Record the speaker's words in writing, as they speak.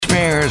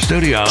Spears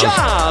Studios.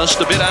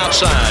 Just a bit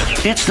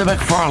outside. It's the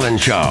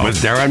McFarland Show with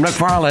Darren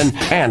McFarland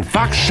and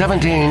Fox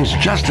 17's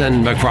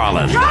Justin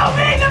McFarland. Show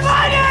me the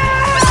money!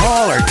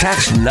 Call or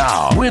text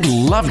now. We'd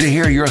love to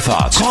hear your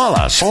thoughts. Call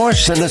us or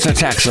send us a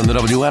text on the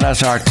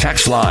WNSR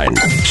text line.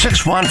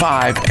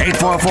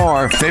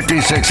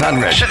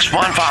 615-844-5600.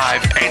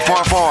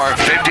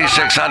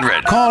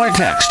 615-844-5600. Call or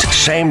text.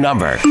 Same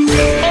number.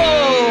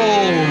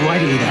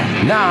 Alrighty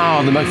then.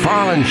 Now, the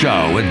McFarland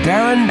Show with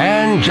Darren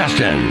and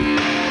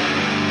Justin.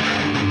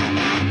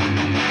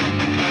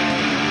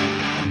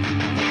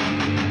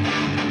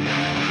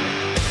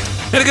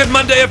 And a good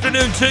Monday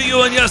afternoon to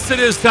you, and yes, it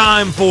is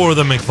time for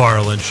the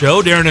McFarland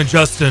Show. Darren and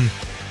Justin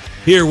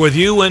here with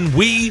you, and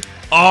we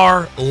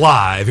are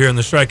live here in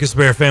the Strikers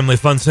Bear Family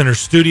Fun Center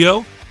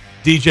studio.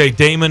 DJ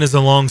Damon is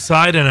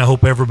alongside, and I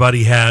hope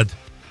everybody had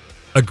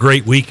a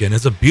great weekend.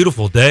 It's a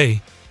beautiful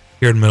day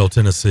here in Middle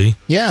Tennessee.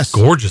 Yes.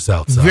 Gorgeous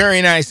outside.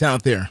 Very nice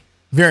out there.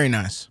 Very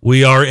nice.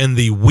 We are in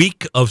the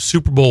week of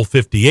Super Bowl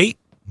 58.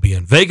 We'll be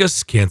in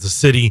Vegas, Kansas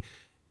City,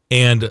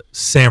 and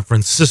San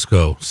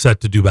Francisco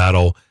set to do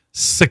battle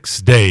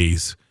 6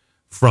 days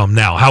from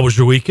now. How was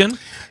your weekend?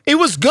 It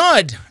was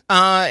good.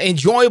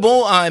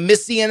 Enjoyable. I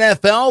missed the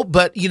NFL,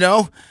 but,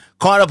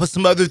 caught up with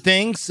some other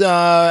things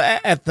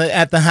at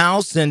the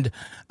house and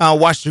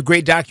watched a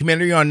great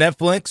documentary on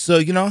Netflix. So,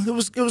 it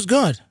was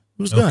good.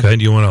 It was good. Okay.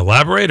 Do you want to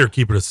elaborate or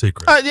keep it a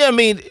secret?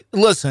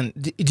 Listen,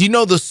 do you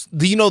know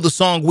the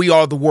song "We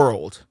Are the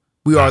World"?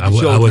 We are the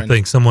children. I would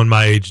think someone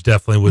my age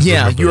definitely would.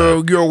 Yeah,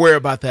 remember you're aware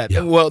about that.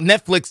 Yeah. Well,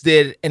 Netflix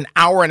did an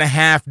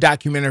 1.5-hour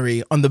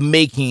documentary on the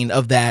making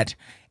of that,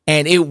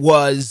 and it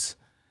was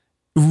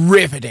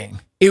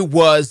riveting. It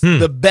was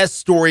the best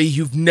story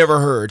you've never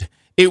heard.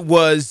 It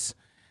was.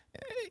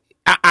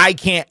 I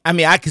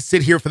could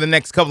sit here for the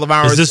next couple of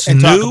hours. Is this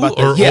and talk new about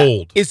this. or Yeah,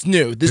 old? It's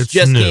new. This It's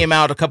just new. came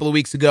out a couple of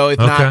weeks ago, if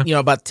not,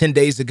 about 10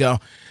 days ago.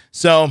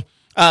 So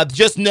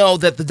just know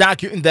that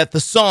the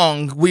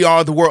song "We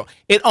Are the World,"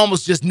 it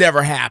almost just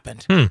never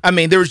happened.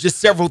 There was just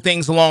several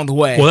things along the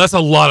way. Well, that's a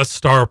lot of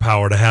star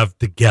power to have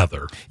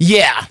together.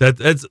 Yeah.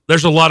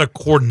 There's a lot of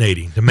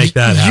coordinating to make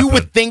that happen. You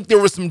would think there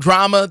was some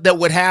drama that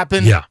would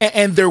happen. Yeah.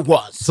 And there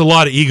was. It's a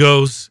lot of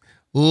egos.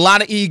 A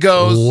lot of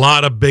egos. A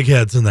lot of big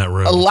heads in that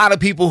room. A lot of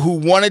people who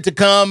wanted to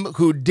come,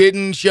 who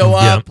didn't show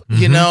up,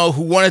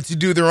 who wanted to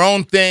do their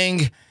own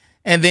thing.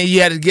 And then you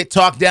had to get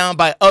talked down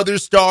by other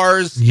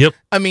stars. Yep.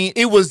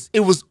 It was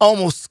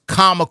almost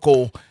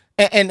comical.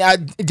 And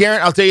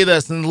Darren, I'll tell you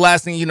this, and the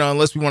last thing,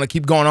 unless we want to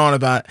keep going on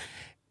about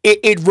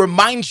it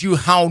reminds you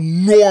how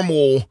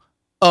normal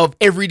of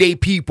everyday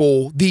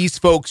people these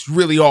folks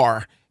really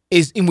are.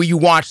 Is when you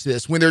watch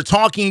this, when they're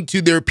talking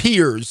to their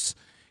peers.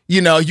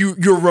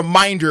 Your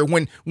reminder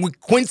when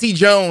Quincy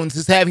Jones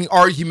is having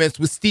arguments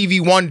with Stevie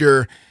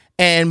Wonder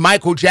and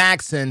Michael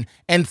Jackson,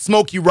 and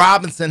Smokey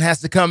Robinson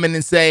has to come in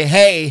and say,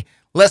 "Hey,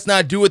 let's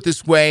not do it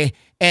this way."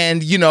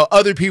 And,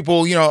 other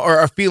people,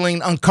 are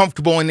feeling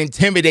uncomfortable and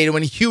intimidated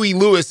when Huey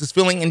Lewis is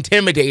feeling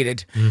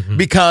intimidated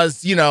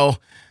because,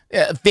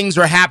 things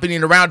are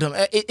happening around him.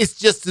 It's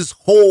just this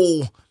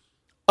whole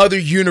other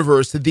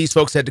universe that these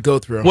folks had to go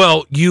through.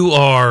 Well, you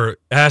are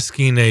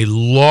asking a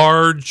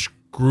large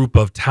group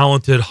of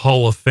talented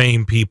Hall of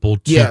Fame people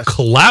to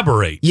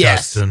collaborate,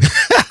 Yes. Justin.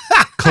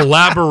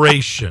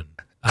 Collaboration.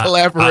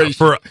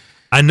 Collaboration.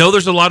 I know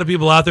there's a lot of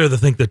people out there that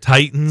think the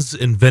Titans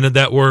invented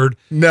that word.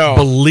 No.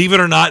 Believe it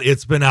or not,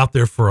 it's been out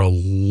there for a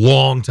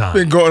long time.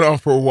 Been going on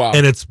for a while.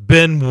 And it's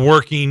been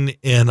working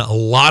in a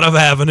lot of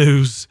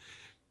avenues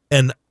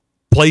and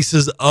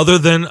places other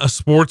than a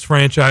sports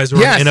franchise or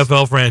an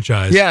NFL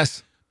franchise.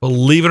 Yes.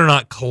 Believe it or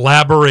not,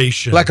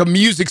 collaboration. Like a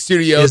music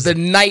studio the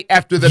night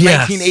after the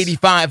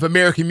 1985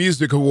 American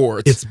Music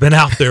Awards. It's been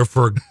out there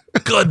for a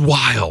good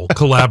while,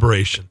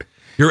 collaboration.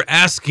 You're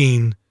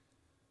asking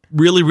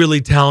really, really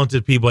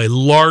talented people, a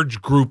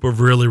large group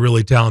of really,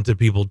 really talented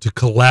people to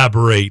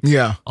collaborate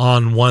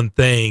on one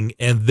thing,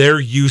 and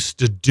they're used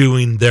to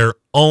doing their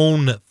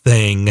own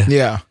thing.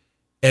 Yeah.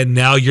 And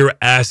now you're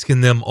asking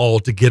them all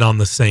to get on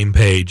the same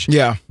page.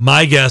 Yeah.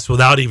 My guess,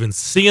 without even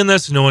seeing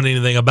this, knowing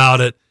anything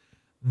about it,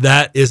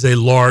 that is a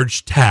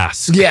large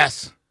task.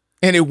 Yes,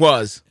 and it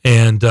was.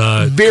 And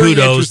Very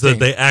kudos that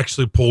they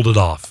actually pulled it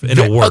off, and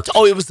it worked.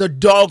 Oh, it was a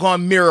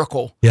doggone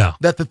miracle. Yeah.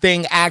 That the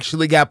thing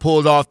actually got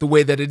pulled off the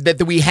way that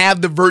that we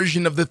have the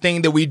version of the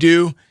thing that we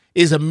do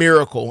is a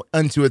miracle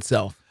unto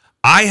itself.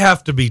 I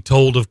have to be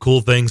told of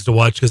cool things to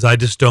watch because I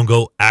just don't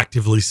go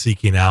actively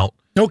seeking out.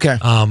 Okay.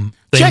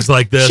 Things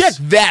like this. Check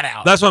that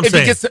out. That's what I'm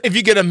saying. If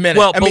you get a minute.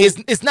 Well,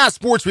 it's not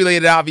sports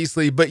related,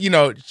 obviously, but,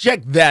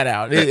 check that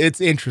out. It's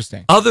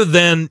interesting. Other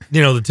than,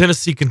 the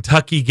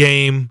Tennessee-Kentucky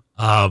game,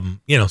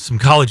 some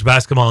college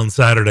basketball on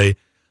Saturday.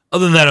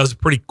 Other than that, it was a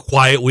pretty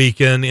quiet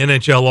weekend.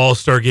 NHL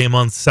All-Star game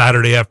on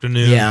Saturday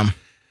afternoon. Yeah.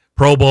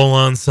 Pro Bowl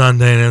on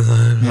Sunday. And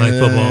like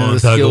football and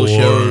tug of war.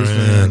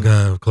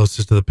 Shows,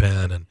 closest to the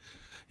pen. And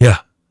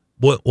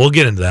we'll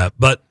get into that.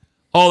 But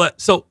all that.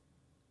 So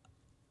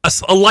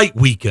a light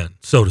weekend,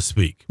 so to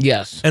speak.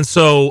 Yes. And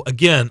so,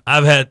 again,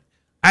 I've had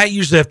I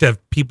usually have to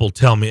have people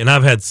tell me, and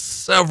I've had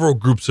several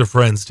groups of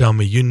friends tell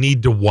me, you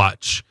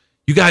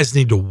guys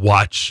need to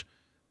watch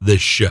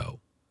this show.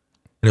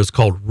 And it was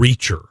called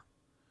Reacher.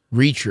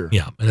 Reacher.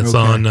 Yeah, and it's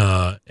on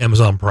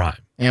Amazon Prime.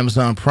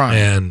 Amazon Prime.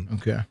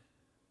 And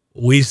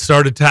we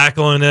started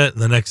tackling it,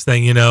 and the next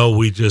thing you know,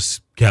 we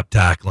just kept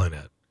tackling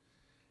it.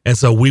 And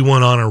so we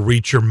went on a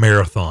Reacher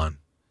marathon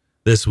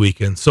this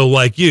weekend. So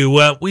like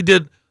you, we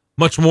did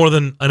much more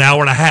than an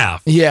hour and a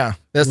half. Yeah,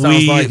 that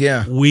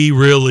sounds we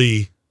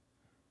really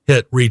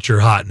hit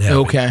Reacher hot and heavy.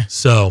 Okay.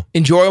 So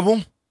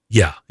enjoyable?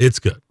 Yeah, it's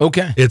good.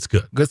 Okay. It's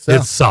good. Good stuff.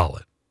 It's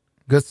solid.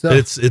 Good stuff.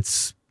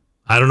 It's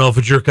I don't know if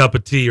it's your cup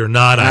of tea or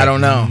not. I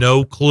don't know.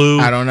 No clue.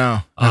 I don't know.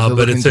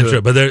 But it's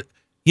interesting. But there,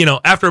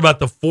 after about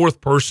the fourth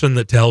person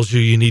that tells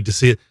you need to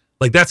see it,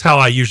 like that's how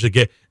I usually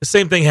get. The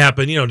same thing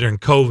happened, during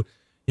COVID.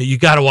 You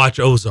got to watch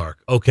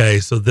Ozark. Okay,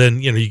 so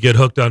then you get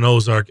hooked on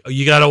Ozark.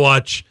 You got to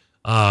watch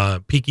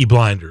Peaky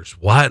Blinders.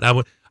 What?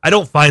 I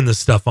don't find this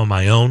stuff on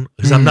my own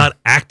because I'm not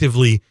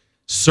actively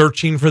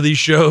searching for these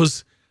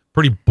shows.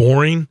 Pretty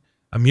boring.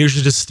 I'm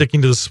usually just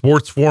sticking to the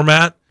sports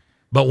format.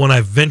 But when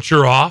I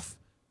venture off,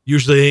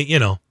 usually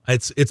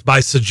it's by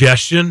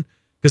suggestion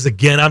because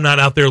again I'm not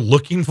out there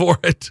looking for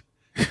it.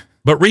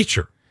 But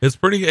Reacher, it's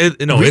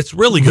it's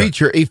really good.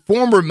 Reacher, a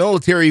former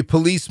military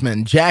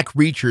policeman, Jack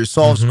Reacher,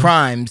 solves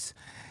crimes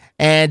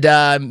and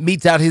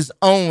meets out his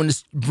own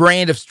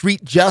brand of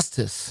street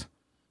justice,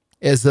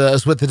 is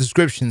what the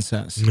description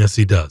says. Yes,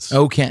 he does.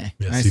 Okay,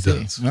 yes, he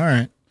does. All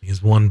right,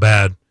 he's one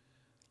bad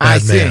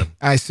man.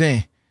 I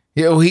see.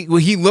 He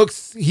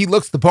looks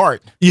the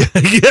part. Yeah,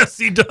 yes,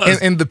 he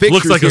does. In the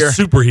pictures, looks like here, a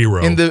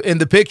superhero. In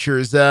the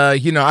pictures,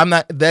 I'm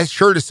not. That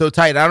shirt is so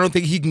tight. I don't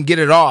think he can get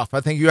it off. I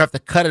think you have to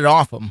cut it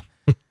off him.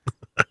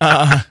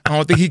 I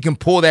don't think he can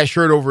pull that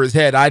shirt over his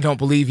head. I don't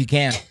believe he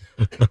can.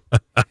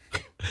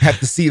 Have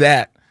to see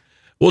that.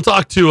 We'll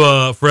talk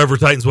to Forever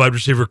Titans wide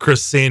receiver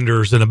Chris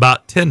Sanders in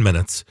about 10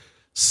 minutes.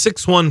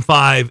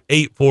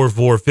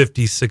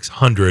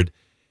 615-844-5600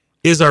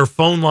 is our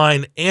phone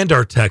line and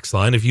our text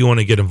line if you want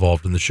to get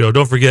involved in the show.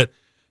 Don't forget,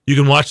 you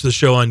can watch the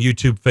show on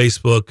YouTube,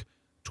 Facebook,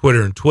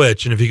 Twitter, and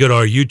Twitch. And if you go to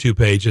our YouTube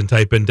page and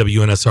type in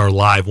WNSR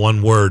Live,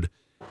 one word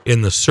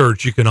in the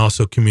search, you can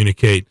also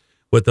communicate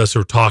with us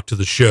or talk to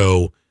the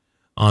show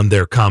on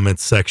their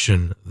comments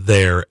section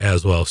there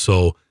as well.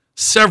 So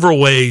several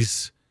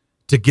ways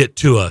to get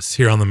to us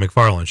here on the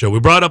McFarland Show. We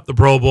brought up the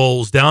Pro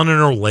Bowls down in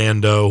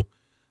Orlando.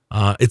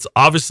 It's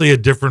obviously a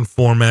different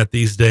format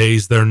these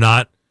days. They're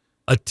not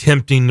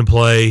attempting to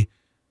play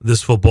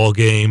this football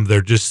game.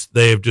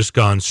 They have just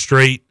gone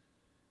straight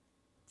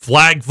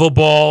flag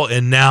football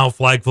and now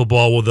flag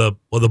football with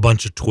a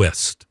bunch of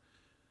twist.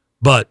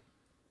 But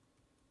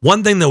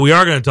one thing that we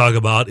are going to talk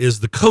about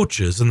is the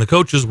coaches, and the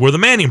coaches were the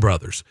Manning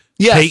brothers,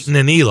 yes. Peyton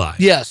and Eli.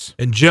 Yes.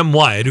 And Jim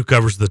Wyatt, who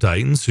covers the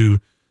Titans, who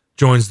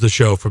joins the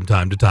show from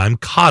time to time,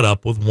 caught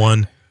up with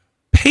one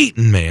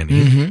Peyton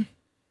Manning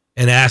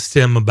and asked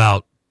him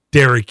about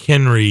Derrick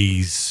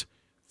Henry's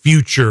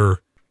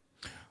future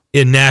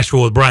in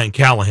Nashville with Brian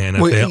Callahan.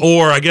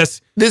 Or I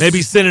guess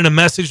maybe sending a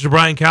message to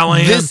Brian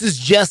Callahan. This is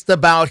just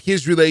about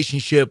his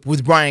relationship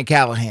with Brian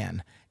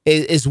Callahan.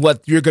 Is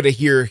what you're going to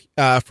hear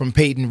from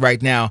Peyton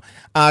right now.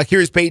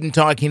 Here's Peyton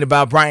talking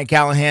about Brian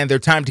Callahan, their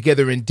time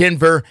together in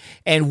Denver,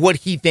 and what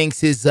he thinks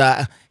his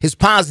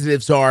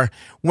positives are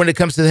when it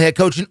comes to the head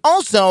coach. And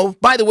also,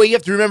 by the way, you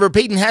have to remember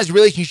Peyton has a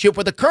relationship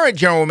with the current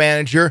general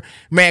manager,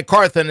 Matt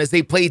Carthen, as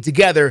they played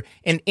together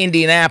in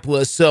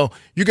Indianapolis. So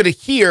you're going to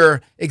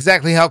hear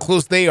exactly how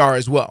close they are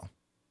as well.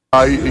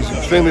 He's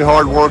extremely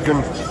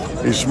hardworking.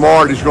 He's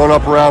smart. He's grown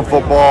up around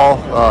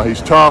football.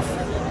 He's tough.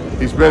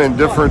 He's been in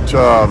different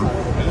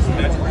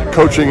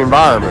coaching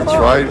environments,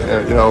 right?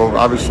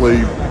 Obviously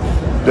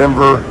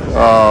Denver,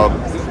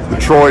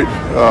 Detroit,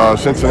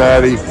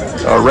 Cincinnati,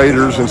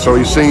 Raiders, and so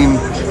he's seen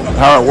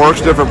how it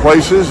works different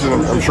places,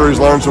 and I'm sure he's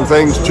learned some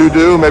things to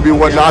do, maybe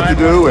what not to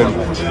do, and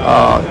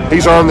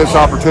he's earned this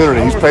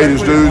opportunity. He's paid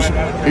his dues.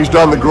 He's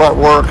done the grunt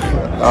work.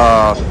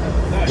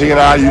 He and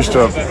I used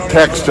to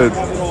text at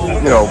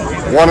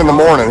 1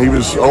 a.m. He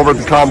was over at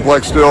the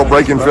complex still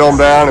breaking film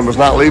down and was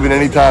not leaving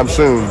anytime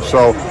soon.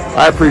 So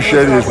I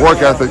appreciated his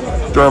work ethic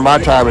during my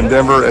time in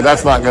Denver, and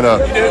that's not going to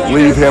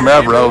leave him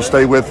ever. That'll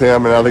stay with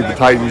him, and I think the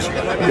Titans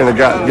are going to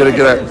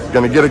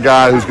get a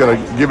guy who's going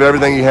to give it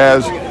everything he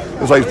has.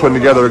 Looks like he's putting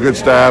together a good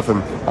staff,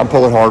 and I'm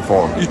pulling hard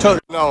for him.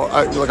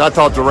 I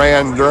talked to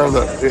Rand during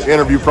the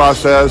interview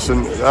process,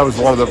 and that was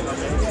one of the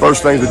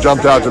first things that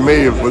jumped out to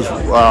me was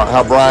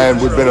how Brian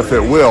would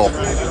benefit Will.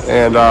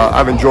 And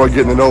I've enjoyed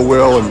getting to know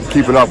Will and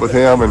keeping up with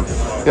him. And,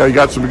 he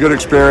got some good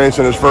experience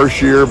in his first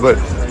year, but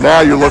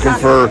now you're looking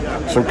for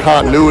some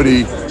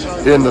continuity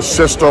in the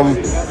system.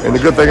 And the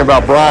good thing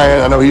about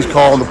Brian, I know he's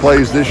calling the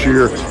plays this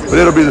year, but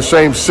it'll be the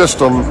same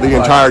system the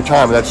entire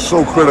time. That's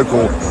so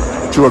critical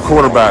to a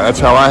quarterback.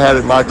 That's how I had it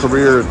in my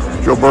career.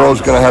 Joe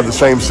Burrow's going to have the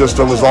same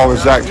system as long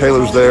as Zach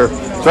Taylor's there.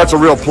 So that's a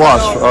real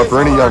plus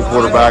for any young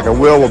quarterback, and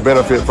Will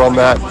benefit from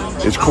that.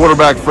 It's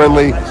quarterback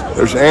friendly.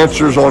 There's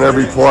answers on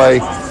every play,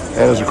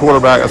 and as a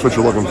quarterback, that's what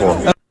you're looking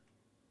for.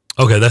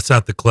 Okay, that's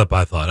not the clip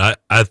I thought.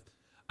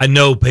 I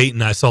know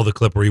Peyton. I saw the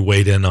clip where he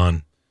weighed in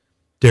on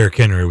Derrick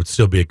Henry would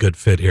still be a good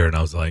fit here, and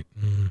I was like,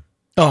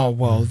 oh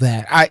well,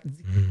 I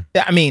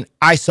mean,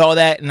 I saw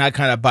that and I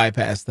kind of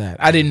bypassed that.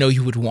 I didn't know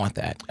you would want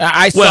that.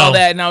 I saw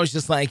that and I was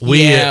just like,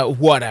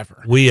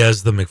 whatever. We,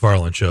 as the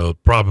McFarland Show,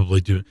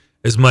 probably do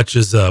as much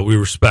as we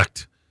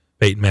respect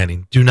Peyton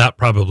Manning. Do not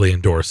probably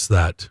endorse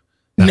that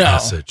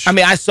message. I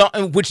mean, I saw,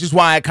 which is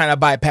why I kind of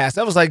bypassed.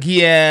 I was like,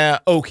 yeah,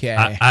 okay.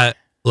 I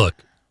look,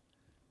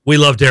 we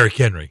love Derrick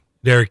Henry.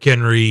 Derrick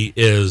Henry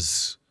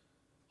is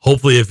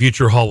hopefully a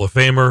future Hall of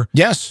Famer.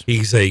 Yes.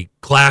 He's a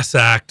class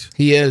act.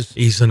 He is.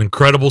 He's an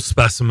incredible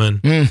specimen.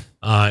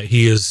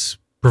 He has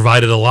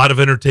provided a lot of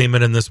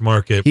entertainment in this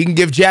market. He can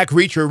give Jack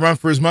Reacher a run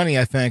for his money,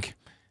 I think.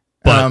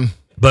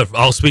 But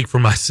I'll speak for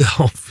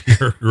myself.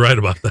 You're right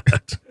about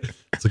that.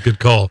 It's a good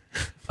call.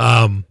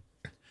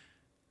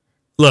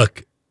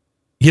 Look,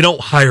 you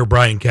don't hire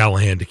Brian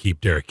Callahan to keep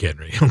Derrick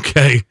Henry,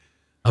 okay?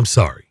 I'm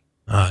sorry.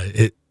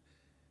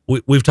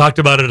 We've talked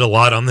about it a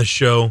lot on this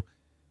show.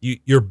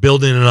 You're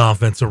building an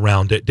offense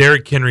around it.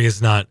 Derrick Henry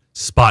is not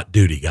spot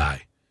duty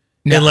guy,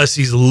 unless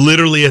he's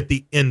literally at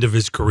the end of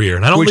his career.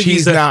 And I don't think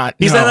he's not.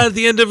 He's not at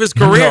the end of his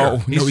career.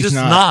 He's just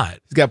not.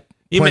 He's got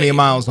plenty of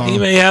miles on him. He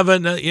may have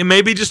it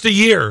may be just a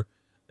year.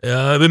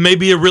 It may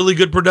be a really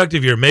good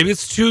productive year. Maybe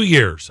it's 2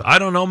 years. I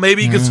don't know.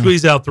 Maybe he could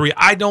squeeze out 3.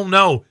 I don't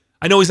know.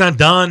 I know he's not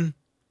done.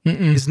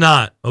 He's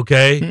not,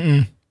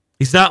 okay?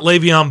 He's not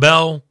Le'Veon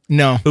Bell.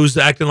 No. Who's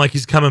acting like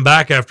he's coming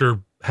back after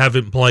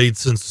haven't played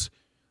since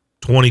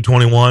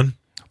 2021.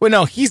 Well,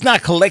 no, he's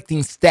not collecting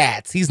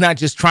stats. He's not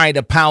just trying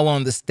to pile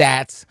on the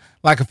stats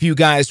like a few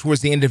guys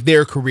towards the end of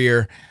their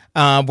career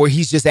where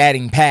he's just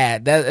adding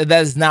pad. That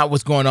is not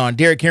what's going on.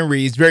 Derrick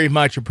Henry is very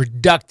much a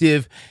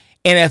productive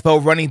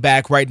NFL running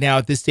back right now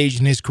at this stage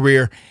in his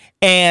career.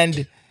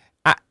 And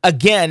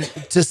again,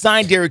 to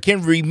sign Derrick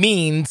Henry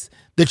means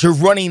that you're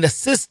running the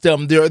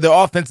system, the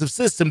offensive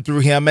system through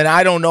him. And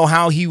I don't know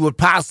how he would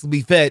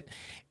possibly fit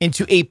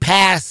into a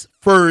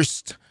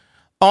pass-first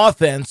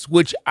offense,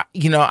 which,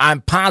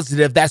 I'm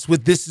positive that's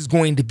what this is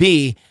going to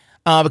be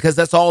because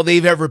that's all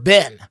they've ever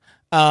been.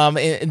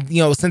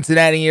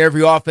 Cincinnati,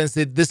 every offense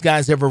that this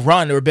guy's ever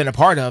run or been a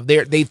part of,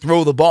 they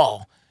throw the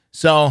ball.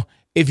 So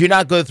if you're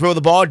not going to throw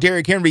the ball,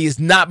 Derrick Henry is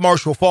not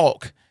Marshall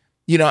Faulk.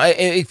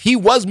 If he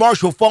was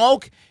Marshall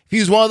Faulk, if he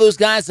was one of those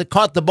guys that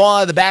caught the ball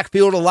out of the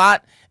backfield a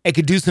lot and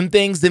could do some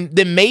things,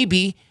 then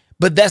maybe,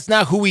 but that's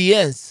not who he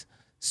is.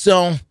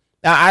 So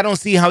I don't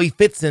see how he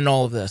fits in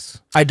all of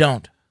this. I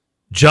don't.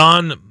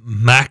 John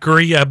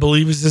Macri, I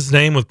believe is his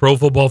name, with Pro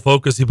Football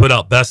Focus. He put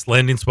out best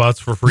landing spots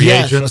for free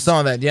agents. Yes, I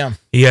saw that, yeah.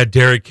 He had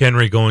Derrick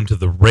Henry going to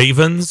the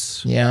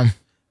Ravens. Yeah.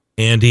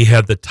 And he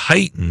had the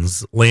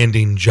Titans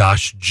landing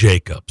Josh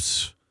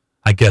Jacobs,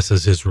 I guess,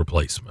 as his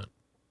replacement.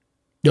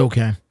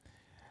 Okay.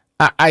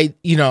 I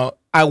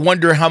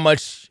wonder how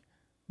much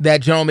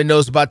that gentleman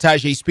knows about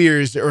Tyjae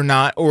Spears or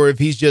not, or if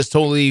he's just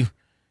totally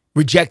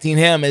rejecting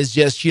him as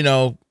just,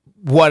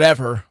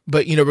 whatever.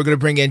 But, we're going to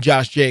bring in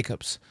Josh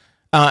Jacobs.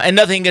 And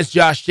nothing against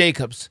Josh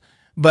Jacobs,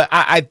 but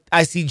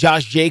I see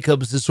Josh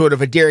Jacobs as sort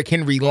of a Derrick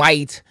Henry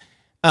light.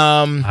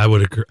 I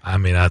would agree. I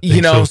mean, I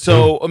think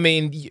so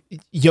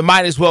you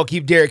might as well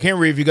keep Derrick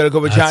Henry if you're going to go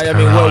with Josh. I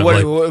mean,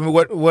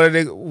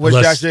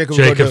 what's Josh Jacobs?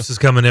 Jacobs is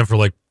coming in for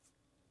like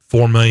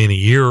 $4 million a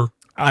year.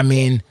 I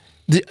mean,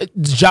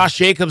 Josh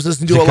Jacobs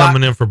doesn't do a lot.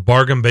 Coming in for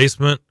bargain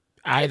basement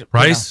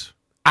price.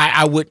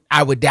 I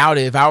would doubt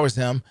it if I was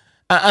him.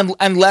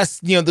 Unless,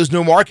 there's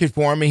no market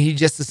for him and he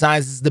just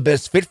decides it's the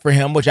best fit for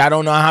him, which I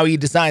don't know how he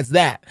decides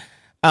that.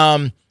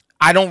 I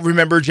don't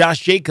remember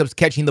Josh Jacobs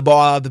catching the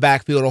ball out of the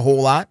backfield a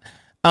whole lot.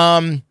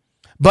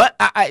 But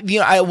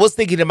I was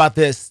thinking about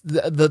this.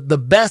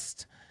 The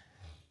best,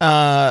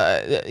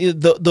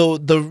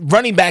 the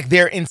running back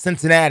there in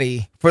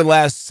Cincinnati for the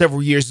last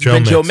several years has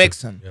been Joe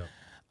Mixon. Yeah.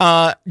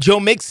 Joe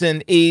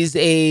Mixon is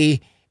a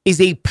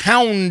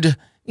pound,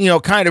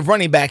 kind of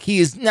running back. He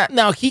is not,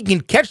 now he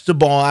can catch the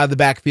ball out of the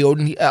backfield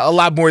a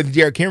lot more than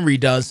Derrick Henry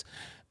does.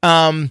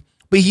 But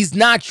he's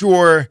not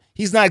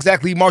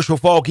exactly Marshall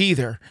Faulk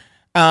either.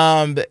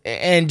 I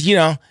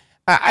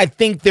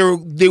think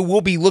they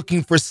will be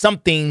looking for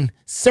something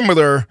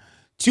similar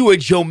to a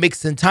Joe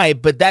Mixon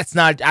type, but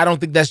I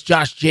don't think that's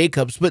Josh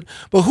Jacobs, but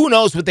who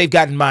knows what they've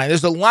got in mind.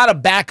 There's a lot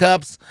of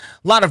backups,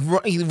 a lot of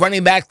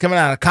running backs coming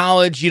out of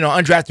college,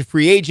 undrafted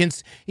free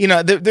agents.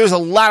 There's a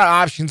lot of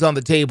options on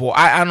the table.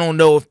 I don't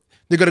know if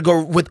they're going to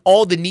go with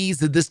all the needs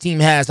that this team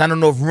has. I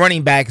don't know if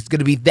running back is going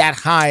to be that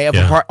high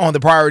on the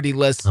priority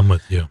list. I'm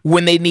with you.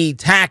 When they need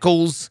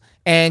tackles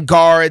and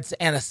guards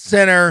and a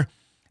center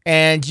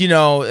and,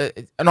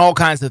 and all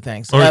kinds of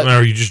things.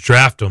 Or you just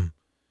draft them.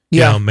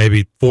 Yeah,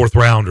 maybe 4th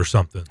round or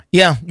something.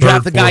 Yeah,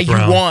 draft the guy you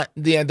want,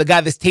 the guy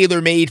that's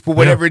tailor-made for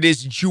whatever it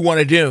is that you want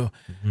to do.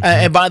 Mm-hmm.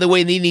 And by the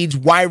way, they need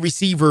wide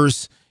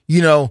receivers,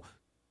 2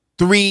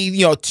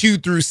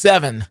 through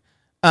 7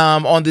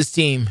 on this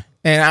team.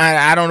 And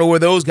I don't know where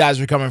those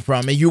guys are coming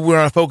from. And you were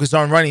going to focus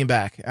on running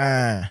back.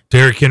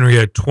 Derrick Henry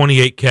had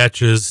 28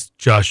 catches.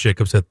 Josh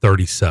Jacobs had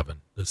 37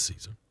 this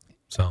season.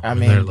 So I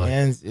mean, they're like,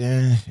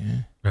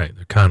 right?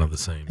 They're kind of the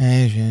same.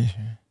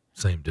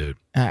 Same dude.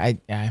 Again,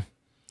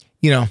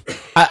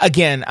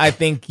 I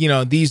think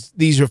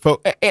these are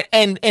folks.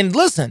 And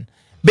listen,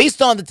 based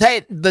on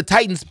the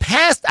Titans'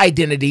 past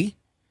identity,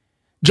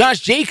 Josh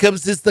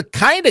Jacobs is the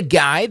kind of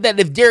guy that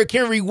if Derrick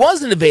Henry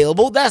wasn't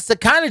available, that's the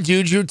kind of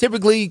dude you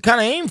typically kind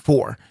of aim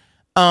for.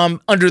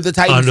 Under the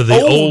Titans'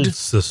 old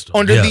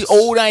system, the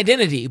old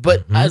identity.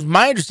 But as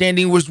my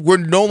understanding was, we're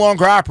no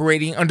longer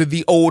operating under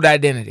the old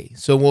identity.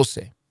 So we'll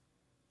see.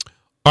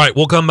 All right,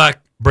 we'll come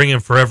back, bring in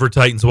forever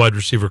Titans wide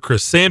receiver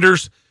Chris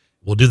Sanders.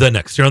 We'll do that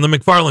next here on the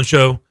McFarland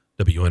Show,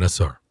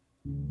 WNSR.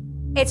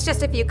 It's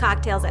just a few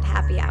cocktails at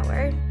happy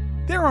hour.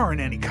 There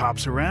aren't any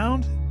cops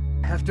around.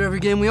 After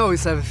every game, we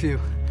always have a few.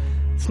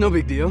 It's no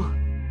big deal.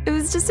 It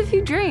was just a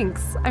few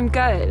drinks. I'm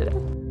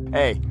good.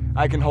 Hey,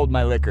 I can hold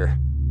my liquor.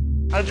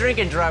 I drink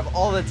and drive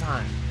all the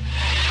time.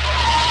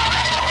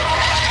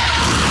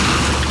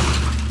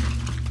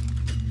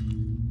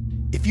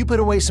 If you put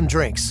away some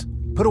drinks,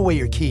 put away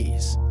your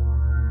keys.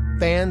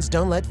 Fans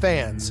don't let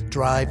fans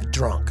drive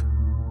drunk.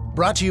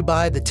 Brought to you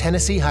by the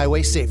Tennessee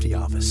Highway Safety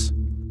Office.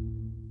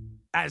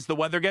 As the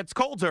weather gets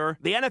colder,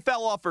 the NFL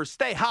offers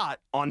Stay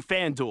Hot on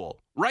FanDuel.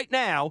 Right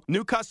now,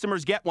 new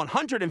customers get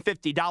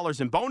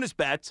 $150 in bonus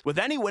bets with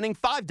any winning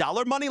 $5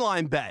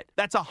 moneyline bet.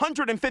 That's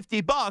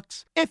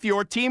 $150 if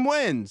your team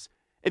wins.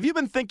 If you've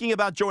been thinking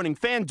about joining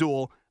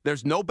FanDuel,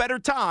 there's no better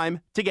time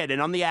to get in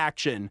on the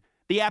action.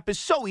 The app is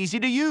so easy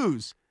to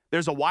use.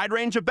 There's a wide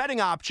range of betting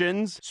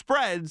options,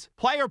 spreads,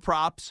 player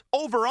props,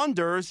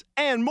 over-unders,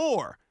 and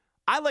more.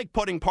 I like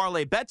putting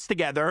parlay bets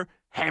together,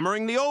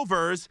 hammering the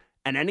overs,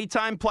 and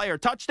anytime player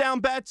touchdown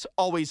bets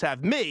always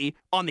have me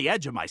on the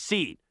edge of my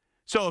seat.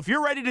 So if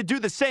you're ready to do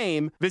the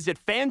same, visit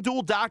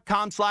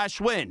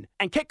FanDuel.com/win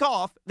and kick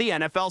off the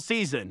NFL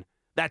season.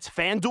 That's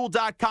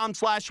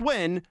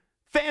FanDuel.com/win.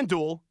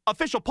 FanDuel,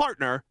 official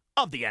partner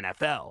of the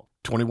NFL.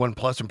 21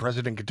 plus and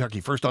present in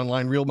Kentucky. First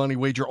online real money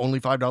wager,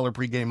 only $5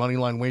 pregame money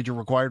line wager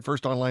required.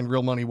 First online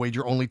real money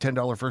wager, only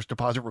 $10 first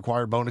deposit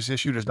required. Bonus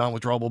issued as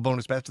non-withdrawable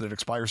bonus bets that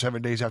expire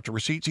 7 days after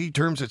receipt. See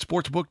terms at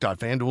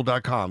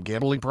sportsbook.fanduel.com.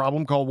 Gambling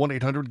problem? Call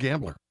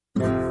 1-800-GAMBLER.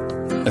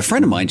 A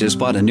friend of mine just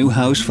bought a new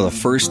house for the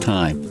first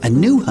time. A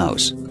new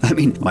house. I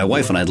mean, my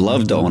wife and I'd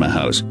love to own a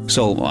house.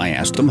 So I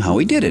asked him how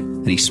he did it.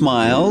 And he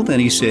smiled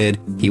and he said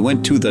he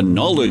went to the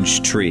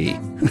knowledge tree.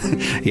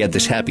 He had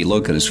this happy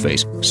look on his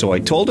face. So I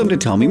told him to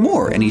tell me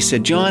more. And he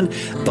said, John,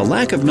 the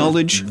lack of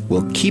knowledge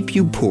will keep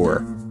you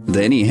poor.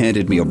 Then he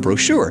handed me a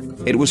brochure.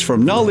 It was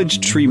from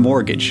Knowledge Tree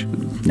Mortgage.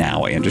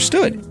 Now I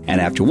understood.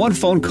 And after one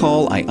phone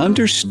call, I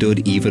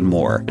understood even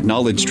more.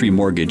 Knowledge Tree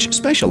Mortgage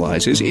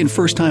specializes in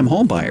first-time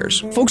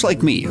homebuyers. Folks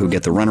like me who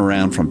get the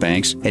runaround from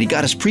banks, and he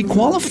got us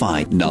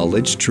pre-qualified.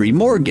 Knowledge Tree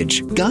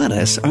Mortgage got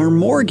us our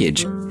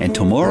mortgage. And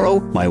tomorrow,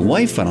 my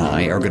wife and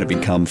I are going to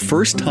become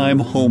first-time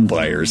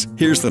homebuyers.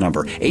 Here's the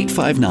number,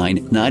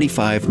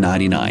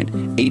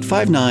 859-9599.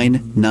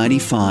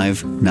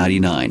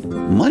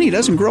 859-9599. Money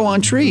doesn't grow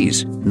on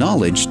trees.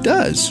 Knowledge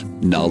does.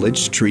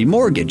 Knowledge Tree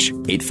Mortgage,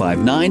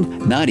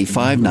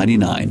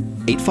 859-9599.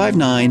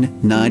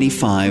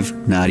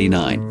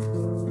 859-9599.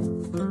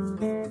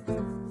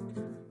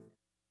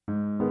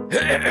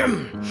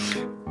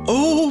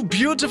 Oh,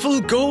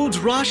 beautiful Gold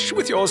Rush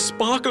with your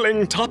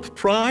sparkling top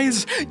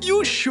prize.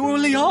 You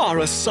surely are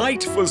a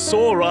sight for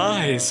sore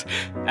eyes.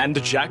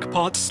 And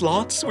jackpot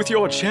slots with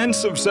your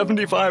chance of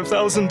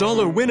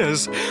 $75,000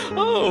 winners.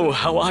 Oh,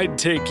 how I'd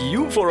take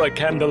you for a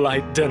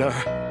candlelight dinner.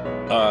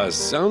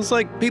 Sounds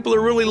like people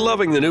are really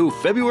loving the new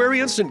February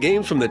instant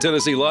games from the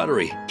Tennessee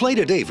Lottery. Play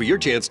today for your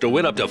chance to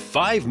win up to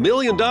 $5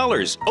 million,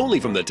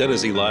 only from the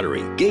Tennessee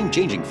Lottery.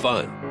 Game-changing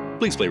fun.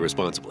 Please play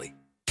responsibly.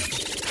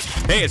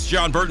 Hey, it's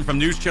John Burton from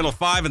News Channel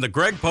 5 and the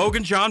Greg Pogue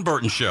and John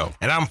Burton Show.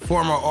 And I'm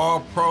former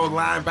All-Pro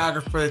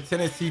linebacker for the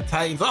Tennessee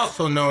Titans,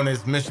 also known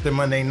as Mr.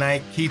 Monday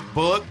Night, Keith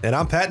Bullock. And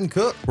I'm Patton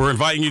Cook. We're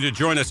inviting you to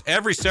join us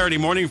every Saturday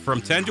morning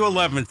from 10 to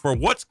 11 for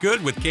What's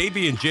Good with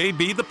KB and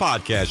JB, the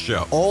podcast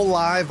show. All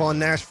live on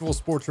Nashville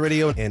Sports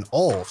Radio and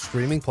all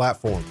streaming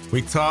platforms.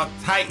 We talk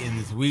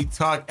Titans, we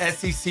talk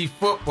SEC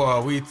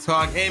football, we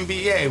talk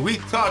NBA, we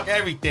talk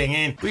everything,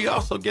 and we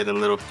also get a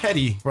little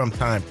petty from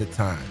time to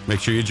time. Make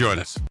sure you join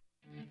us.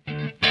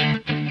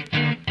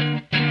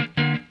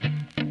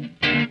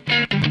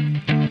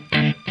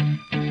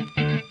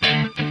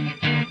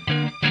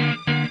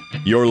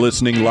 You're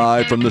listening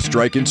live from the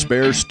Strike and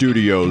Spare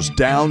Studios,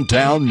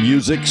 downtown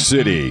Music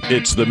City.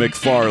 It's the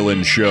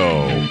McFarland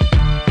Show.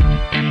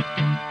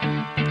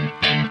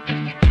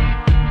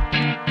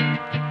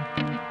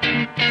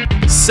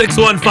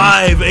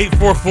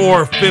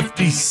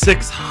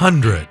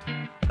 (615-844-5600).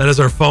 That is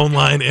our phone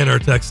line and our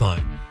text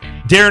line.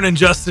 Darren and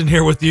Justin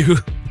here with you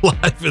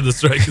live in the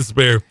Strike and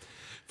Spare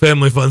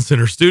Family Fun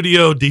Center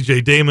studio.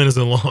 DJ Damon is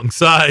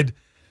alongside.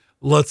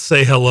 Let's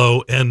say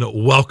hello and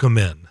welcome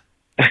in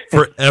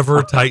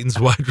forever Titans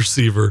wide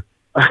receiver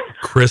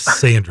Chris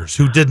Sanders,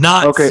 who did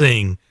not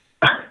sing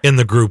in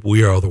the group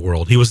We Are the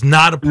World. He was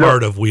not a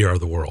part of We Are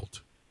the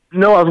World.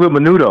 No, I was with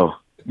Menudo.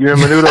 You hear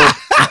Menudo?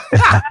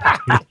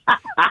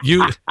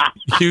 You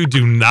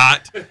do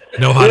not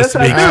know how to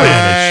speak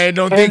Spanish. I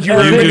don't think you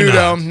were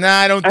menudo. Nah,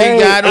 I don't think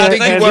you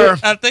were.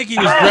 I think he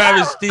was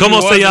driving Stevie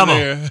 ¿Cómo se llama?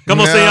 there.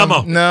 ¿Cómo se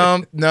llama?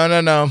 No.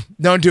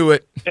 Don't do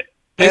it.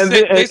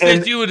 They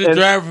said you were the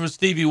driver for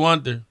Stevie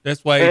Wonder.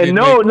 That's why. And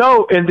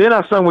then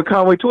I sung with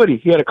Conway Twitty.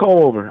 He had a comb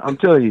over. I'm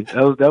telling you,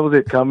 that was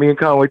it. Me and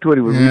Conway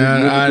Twitty was.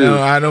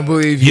 I don't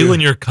believe you. You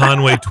and your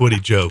Conway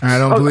Twitty jokes. I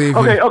don't believe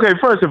you. Okay.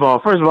 First of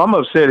all, I'm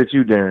upset at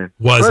you, Darren.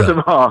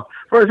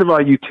 First of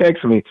all, you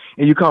text me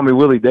and you call me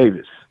Willie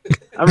Davis.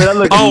 I mean, I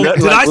look.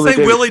 Did I say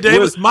Willie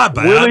Davis? My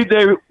bad.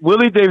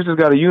 Willie Davis has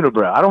got a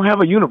unibrow. I don't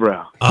have a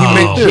unibrow.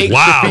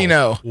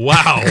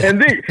 Wow.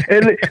 And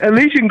at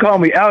least you can call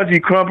me Algie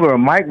Crumpler or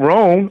Mike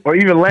Roan or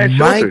even Lance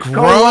Mike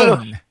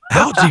Roan.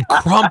 Algie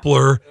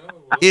Crumpler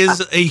is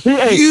a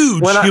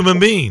huge human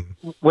being.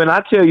 When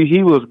I tell you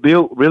he was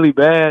built really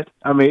bad,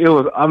 I mean,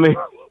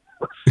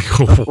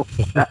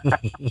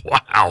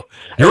 wow.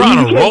 You're on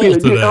a roll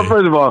today.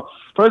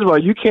 First of all,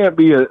 you can't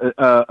be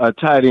a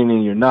tight end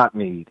and you're not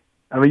need.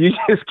 I mean, you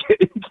just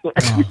can't.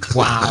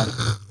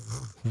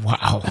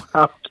 Wow.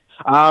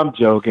 I'm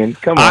joking.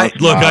 Come on. I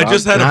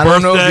just had a birthday. I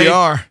don't know if you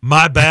are.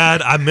 My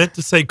bad. I meant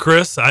to say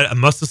Chris. I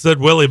must have said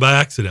Willie by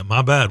accident.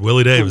 My bad.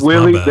 Willie Davis.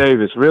 Willie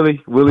Davis.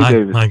 Really? Willie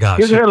Davis. My gosh.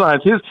 His hairline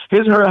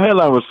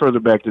was further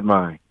back than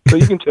mine. So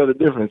you can tell the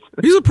difference.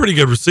 He's a pretty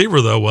good receiver,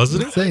 though,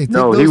 wasn't he?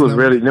 No, he was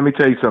really. Let me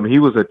tell you something. He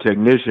was a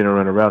technician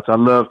around the routes. I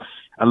loved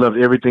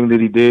everything that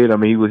he did. I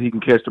mean, he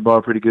can catch the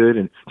ball pretty good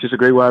and just a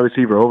great wide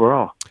receiver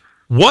overall.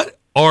 What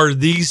are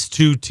these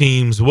two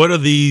teams? What are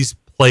these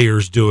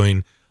players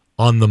doing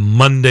on the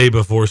Monday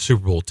before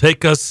Super Bowl?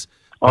 Take us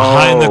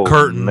behind the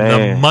curtain,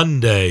 the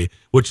Monday,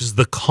 which is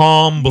the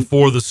calm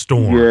before the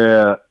storm.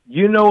 Yeah.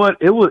 You know what?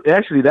 It was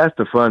actually, that's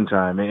the fun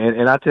time.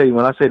 And I tell you,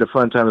 when I say the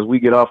fun time is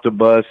we get off the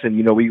bus and,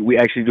 we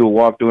actually do a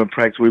walkthrough in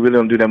practice. We really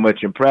don't do that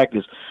much in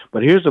practice.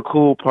 But here's the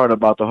cool part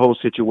about the whole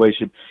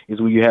situation is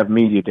when you have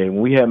media day.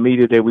 When we have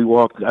media day, we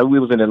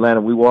was in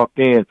Atlanta, we walked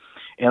in.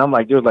 And I'm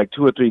like, there was like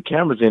 2 or 3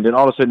 cameras in. Then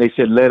all of a sudden they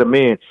said, let them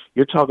in.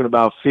 You're talking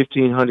about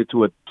 1,500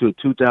 to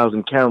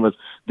 2,000 cameras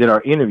that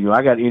are interviewing.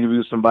 I got to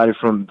interview somebody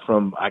from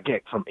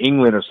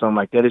England or something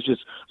like that. It's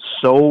just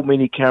so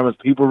many cameras,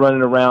 people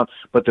running around.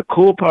 But the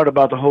cool part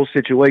about the whole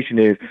situation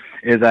is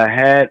I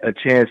had a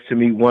chance to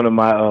meet one of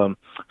my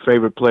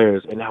favorite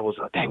players, and that was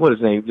what is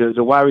his name?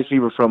 The wide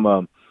receiver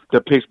from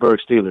the Pittsburgh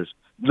Steelers.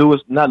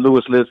 Not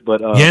Lewis List, but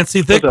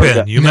Yancey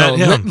Thigpen. You met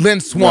him. Lynn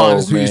Swan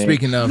is who you're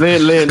speaking of.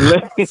 Lynn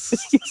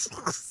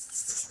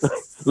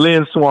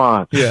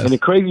Swan. Yeah. And the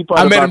crazy part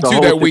I met about him the too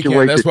whole that weekend.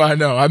 situation, That's why I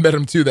know. I met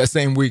him too that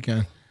same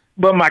weekend.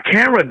 But my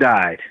camera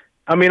died.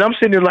 I mean, I'm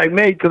sitting there like,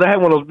 mate, because I had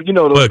one of those,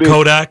 those big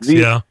Kodaks,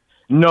 yeah.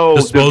 No,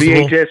 disposable?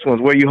 The VHS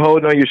ones where you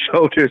hold on your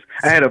shoulders.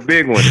 I had a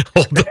big one.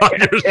 Hold on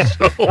your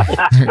shoulders.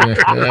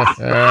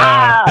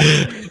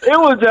 It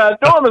was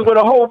enormous when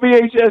the whole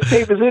VHS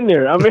tape is in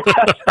there. I mean,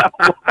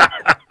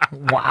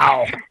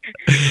 wow.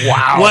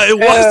 Well, it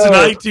was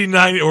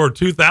 1990 or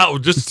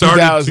 2000. Just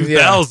started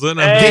 2000.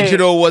 Yeah.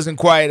 Digital wasn't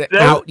quite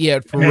out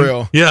yet for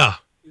real. Yeah.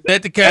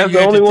 That's the kind you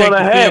had to take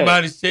the film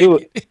out his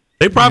ticket.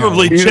 They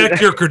probably checked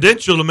your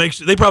credential to make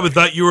sure. They probably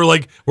thought you were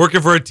like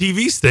working for a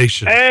TV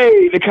station.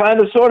 Hey, the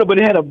kind of sort of, but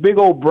it had a big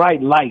old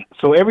bright light.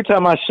 So every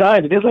time I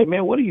shined it, it's like,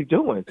 man, what are you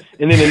doing?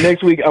 And then the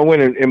next week I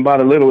went and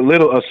bought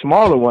a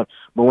smaller one.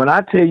 But when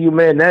I tell you,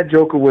 man, that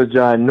joker was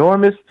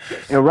ginormous.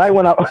 And right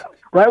when I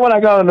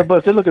got on the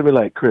bus, they looked at me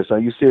like, Chris, are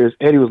you serious?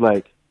 Eddie was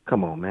like,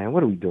 come on, man,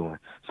 what are we doing?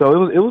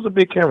 So it was a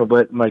big camera,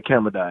 but my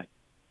camera died.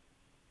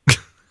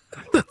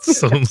 That's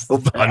so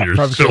on your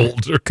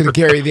shoulder. Could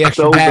carry the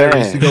extra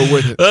batteries to go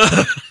with it.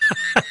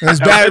 Those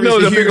batteries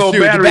was a big old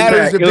battery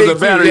pack. It was a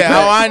battery pack.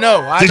 Oh, I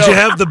know. Did you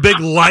have the big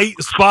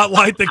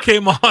spotlight that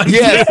came on?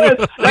 Yes.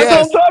 That's what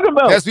I'm talking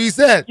about. That's what he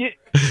said.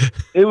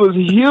 It was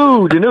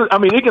huge, and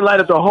it can light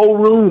up the whole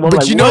room. But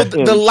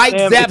the light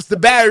zaps the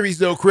batteries,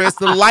 though, Chris.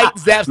 The light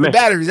zaps the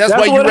batteries. That's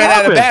why you ran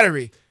out of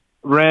battery.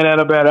 Ran out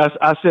of battery.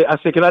 I said,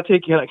 can I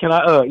get your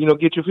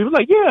feet? He was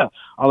like, yeah.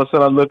 All of a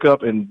sudden, I look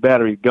up and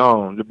battery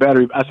gone. The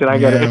battery. I said, I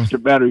got an extra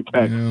battery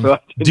pack. Yeah. So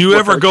do you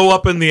ever go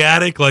up in the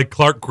attic like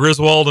Clark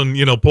Griswold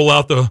and pull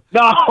out the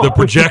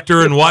projector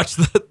and watch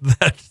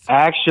that?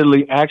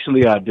 Actually,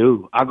 I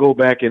do. I go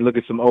back and look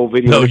at some old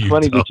videos. No, it's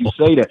funny that you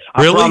say that.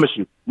 Really? I promise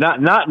you.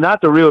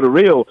 Not the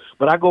real,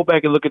 but I go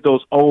back and look at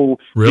those old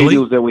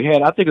videos that we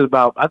had. I think it's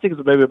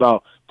maybe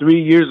about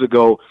 3 years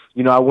ago.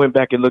 I went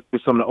back and looked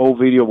at some of the old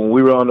video when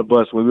we were on the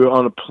bus, when we were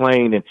on the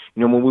plane, and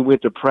when we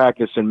went to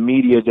practice and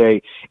media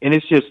day. And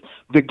it's just,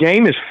 the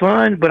game is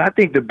fun, but I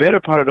think the better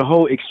part of the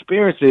whole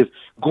experience is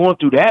going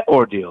through that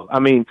ordeal. I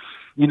mean,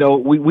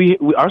 we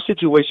our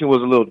situation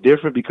was a little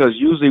different because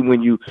usually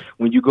when you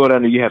go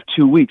down there, you have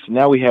 2 weeks.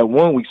 Now we had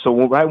 1 week.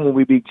 So right when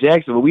we beat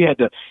Jacksonville, we had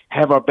to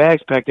have our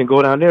bags packed and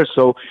go down there.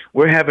 So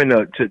we're having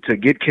to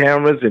get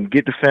cameras and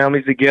get the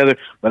families together.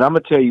 But I'm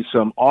gonna tell you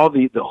something. All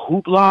the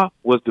hoopla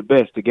was the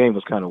best. The game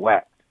was kind of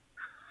whack.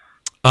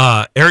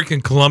 Eric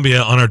in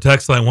Columbia on our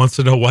text line wants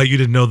to know why you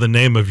didn't know the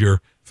name of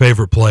your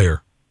favorite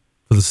player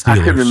for the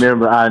Steelers. I couldn't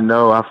remember. I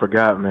know. I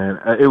forgot, man.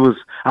 It was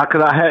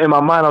because I had in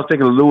my mind I was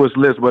thinking of Lewis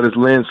Lips, but it's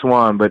Lynn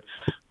Swan. But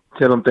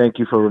tell him thank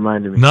you for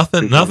reminding me.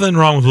 Nothing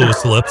wrong with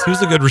Lewis Lips. He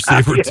was a good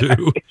receiver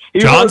too. He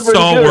John was pretty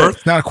Stallworth.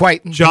 good. Not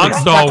quite. John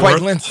Stallworth. Not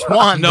quite Lynn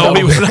Swan. No,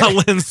 he was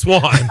not Lynn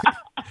Swan.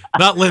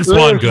 Not Lynn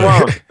Swan.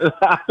 Good.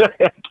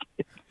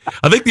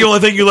 I think the only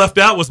thing you left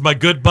out was my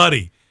good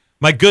buddy.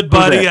 My good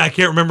buddy. I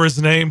can't remember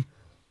his name.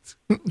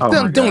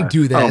 Don't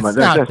do that. Oh my It's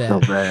God, not that's so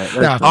that.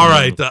 bad. That's All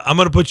right, I'm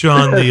going to put you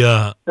on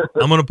the.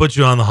 I'm going to put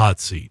you on the hot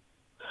seat.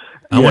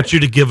 I want you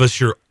to give us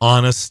your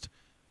honest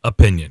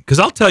opinion, because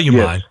I'll tell you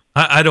mine.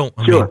 I don't.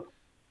 I mean,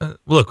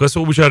 look, that's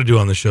what we try to do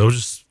on the show.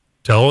 Just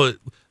tell it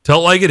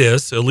like it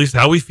is, at least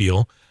how we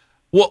feel.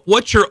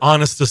 What's your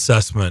honest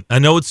assessment? I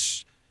know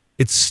it's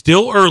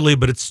still early,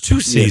 but it's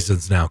 2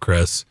 seasons now,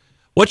 Chris.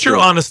 What's your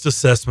honest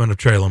assessment of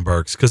Treylon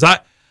Burks? Because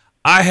I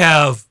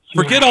have,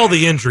 forget all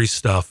the injury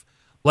stuff.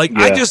 Like,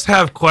 I just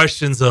have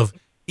questions of,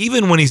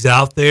 even when he's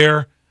out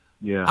there,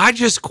 I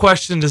just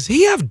question, does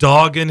he have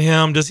dog in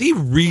him? Does he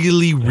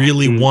really,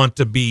 really want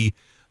to be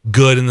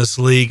good in this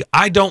league?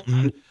 I don't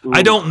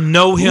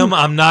know him.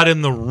 I'm not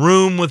in the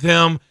room with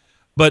him.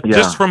 But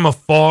just from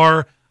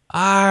afar,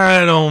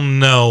 I don't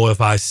know if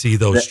I see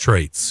those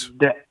traits.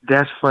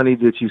 That's funny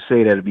that you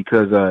say that,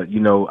 because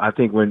I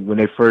think when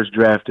they first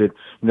drafted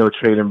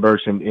Treylon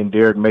Burks and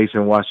Derek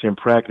Mason watched him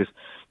practice,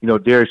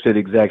 Derek said the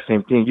exact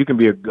same thing. You can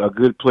be a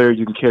good player,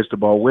 you can catch the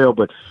ball well,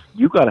 but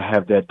you got to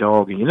have that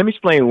dog in you. Let me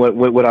explain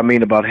what I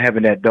mean about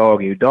having that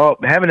dog in you.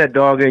 Having that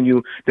dog in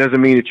you doesn't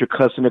mean that you're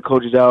cussing the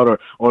coaches out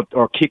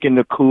or kicking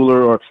the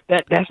cooler, or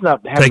that's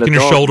not having taking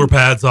your shoulder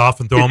pads off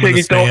and throwing them in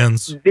the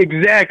stands.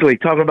 Exactly,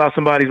 talking about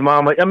somebody's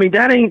mama. I mean,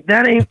 that ain't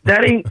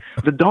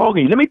the dog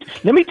in you.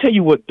 Let me tell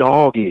you what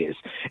dog is.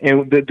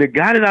 And the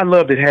guy that I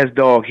love that has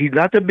dog, he's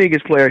not the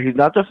biggest player, he's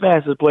not the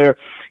fastest player,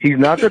 he's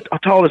not the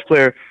tallest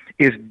player,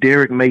 is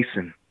Derek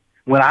Mason.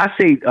 When I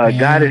say a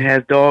guy that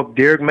has dog,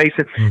 Derek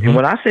Mason, and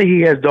when I say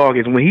he has dog,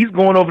 is when he's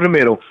going over the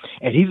middle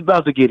and he's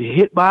about to get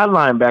hit by a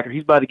linebacker,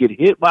 he's about to get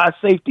hit by a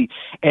safety,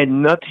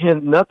 and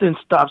nothing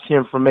stops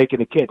him from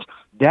making a catch.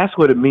 That's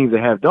what it means to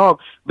have dog.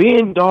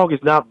 Being dog is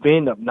not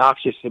being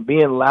obnoxious and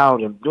being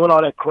loud and doing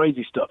all that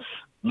crazy stuff.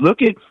 Look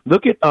at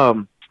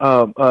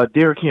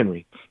Derrick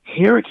Henry.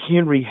 Derrick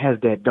Henry has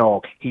that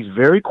dog. He's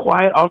very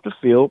quiet off the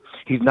field.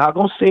 He's not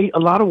going to say a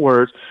lot of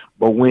words,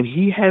 but when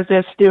he has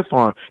that stiff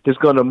arm that's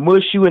going to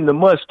mush you in the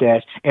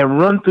mustache and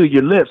run through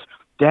your lips,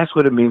 that's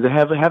what it means to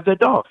have that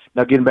dog.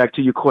 Now, getting back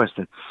to your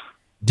question.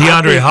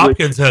 DeAndre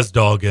Hopkins has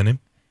dog in him.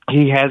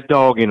 He has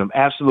dog in him,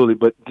 absolutely.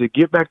 But to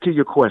get back to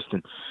your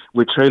question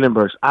with Treylon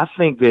Burks, I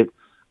think that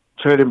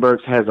Treylon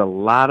Burks has a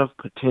lot of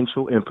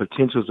potential, and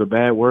potential is a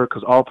bad word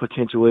because all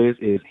potential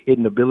is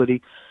hidden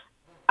ability.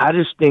 I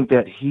just think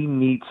that he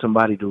needs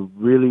somebody to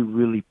really,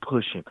 really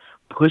push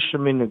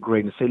him into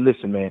greatness. Say,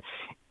 listen, man,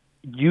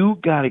 you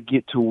got to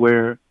get to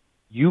where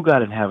you got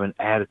to have an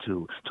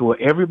attitude to where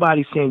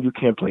everybody's saying you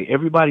can't play.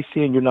 Everybody's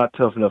saying you're not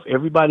tough enough.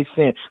 Everybody's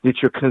saying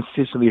that you're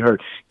consistently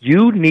hurt.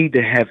 You need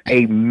to have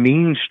a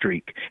mean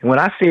streak. And when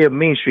I say a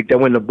mean streak, that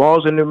when the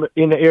ball's in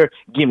the air,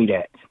 give me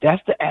that.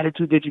 That's the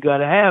attitude that you got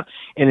to have.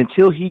 And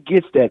until he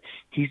gets that,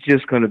 he's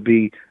just going to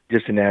be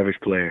just an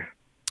average player.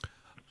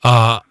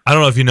 I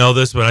don't know if you know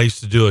this, but I used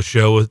to do a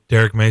show with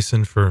Derek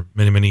Mason for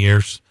many, many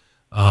years.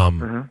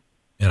 And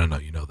I know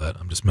you know that.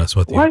 I'm just messing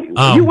with you.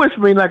 Why? You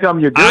whispering like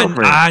I'm your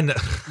girlfriend. I know.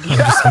 I'm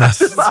just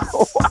messing.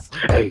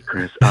 Hey,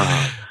 Chris.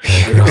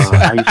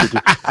 I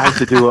used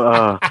to do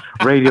a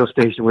radio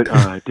station with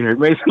Derek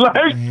Mason.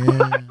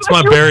 It's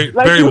my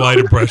Barry White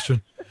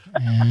impression.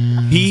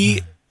 He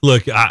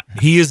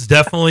is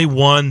definitely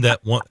one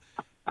that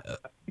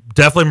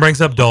definitely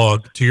brings up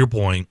dog, to your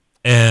point.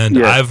 And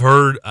I've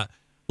heard.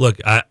 Look,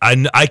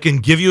 I can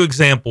give you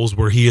examples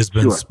where he has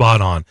been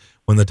spot on.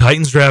 When the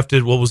Titans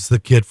drafted, what was the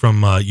kid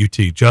from UT?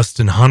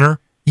 Justin Hunter?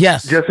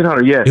 Yes. Justin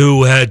Hunter, yes.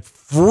 Who had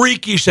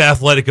freakish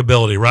athletic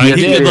ability, right?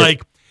 Yes,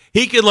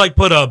 he could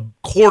put a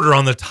quarter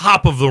on the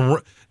top of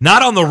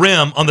not on the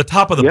rim, on the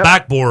top of the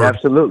backboard.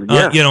 Absolutely.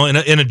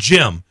 In a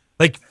gym.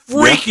 Like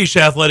freakish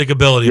athletic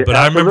ability. Yeah, but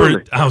I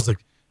remember I was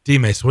like,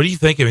 D-Mace, what do you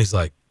think of him? He's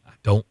like,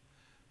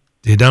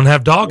 he doesn't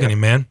have dog in him,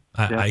 man.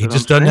 He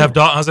just doesn't have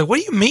dog. I was like, what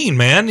do you mean,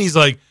 man? He's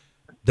like,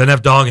 doesn't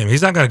have dog in him.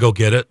 He's not going to go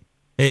get it.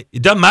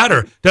 It doesn't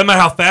matter. Doesn't matter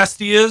how fast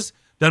he is.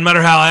 Doesn't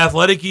matter how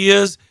athletic he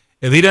is.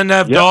 If he doesn't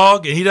have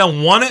dog and he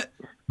doesn't want it,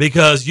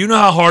 because you know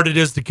how hard it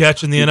is to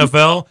catch in the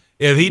NFL.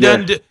 If he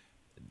doesn't,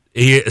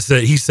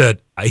 he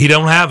said he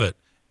don't have it.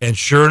 And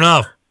sure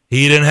enough,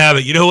 he didn't have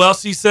it. You know who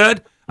else he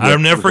said? I'll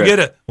never forget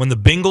it. When the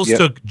Bengals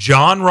took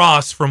John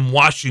Ross from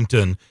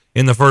Washington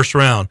in the first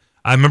round,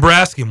 I remember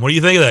asking him, what do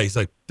you think of that? He's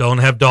like, don't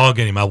have dog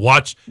in him. I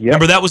watched.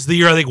 Remember, that was the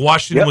year I think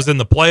Washington was in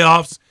the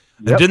playoffs.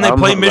 And didn't they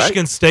play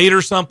Michigan State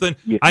or something?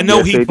 I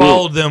know he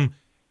followed them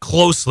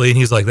closely, and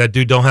he's like, that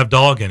dude don't have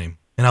dog in him.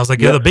 And I was like,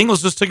 the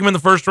Bengals just took him in the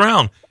first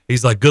round.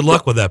 He's like, good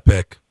luck with that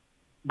pick.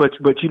 But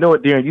you know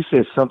what, Darren? You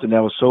said something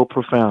that was so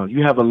profound.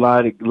 You have a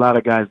lot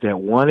of guys that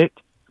want it,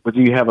 but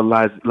then you have a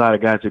lot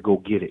of guys that go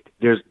get it.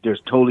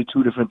 There's totally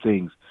two different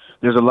things.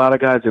 There's a lot of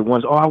guys that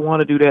want, I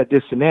want to do that,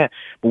 this and that.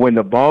 But when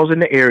the ball's in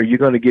the air, you're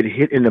going to get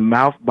hit in the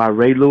mouth by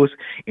Ray Lewis,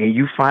 and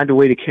you find a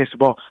way to catch the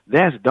ball.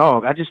 That's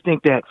dog. I just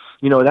think that,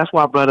 that's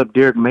why I brought up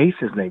Derek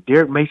Mason's name.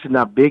 Derek Mason's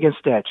not big in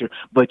stature,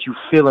 but you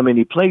feel him and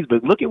he plays.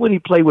 But look at when he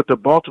played with the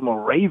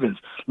Baltimore Ravens.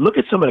 Look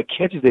at some of the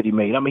catches that he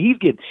made. I mean, he's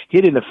getting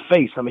hit in the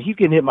face. I mean, he's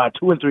getting hit by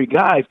 2 and 3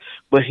 guys,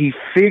 but he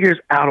figures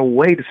out a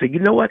way to say, you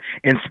know what?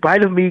 In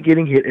spite of me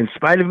getting hit, in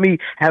spite of me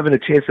having a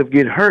chance of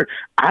getting hurt,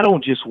 I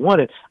don't just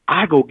want it.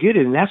 I go get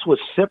it. And that's what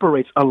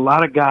separates a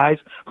lot of guys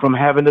from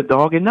having the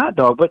dog and not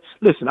dog. But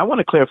listen, I want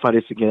to clarify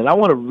this again. And I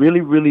want to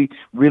really, really,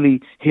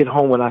 really hit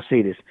home when I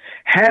say this.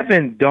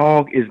 Having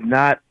dog is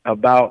not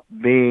about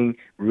being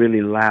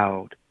really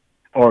loud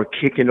or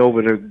kicking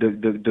over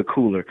the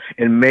cooler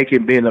and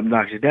being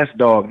obnoxious. That's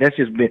dog. That's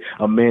just being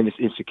a man that's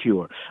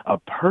insecure. A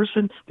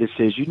person that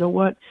says, you know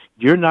what,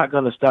 you're not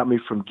going to stop me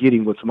from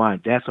getting what's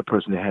mine. That's a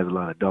person that has a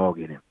lot of dog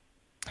in him.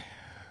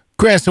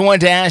 Chris, I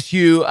wanted to ask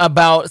you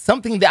about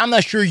something that I'm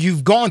not sure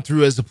you've gone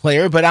through as a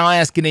player, but I'll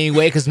ask it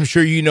anyway because I'm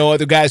sure you know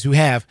other guys who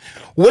have.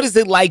 What is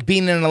it like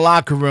being in a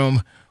locker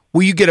room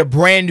where you get a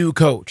brand new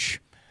coach?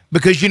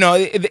 Because,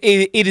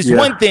 it is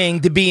one thing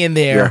to be in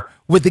there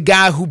with the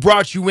guy who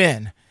brought you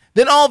in.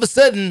 Then all of a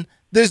sudden,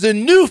 there's a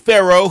new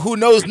Pharaoh who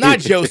knows not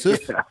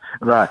Joseph.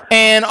 Right.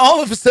 And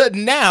all of a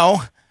sudden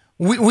now,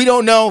 we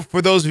don't know,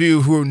 for those of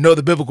you who know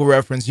the biblical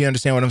reference, you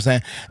understand what I'm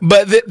saying.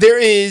 But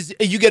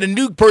you get a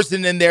new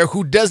person in there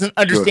who doesn't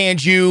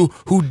understand you,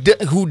 who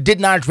did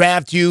not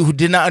draft you, who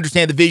did not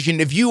understand the vision.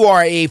 If you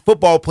are a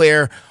football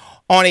player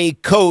on a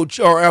coach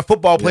or a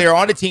football player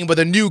on a team with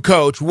a new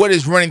coach, what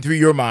is running through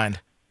your mind?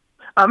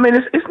 I mean,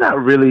 it's not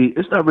really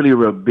a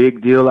real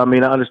big deal. I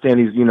mean, I understand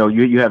these,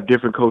 you have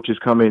different coaches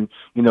come in,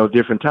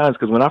 different times.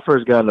 Because when I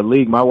first got in the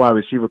league, my wide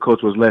receiver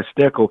coach was Les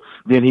Steckel.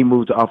 Then he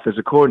moved to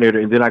offensive coordinator,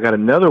 and then I got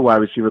another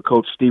wide receiver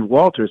coach, Steve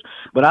Walters.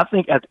 But I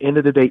think at the end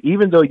of the day,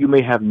 even though you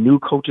may have new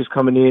coaches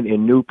coming in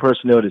and new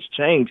personnel that's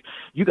changed,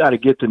 you got to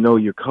get to know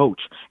your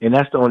coach, and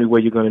that's the only way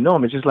you're going to know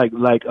him. It's just like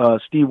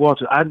Steve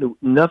Walters. I knew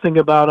nothing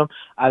about him.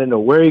 I didn't know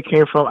where he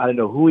came from. I didn't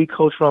know who he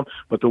coached from.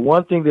 But the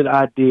one thing that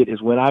I did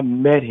is when I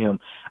met him,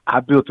 I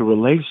built a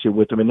relationship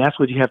with them, and that's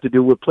what you have to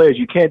do with players.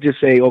 You can't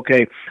just say,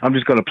 okay, I'm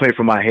just going to play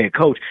for my head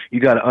coach. You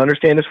got to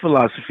understand his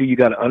philosophy. You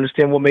got to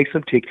understand what makes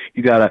him tick.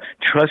 You got to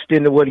trust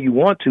into what you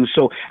want to.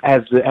 So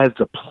as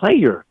the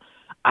player,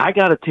 I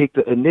got to take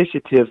the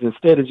initiatives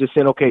instead of just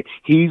saying, okay,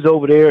 he's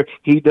over there,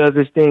 he does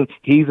this thing,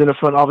 he's in the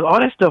front office.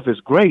 All that stuff is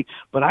great,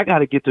 but I got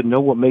to get to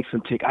know what makes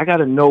him tick. I got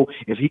to know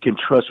if he can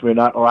trust me or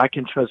not, or I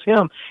can trust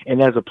him.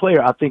 And as a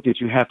player, I think that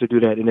you have to do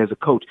that. And as a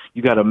coach,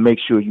 you got to make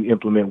sure you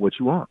implement what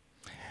you want.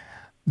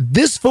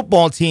 This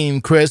football team,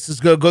 Chris, is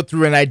going to go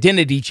through an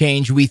identity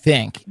change, we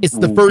think. It's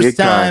the first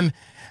time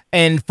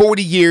in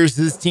 40 years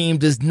this team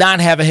does not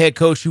have a head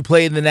coach who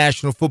played in the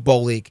National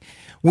Football League.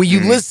 When you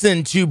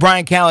listen to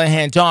Brian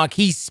Callahan talk,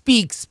 he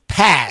speaks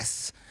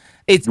pass.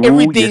 It's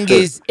everything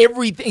is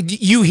everything.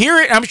 You hear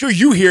it. I'm sure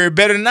you hear it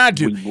better than I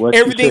do.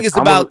 Everything is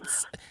about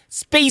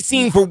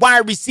spacing for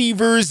wide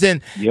receivers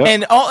and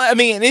all. I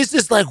mean, it's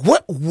just like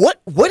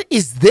what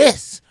is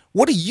this?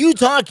 What are you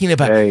talking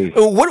about? Hey,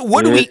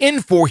 what are we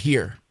in for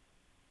here?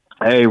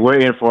 Hey, we're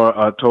in for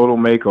a total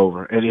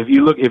makeover. And if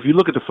you look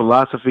at the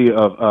philosophy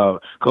of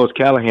Coach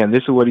Callahan,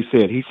 this is what he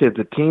said. He said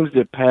the teams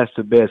that pass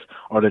the best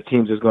are the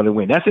teams that's going to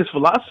win. That's his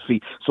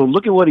philosophy. So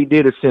look at what he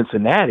did at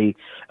Cincinnati.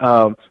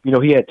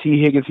 He had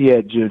T. Higgins, he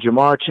had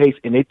Jamar Chase,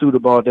 and they threw the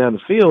ball down the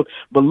field.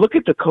 But look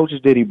at the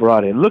coaches that he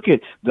brought in. Look at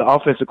the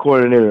offensive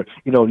coordinator,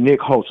 Nick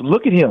Holtz.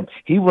 Look at him.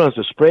 He runs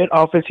the spread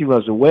offense. He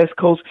runs the West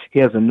Coast. He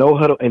has a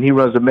no-huddle, and he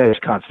runs the mesh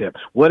concept.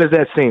 What is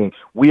that saying?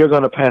 We are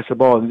going to pass the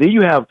ball. And then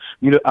you have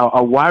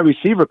a wide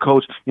receiver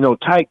coach,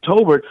 Tyke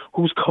Tolbert,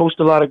 who's coached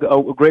a lot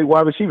of great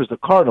wide receivers, the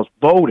Cardinals,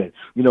 Bowden,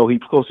 he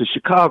coached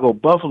Chicago,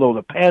 Buffalo,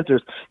 the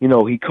Panthers,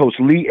 he coached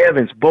Lee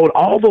Evans, Bowden,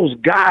 all those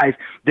guys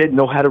that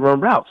know how to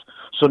run routes.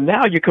 So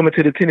now you're coming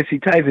to the Tennessee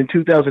Titans in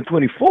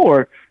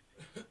 2024.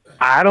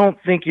 I don't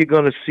think you're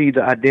going to see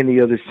the identity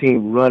of this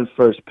team run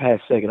first, pass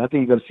second. I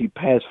think you're going to see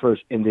pass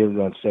first and then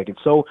run second.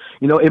 So,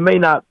 it may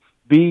not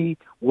be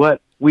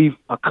what we've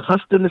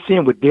accustomed to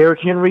seeing with Derrick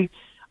Henry.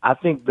 I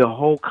think the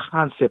whole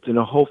concept and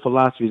the whole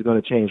philosophy is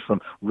going to change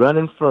from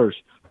running first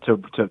to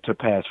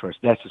pass first.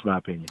 That's just my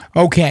opinion.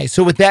 Okay,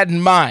 so with that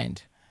in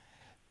mind,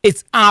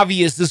 it's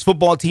obvious this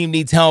football team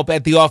needs help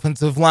at the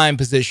offensive line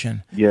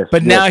position. Yes.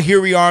 But now here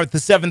we are at the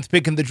 7th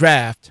pick in the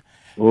draft,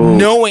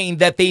 knowing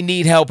that they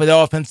need help at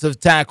offensive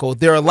tackle.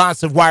 There are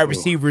lots of wide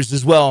receivers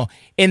as well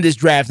in this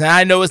draft. And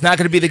I know it's not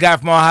going to be the guy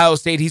from Ohio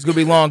State. He's going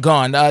to be long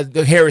gone.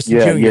 Harrison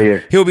Jr.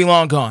 Yeah. He'll be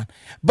long gone.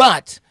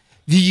 But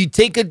do you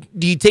take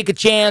a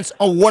chance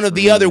on one of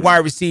the other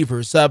wide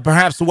receivers,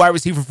 perhaps the wide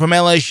receiver from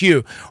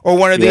LSU or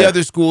one of the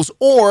other schools,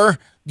 or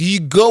do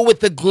you go with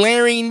the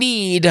glaring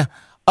need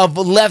of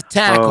a left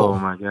tackle? Oh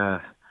my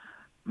God,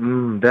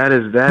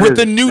 with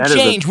the new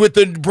change, with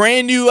the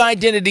brand new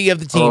identity of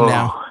the team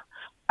now.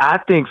 I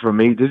think for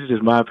me, this is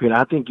just my opinion.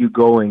 I think you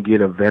go and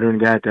get a veteran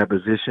guy at that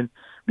position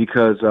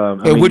because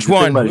which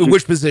one?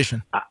 Which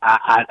position?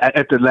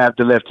 At the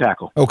left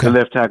tackle. Okay. The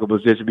left tackle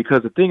position.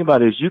 Because the thing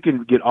about it is you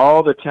can get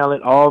all the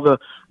talent, all the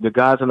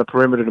guys on the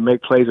perimeter to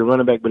make plays, a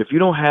running back, but if you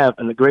don't have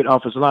a great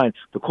offensive line,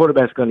 the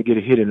quarterback's going to get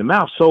a hit in the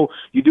mouth. So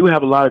you do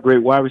have a lot of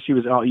great wide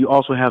receivers. You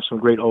also have some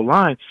great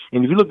O-line.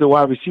 And if you look at the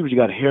wide receivers, you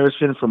got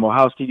Harrison from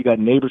Ohio State, you got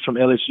Neighbors from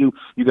LSU,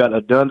 you got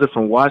Adunza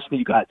from Washington,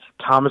 you got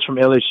Thomas from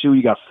LSU,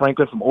 you got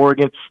Franklin from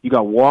Oregon, you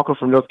got Walker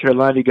from North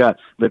Carolina, you got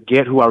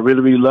Leggett, who I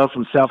really, really love,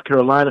 from South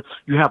Carolina.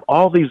 You have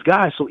all these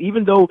guys. So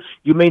even though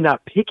you may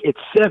not pick at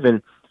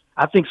 7,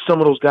 I think some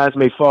of those guys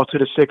may fall to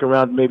the second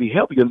round and maybe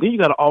help you. And then you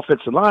got an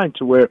offensive line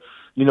to where,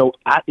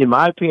 in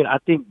my opinion, I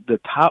think the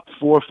top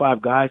 4 or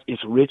 5 guys is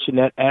rich in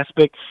that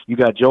aspect. You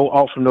got Joe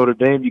Alt from Notre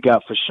Dame. You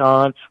got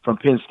Fashawn from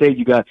Penn State.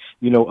 You got,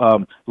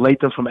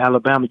 Latham from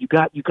Alabama. You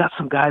got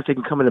some guys that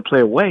can come in and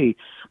play away.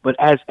 But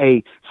as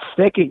a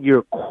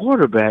second-year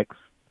quarterback,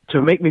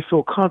 to make me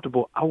feel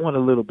comfortable, I want a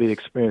little bit of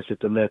experience at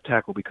the left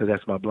tackle because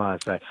that's my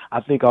blind side. I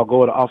think I'll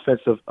go to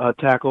offensive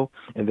tackle,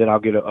 and then I'll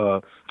get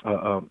a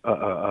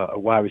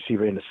wide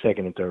receiver in the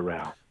second and third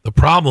round. The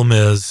problem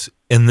is,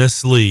 in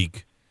this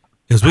league,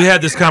 because we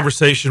had this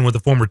conversation with a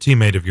former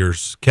teammate of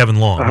yours, Kevin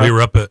Long. We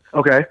were up at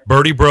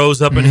Birdie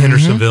Bros up in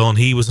Hendersonville, and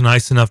he was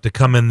nice enough to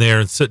come in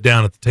there and sit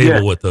down at the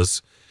table with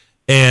us.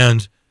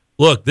 And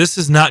look, this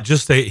is not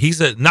just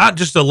not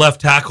just a left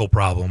tackle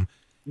problem.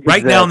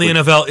 Right now in the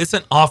NFL, it's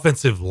an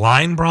offensive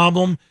line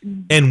problem.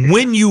 And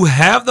when you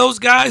have those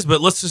guys, but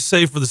let's just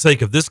say for the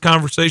sake of this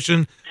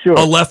conversation,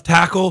 a left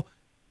tackle,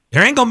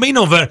 there ain't going to be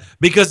no vet,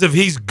 because if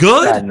he's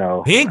good,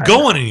 he ain't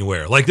going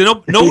anywhere. Like,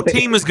 no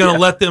team is going to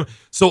let them.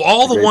 So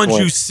all the ones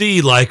you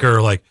see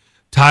are like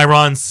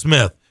Tyron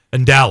Smith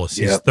in Dallas.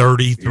 He's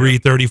 33,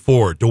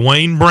 34.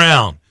 Dwayne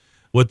Brown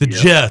with the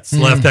Jets,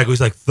 left tackle, he's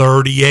like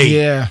 38.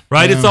 Yeah.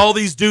 Right? Yeah. It's all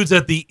these dudes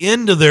at the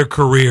end of their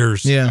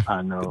careers. Yeah.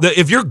 I know.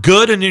 If you're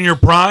good and in your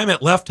prime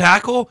at left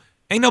tackle,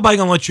 ain't nobody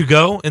going to let you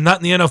go, and not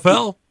in the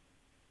NFL.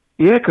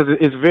 Yeah, because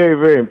it's very,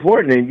 very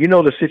important. And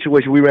the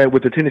situation we ran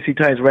with the Tennessee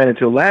Titans ran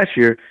until last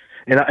year,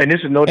 and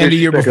this is no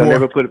disrespect. I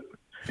never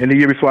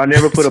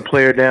put a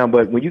player down.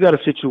 But when you got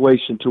a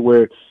situation to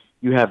where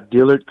you have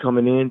Dillard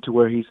coming in to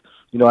where he's,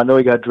 I know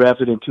he got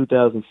drafted in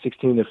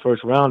 2016, the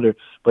first rounder,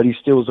 but he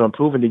still is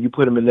unproven. Then you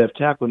put him in left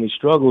tackle and he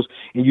struggles,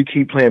 and you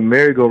keep playing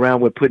merry-go-round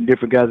with putting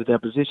different guys at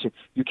that position.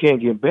 You can't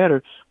get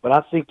better, but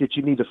I think that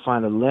you need to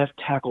find a left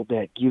tackle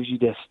that gives you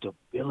that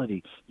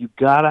stability. You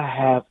got to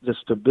have the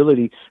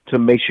stability to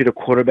make sure the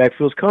quarterback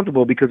feels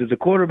comfortable, because if the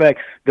quarterback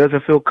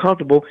doesn't feel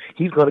comfortable,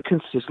 he's going to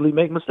consistently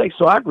make mistakes.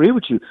 So I agree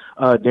with you,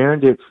 Darren,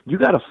 that you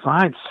got to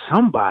find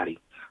somebody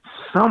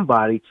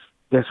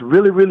that's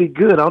really, really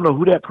good. I don't know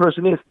who that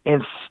person is,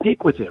 and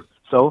stick with him.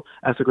 So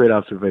that's a great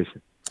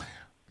observation.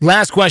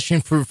 Last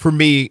question for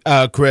me,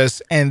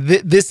 Chris, and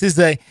this is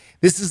a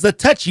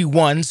touchy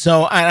one.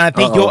 So I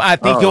think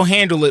you'll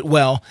handle it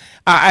well.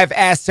 I've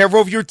asked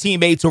several of your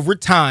teammates over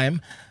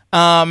time,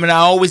 and I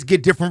always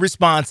get different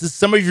responses.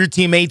 Some of your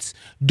teammates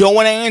don't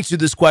want to answer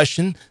this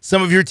question.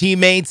 Some of your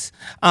teammates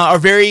are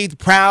very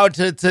proud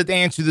to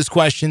answer this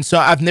question. So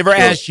I've never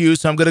asked you,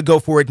 so I'm going to go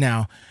for it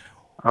now.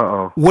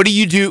 What do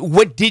you do?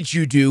 What did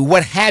you do?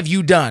 What have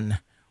you done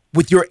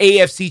with your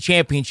AFC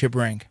Championship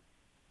ring?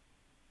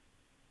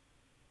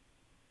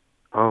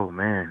 Oh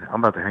man, I'm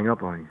about to hang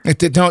up on you.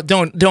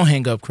 Don't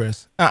hang up,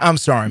 Chris. I'm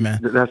sorry, man.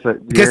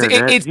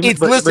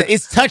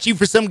 It's touchy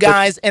for some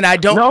guys, and I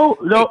don't. No.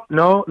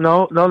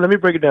 Let me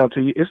break it down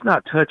to you. It's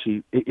not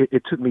touchy.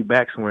 It took me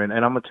back somewhere, and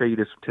I'm gonna tell you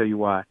this. Tell you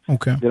why.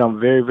 Okay. That I'm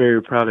very,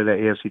 very proud of that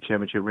AFC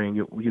Championship ring.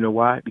 You know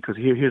why? Because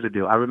here's the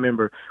deal. I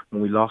remember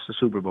when we lost the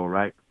Super Bowl,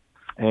 right?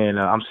 And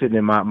I'm sitting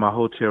in my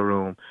hotel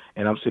room,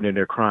 and I'm sitting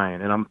there crying,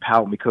 and I'm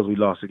pouting because we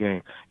lost the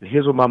game. And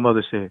here's what my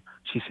mother said.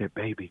 She said,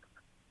 "Baby,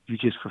 you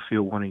just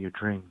fulfilled one of your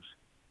dreams."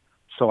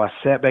 So I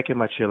sat back in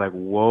my chair like,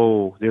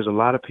 whoa, there's a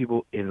lot of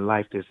people in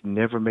life that's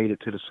never made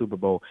it to the Super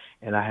Bowl,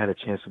 and I had a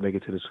chance to make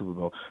it to the Super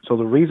Bowl. So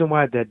the reason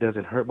why that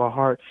doesn't hurt my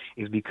heart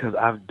is because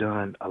I've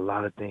done a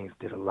lot of things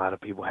that a lot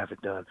of people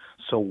haven't done.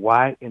 So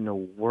why in the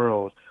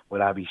world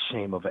would I be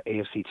ashamed of an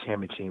AFC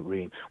Championship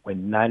ring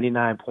when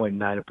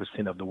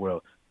 99.9% of the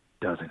world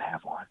doesn't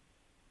have one?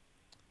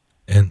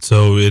 And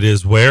so it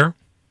is where?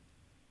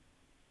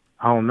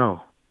 I don't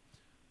know.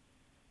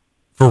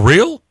 For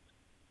real?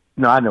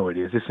 No, I know it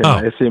is.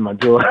 It's in my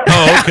drawer.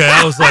 Oh, okay.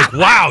 I was like,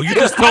 wow, you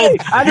just told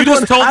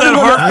that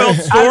heartfelt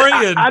story.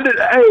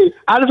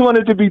 I just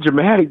wanted to be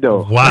dramatic,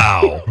 though.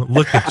 Wow,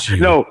 look at you.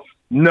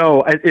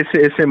 No,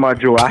 it's in my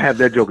drawer. I have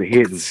that joker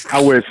hidden.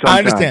 I wear it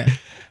sometimes. I understand.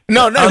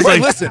 No,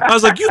 listen. I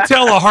was like, you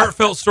tell a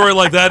heartfelt story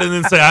like that and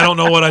then say, I don't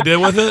know what I did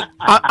with it.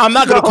 I'm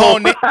not going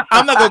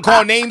to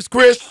call names,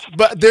 Chris,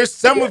 but there's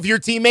some of your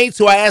teammates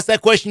who I asked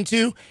that question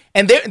to,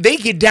 and they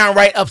get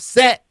downright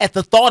upset at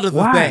the thought of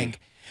the thing.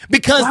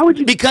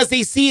 Because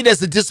they see it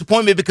as a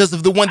disappointment because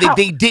of the one that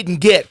they didn't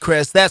get,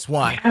 Chris. That's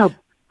why. Yeah,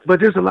 but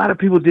there's a lot of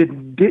people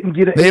didn't get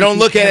it. They don't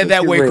look at it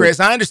that way,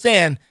 Chris. I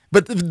understand.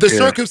 But the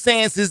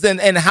circumstances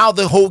and how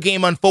the whole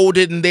game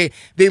unfolded, and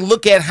they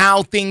look at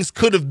how things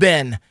could have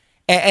been.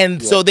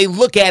 And so they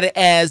look at it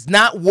as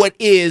not what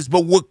is,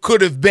 but what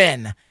could have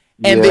been.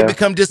 And they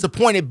become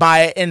disappointed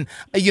by it. And,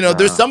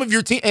 there's some of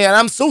your team, and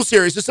I'm so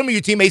serious, there's some of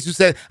your teammates who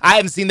said, I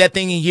haven't seen that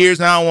thing in years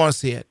and I don't want to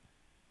see it.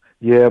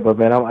 Yeah, but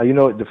man,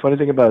 the funny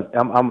thing about it,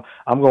 I'm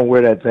gonna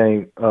wear that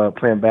thing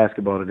playing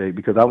basketball today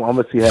because I'm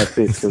gonna see how it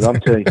fits. Because I'm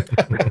telling you.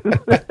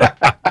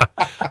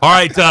 All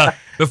right,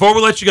 before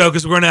we let you go,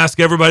 because we're going to ask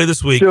everybody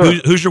this week,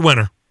 who's your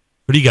winner?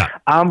 What do you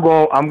got? I'm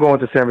going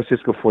to San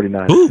Francisco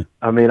 49ers. Ooh.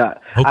 I mean, I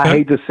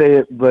hate to say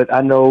it, but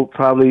I know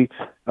probably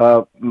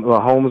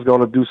Mahomes is going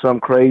to do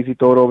something crazy,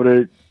 throw it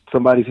over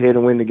somebody's head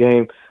and win the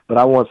game. But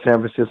I want San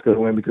Francisco to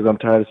win because I'm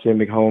tired of seeing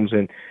McHolmes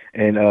and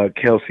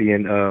Kelsey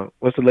and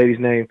what's the lady's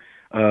name?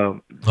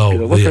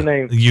 What's her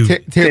name?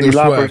 Cyndi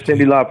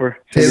Lauper.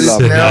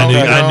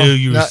 I knew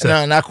you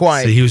were not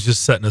quite. See, he was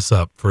just setting us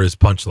up for his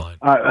punchline.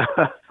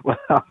 Well,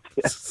 I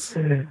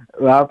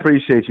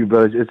appreciate you,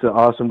 brother. It's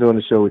awesome doing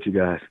the show with you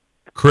guys.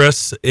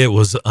 Chris, it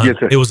was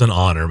an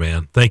honor,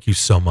 man. Thank you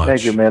so much.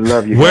 Thank you, man.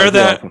 Love you. Wear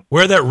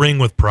that ring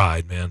with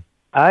pride, man.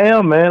 I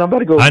am, man. I'm about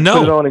to go put it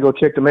on and go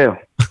check the mail.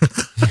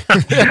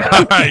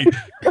 All right.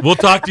 We'll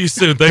talk to you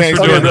soon. Thanks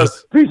for doing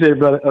this. Appreciate it,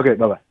 brother. Okay,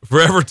 bye-bye.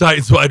 Forever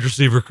Titans wide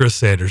receiver Chris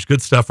Sanders.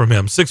 Good stuff from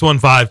him.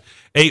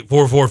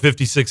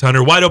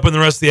 615-844-5600. Wide open the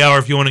rest of the hour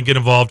if you want to get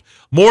involved.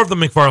 More of the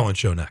McFarland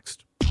Show next.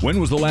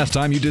 When was the last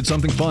time you did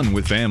something fun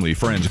with family,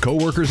 friends,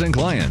 coworkers, and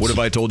clients? What if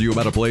I told you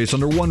about a place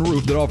under one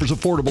roof that offers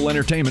affordable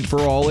entertainment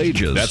for all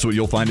ages? That's what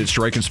you'll find at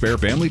Strike and Spare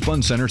Family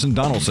Fun Centers in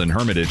Donaldson,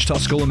 Hermitage,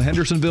 Tusculum,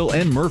 Hendersonville,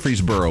 and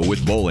Murfreesboro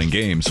with bowling,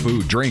 games,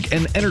 food, drink,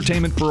 and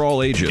entertainment for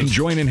all ages.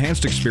 Enjoy an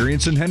enhanced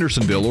experience in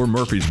Hendersonville or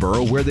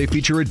Murfreesboro where they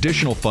feature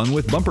additional fun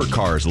with bumper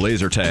cars,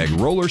 laser tag,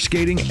 roller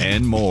skating,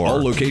 and more.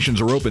 All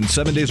locations are open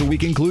 7 days a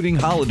week, including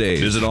holidays.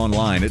 Visit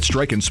online at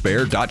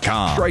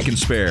strikeandspare.com. Strike and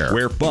Spare,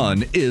 where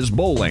fun is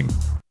bowling.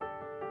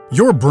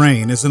 Your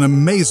brain is an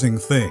amazing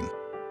thing,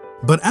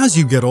 but as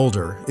you get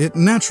older, it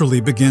naturally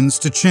begins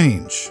to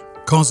change,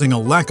 causing a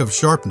lack of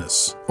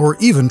sharpness or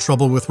even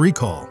trouble with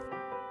recall.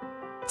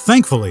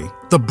 Thankfully,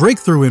 the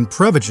breakthrough in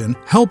Prevagen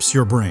helps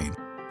your brain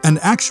and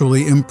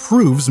actually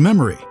improves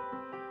memory.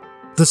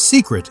 The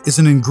secret is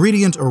an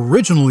ingredient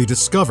originally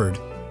discovered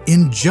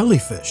in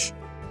jellyfish.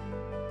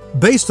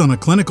 Based on a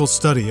clinical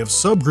study of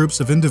subgroups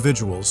of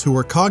individuals who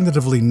are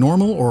cognitively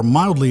normal or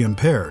mildly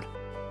impaired,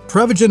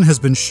 Prevagen has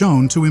been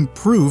shown to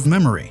improve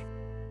memory.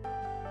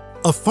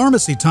 A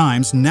Pharmacy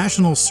Times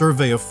National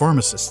Survey of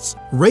Pharmacists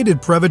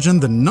rated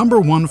Prevagen the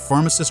 #1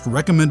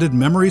 pharmacist-recommended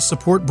memory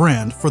support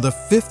brand for the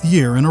 5th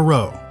year in a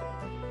row.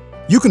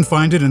 You can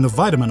find it in the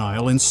vitamin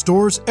aisle in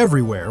stores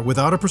everywhere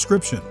without a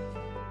prescription.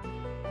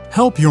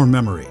 Help your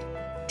memory.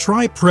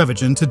 Try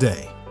Prevagen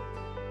today.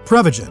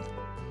 Prevagen.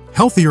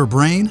 Healthier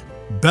brain,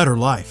 better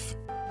life.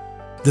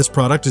 This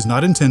product is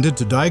not intended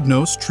to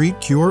diagnose,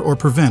 treat, cure, or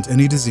prevent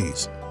any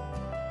disease.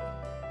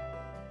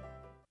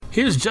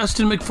 Here's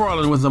Justin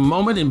McFarland with a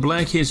moment in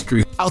Black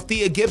history.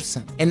 Althea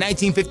Gibson. In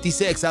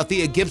 1956,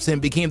 Althea Gibson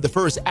became the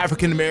first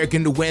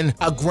African-American to win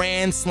a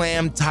Grand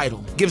Slam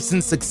title.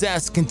 Gibson's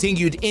success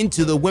continued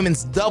into the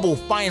women's double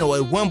final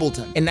at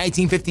Wimbledon. In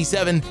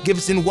 1957,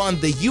 Gibson won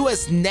the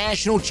U.S.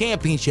 National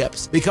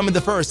Championships, becoming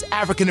the first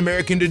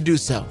African-American to do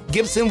so.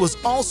 Gibson was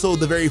also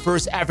the very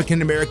first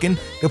African-American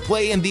to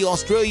play in the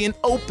Australian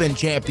Open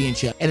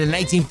Championship. And in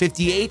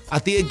 1958,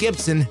 Althea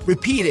Gibson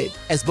repeated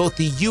as both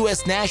the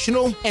U.S.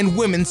 National and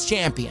Women's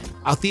Champion.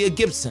 Althea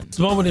Gibson. This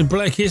moment in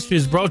Black history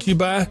is brought to you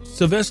by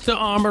Sylvester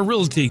Armor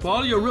Realty. For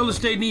all your real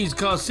estate needs,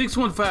 call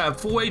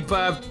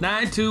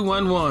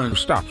 615-485-9211.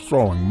 Stop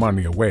throwing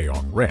money away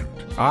on rent.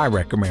 I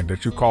recommend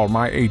that you call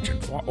my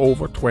agent for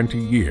over 20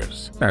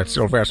 years. That's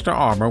Sylvester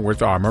Armor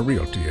with Armor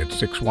Realty at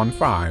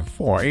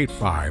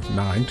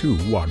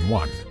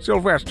 615-485-9211.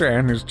 Sylvester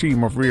and his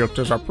team of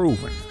realtors are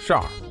proven,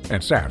 sharp,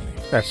 and savvy.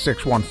 That's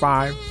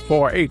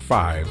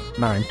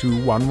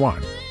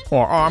 615-485-9211.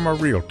 or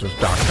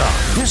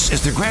armorrealtors.com. This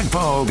is the Grant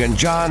Vogue and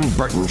John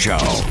Burton Show.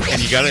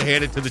 And you got to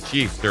hand it to the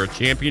Chiefs. They're a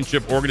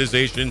championship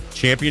organization,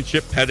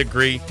 championship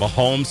pedigree.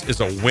 Mahomes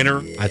is a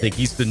winner. I think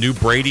he's the new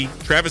Brady.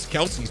 Travis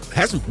Kelce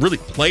hasn't really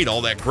played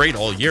all that great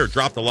all year,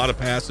 dropped a lot of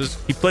passes.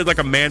 He played like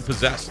a man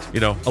possessed.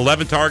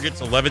 11 targets,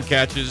 11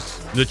 catches.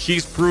 The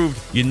Chiefs proved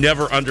you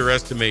never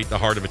underestimate the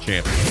heart of a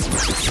champion.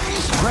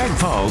 Greg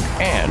Vogue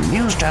and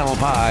News Channel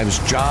 5's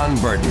John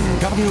Burton,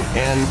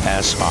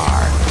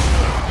 WNSR.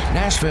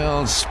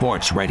 Nashville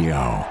Sports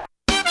Radio.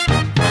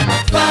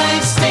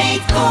 Five-state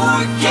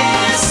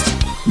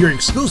forecast. Your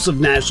exclusive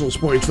National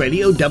Sports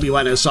Radio,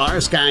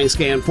 WNSR Sky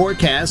Scan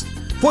forecast.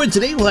 For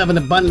today, we'll have an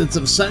abundance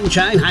of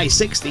sunshine, high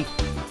 60.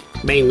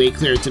 Mainly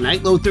clear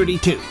tonight, low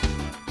 32.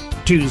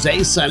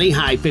 Tuesday, sunny,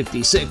 high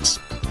 56.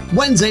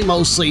 Wednesday,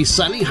 mostly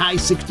sunny, high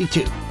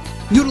 62.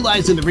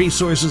 Utilizing the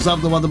resources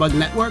of the WeatherBug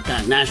Network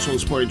on National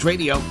Sports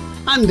Radio,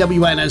 I'm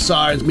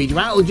WNSR's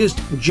meteorologist,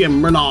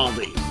 Jim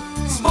Rinaldi.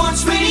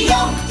 Sports Radio,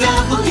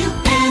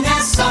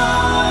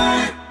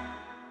 WNSR.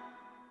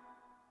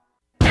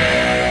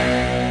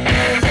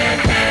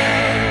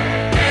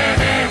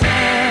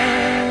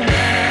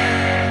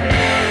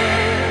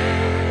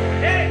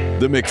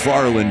 The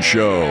McFarland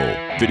Show.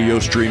 Video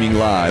streaming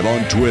live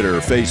on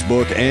Twitter,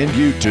 Facebook, and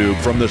YouTube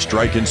from the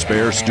Strike and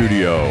Spare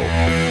studio.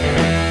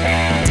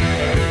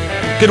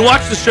 You can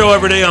watch the show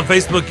every day on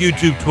Facebook,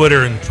 YouTube,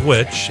 Twitter, and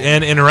Twitch,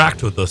 and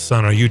interact with us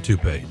on our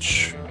YouTube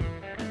page.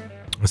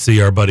 I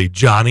see our buddy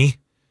Johnny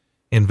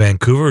in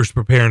Vancouver is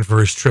preparing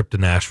for his trip to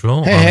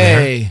Nashville.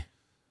 Hey.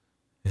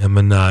 Him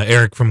and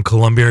Eric from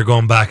Columbia are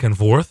going back and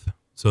forth.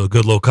 So a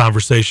good little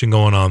conversation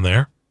going on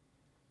there.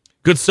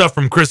 Good stuff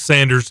from Chris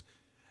Sanders,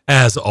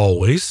 as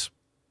always.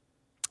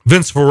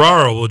 Vince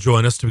Ferrar will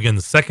join us to begin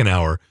the second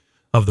hour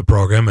of the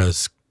program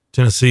as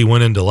Tennessee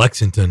went into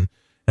Lexington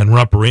and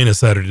Rupp Arena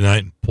Saturday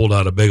night and pulled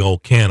out a big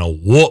old can of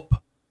whoop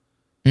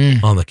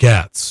on the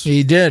Cats.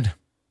 He did.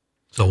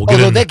 So we'll get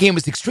Although that game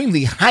was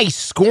extremely high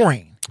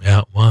scoring. Yeah,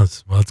 it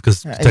was. Well, it's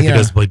because Kentucky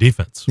doesn't play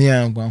defense.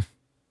 Yeah, well.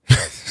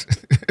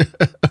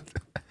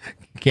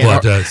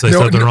 What, say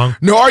something wrong?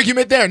 No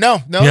argument there. No.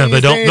 Yeah,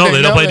 they don't. No,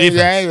 they don't play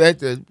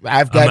defense.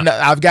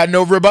 I've got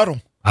no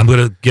rebuttal. I'm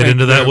going to get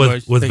into that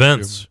with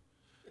Vince.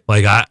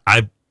 Like,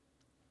 I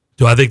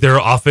think they're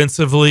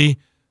offensively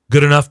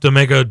good enough to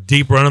make a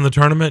deep run in the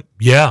tournament?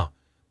 Yeah.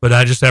 But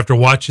I just, after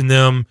watching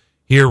them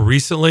here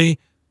recently,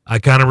 I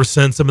kind of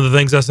rescind some of the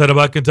things I said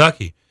about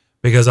Kentucky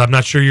because I'm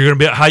not sure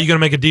how you're going to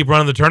make a deep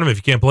run in the tournament if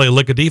you can't play a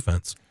lick of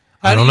defense.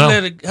 I don't know.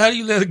 How do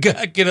you let a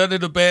guy get under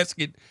the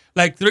basket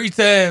like 3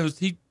 times?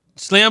 He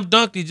slam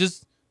dunked. He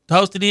just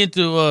tossed it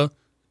into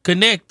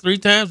connect 3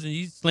 times, and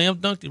he slam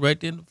dunked it right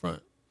there in the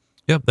front.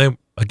 Yeah,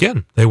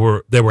 they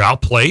were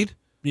outplayed.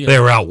 Yeah. They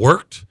were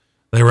outworked.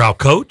 They were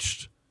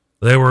outcoached.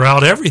 They were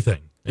out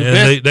everything,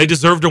 and they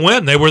deserved to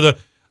win. They were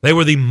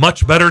the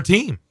much better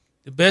team.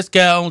 The best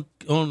guy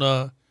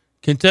on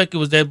Kentucky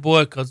was that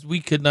boy because we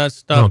could not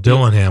stop. No,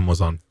 Dillingham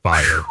was on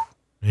fire.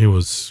 He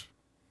was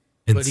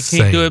insane. But he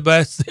can't do it by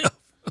himself.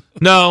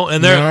 No,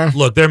 and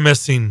they're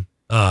missing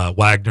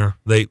Wagner.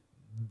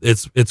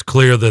 It's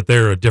clear that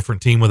they're a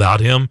different team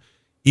without him,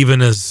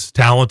 even as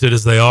talented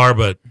as they are,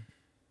 but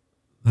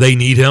they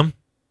need him.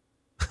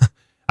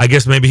 I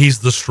guess maybe he's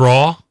the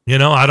straw, I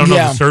don't know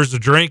if it stirs the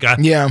drink. They're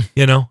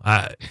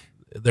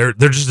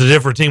just a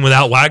different team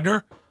without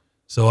Wagner.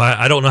 So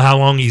I don't know how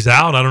long he's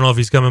out. I don't know if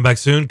he's coming back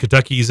soon.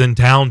 Kentucky's in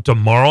town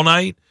tomorrow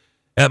night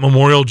at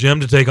Memorial Gym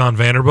to take on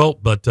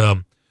Vanderbilt, but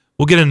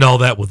we'll get into all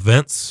that with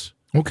Vince.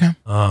 Okay.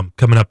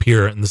 Coming up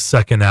here in the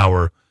second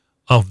hour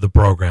of the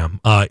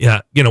program.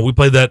 We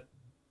played that.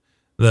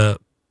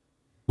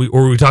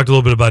 We talked a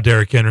little bit about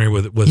Derrick Henry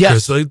with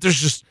Chris. Like,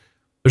 there's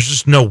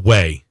just no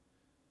way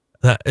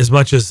that as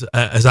much as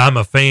I'm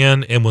a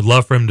fan and would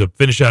love for him to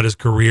finish out his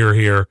career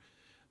here,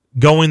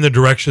 going the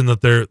direction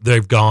that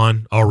they've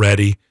gone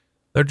already,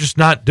 they're just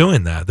not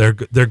doing that.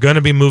 They're going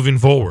to be moving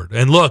forward.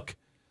 And look,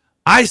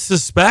 I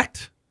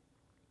suspect,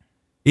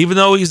 even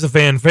though he's a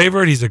fan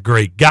favorite, he's a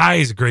great guy.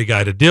 He's a great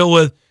guy to deal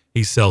with.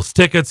 He sells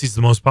tickets. He's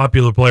the most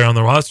popular player on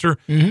the roster.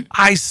 Mm-hmm.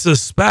 I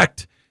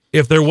suspect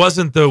if there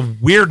wasn't the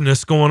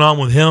weirdness going on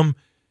with him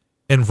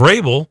and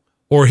Vrabel,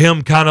 or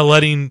him kind of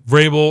letting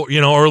Vrabel,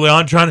 early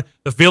on,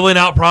 the feeling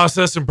out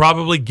process and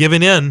probably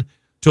giving in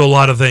to a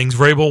lot of things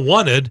Vrabel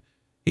wanted,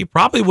 he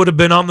probably would have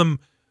been on the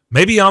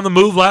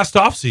move last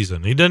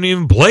offseason. He didn't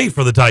even play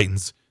for the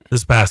Titans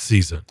this past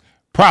season.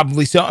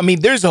 Probably so. I mean,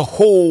 there's a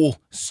whole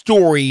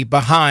story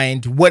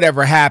behind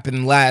whatever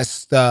happened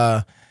last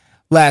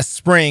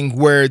spring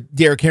where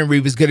Derrick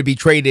Henry was going to be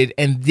traded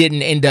and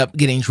didn't end up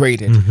getting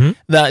traded.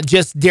 Mm-hmm.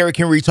 Just Derrick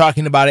Henry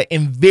talking about it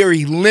in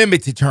very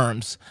limited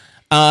terms.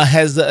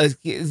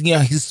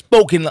 He's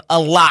spoken a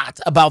lot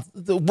about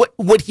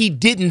what he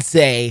didn't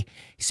say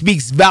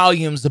speaks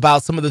volumes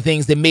about some of the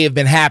things that may have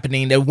been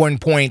happening at one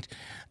point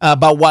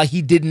about why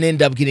he didn't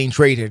end up getting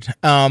traded.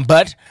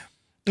 But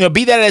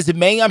be that as it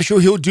may, I'm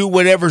sure he'll do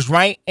whatever's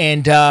right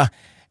and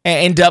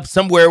end up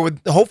somewhere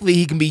with hopefully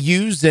he can be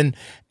used. And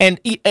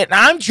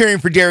I'm cheering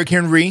for Derrick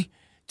Henry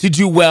to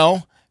do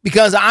well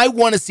because I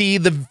want to see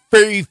the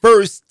very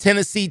first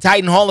Tennessee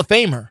Titan Hall of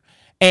Famer.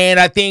 And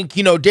I think,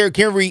 Derrick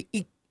Henry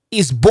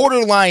is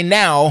borderline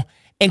now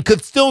and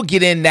could still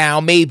get in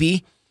now,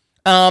 maybe.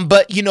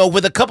 But,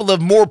 with a couple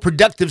of more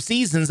productive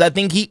seasons, I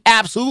think he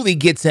absolutely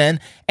gets in.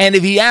 And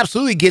if he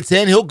absolutely gets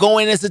in, he'll go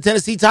in as a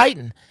Tennessee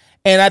Titan.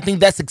 And I think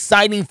that's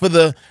exciting for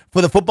the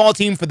football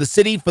team, for the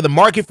city, for the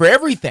market, for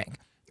everything.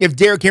 If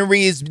Derrick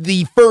Henry is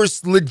the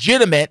first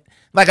legitimate,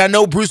 like I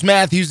know Bruce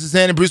Matthews is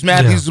in, and Bruce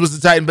Matthews was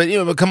the Titan,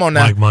 but come on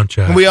now, Mike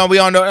Munchak. We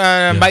all know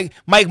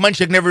Mike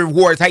Munchak never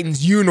wore a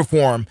Titans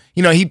uniform.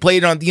 He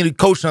played on,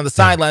 coached on the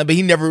sideline, but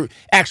he never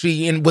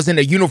actually was in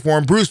a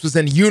uniform. Bruce was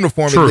in a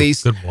uniform at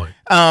least. Good point.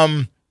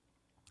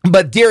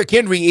 But Derrick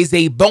Henry is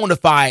a bona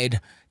fide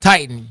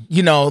Titan.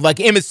 Like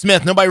Emmitt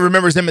Smith. Nobody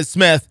remembers Emmitt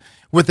Smith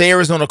with the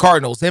Arizona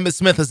Cardinals. Emmitt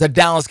Smith is a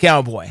Dallas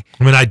Cowboy.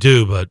 I mean, I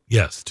do, but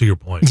yes, to your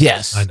point.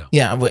 Yes. I know.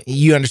 Yeah, but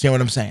you understand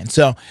what I'm saying.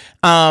 So,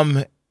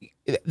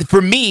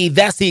 for me,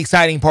 that's the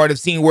exciting part of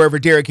seeing wherever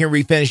Derrick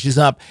Henry finishes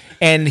up,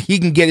 and he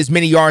can get as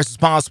many yards as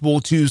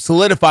possible to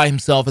solidify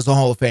himself as a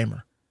Hall of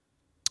Famer.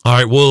 All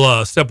right,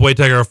 we'll step away,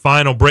 take our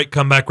final break,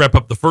 come back, wrap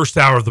up the first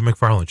hour of the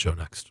McFarland Show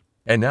next.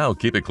 And now,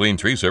 Keep It Clean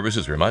Tree Service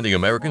is reminding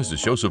Americans to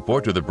show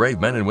support to the brave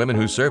men and women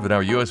who serve in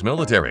our U.S.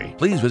 military.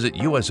 Please visit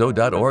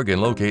USO.org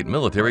and locate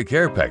Military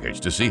Care Package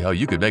to see how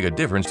you could make a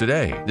difference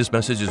today. This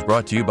message is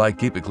brought to you by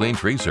Keep It Clean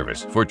Tree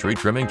Service. For tree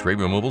trimming, tree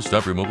removal,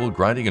 stump removal,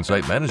 grinding, and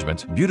site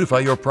management, beautify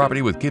your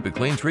property with Keep It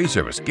Clean Tree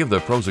Service. Give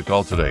the pros a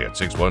call today at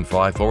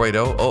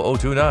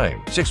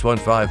 615-480-0029,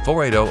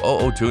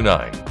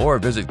 615-480-0029, or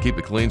visit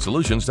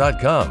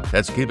KeepItCleanSolutions.com.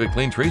 That's Keep It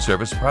Clean Tree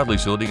Service, proudly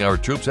saluting our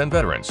troops and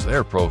veterans.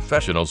 They're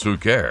professionals who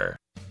care.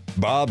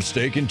 Bob's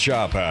Steak and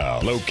Chop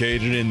House,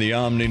 located in the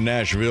Omni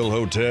Nashville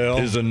Hotel,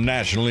 is a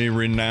nationally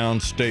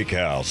renowned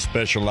steakhouse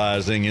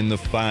specializing in the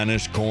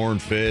finest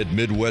corn-fed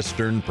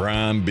Midwestern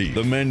prime beef.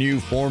 The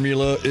menu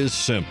formula is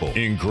simple: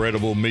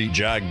 incredible meat,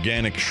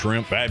 gigantic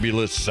shrimp,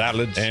 fabulous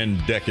salads,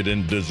 and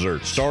decadent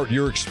desserts. Start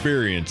your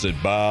experience at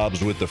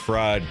Bob's with the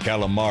fried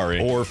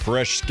calamari or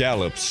fresh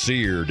scallops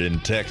seared in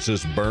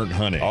Texas burnt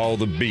honey. All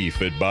the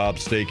beef at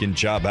Bob's Steak and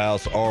Chop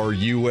House are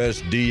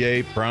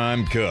USDA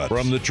prime cuts,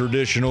 from the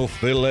traditional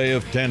filet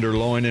of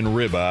tenderloin and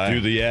ribeye to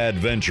the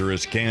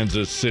adventurous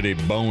Kansas City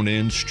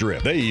bone-in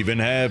strip. They even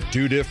have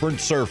 2 different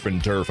surf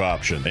and turf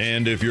options.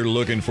 And if you're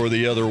looking for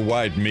the other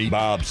white meat,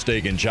 Bob's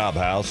Steak and Chop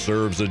House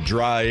serves a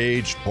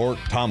dry-aged pork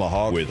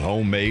tomahawk with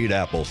homemade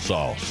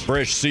applesauce.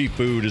 Fresh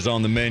seafood is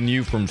on the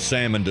menu, from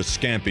salmon to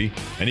scampi,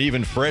 and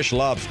even fresh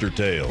lobster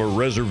tail. For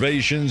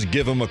reservations,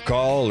 give them a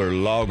call or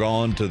log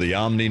on to the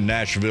Omni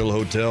Nashville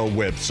Hotel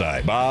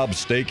website. Bob's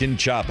Steak and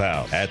Chop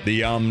House at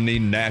the Omni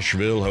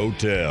Nashville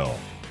Hotel.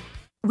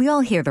 We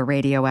all hear the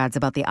radio ads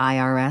about the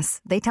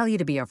IRS. They tell you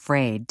to be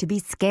afraid, to be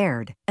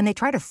scared, and they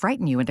try to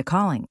frighten you into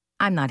calling.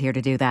 I'm not here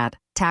to do that.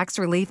 Tax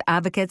Relief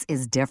Advocates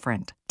is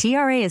different.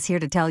 TRA is here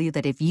to tell you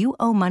that if you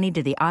owe money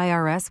to the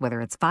IRS,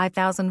 whether it's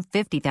 $5,000,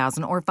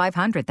 $50,000, or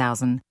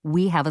 $500,000,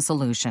 we have a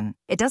solution.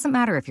 It doesn't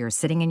matter if you're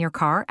sitting in your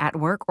car, at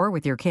work, or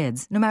with your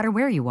kids. No matter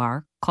where you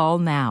are, call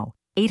now.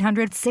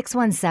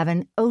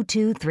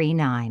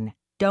 800-617-0239.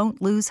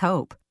 Don't lose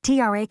hope.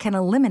 TRA can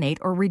eliminate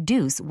or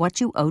reduce what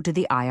you owe to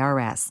the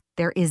IRS.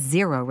 There is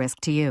zero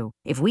risk to you.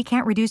 If we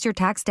can't reduce your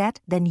tax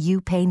debt, then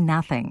you pay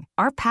nothing.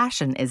 Our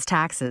passion is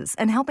taxes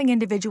and helping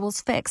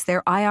individuals fix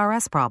their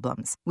IRS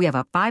problems. We have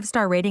a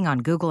 5-star rating on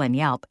Google and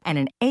Yelp and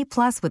an A+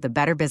 with the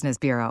Better Business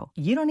Bureau.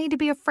 You don't need to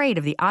be afraid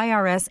of the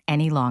IRS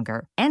any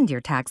longer. End your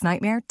tax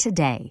nightmare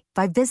today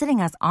by visiting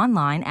us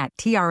online at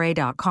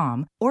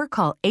TRA.com or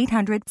call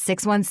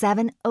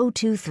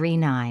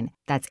 800-617-0239.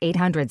 That's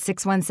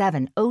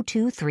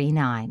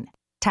 800-617-0239.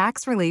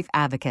 Tax Relief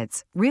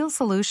Advocates. Real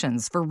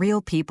solutions for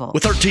real people.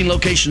 With 13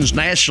 locations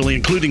nationally,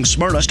 including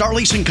Smyrna, Star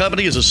Leasing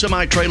Company is a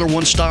semi-trailer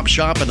one-stop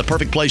shop and the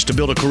perfect place to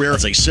build a career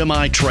as a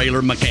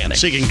semi-trailer mechanic.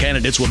 Seeking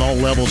candidates with all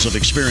levels of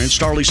experience,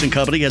 Star Leasing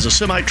Company has a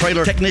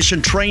semi-trailer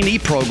technician trainee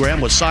program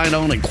with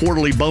sign-on and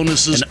quarterly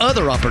bonuses and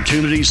other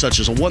opportunities such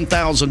as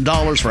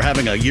 $1,000 for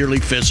having a yearly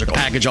physical.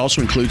 Package also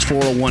includes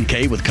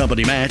 401k with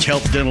company match,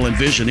 health, dental, and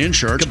vision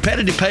insurance,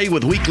 competitive pay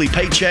with weekly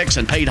paychecks,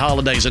 and paid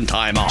holidays and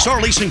time off.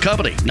 Star Leasing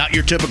Company, not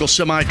your typical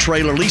semi-trailer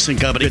leasing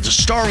company. It's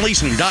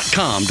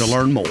starleasing.com to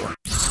learn more.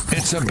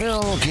 It's a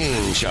Bill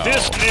King Show.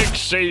 This Nick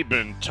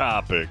Saban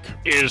topic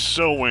is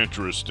so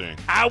interesting.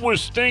 I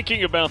was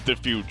thinking about the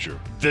future.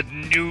 The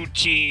new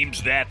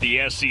teams that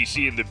the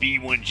SEC and the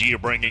B1G are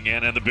bringing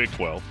in and the Big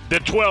 12. The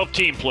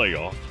 12-team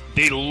playoff.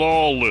 The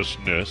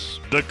lawlessness,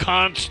 the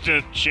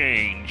constant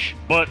change,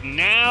 but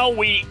now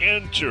we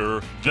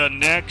enter the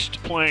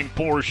next playing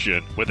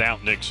portion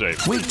without Nick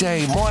Saban.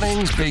 Weekday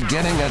mornings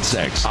beginning at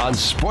 6 on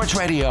Sports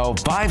Radio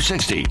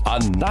 560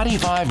 on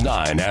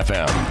 95.9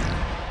 FM.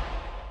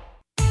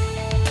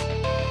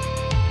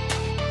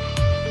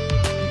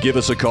 Give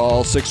us a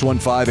call,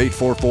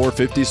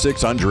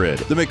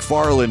 615-844-5600. The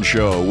McFarland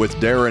Show with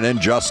Darren and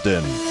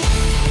Justin.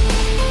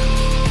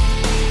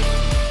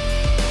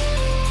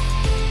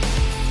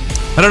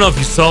 I don't know if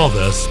you saw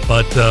this,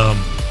 but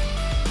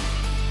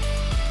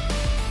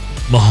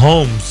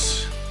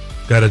Mahomes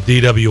got a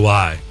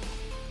DWI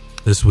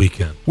this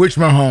weekend. Which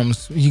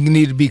Mahomes? You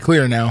need to be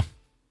clear now.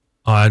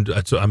 I'm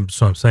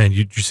saying.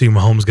 You see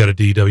Mahomes got a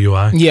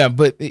DWI? Yeah,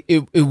 but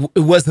it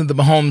wasn't the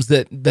Mahomes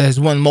that has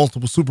won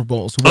multiple Super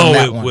Bowls. It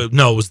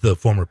was the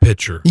former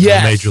pitcher in the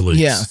Major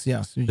Leagues.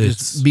 Yes.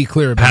 Just be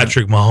clear about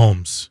Patrick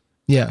Mahomes.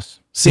 Yes.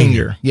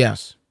 Senior.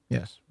 Yes.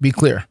 Be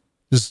clear.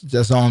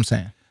 That's all I'm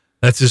saying.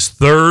 That's his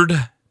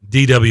third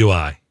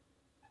DWI.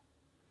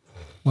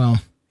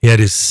 Well, he had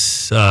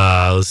his,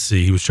 let's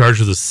see, he was charged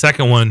with the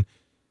second one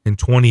in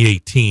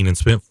 2018 and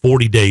spent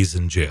 40 days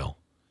in jail.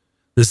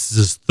 This is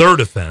his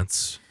third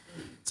offense.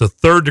 It's a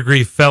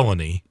third-degree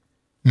felony,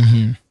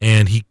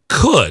 and he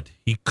could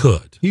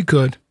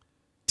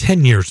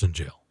 10 years in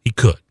jail. He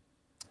could.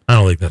 I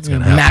don't think that's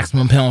going to happen.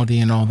 Maximum penalty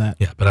and all that.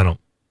 Yeah, but I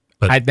don't.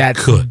 But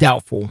that's could.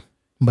 Doubtful.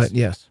 But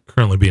yes,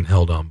 currently being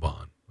held on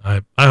bond.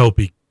 I hope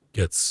he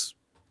gets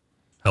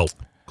help.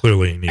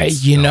 Clearly, he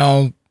needs.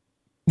 Help.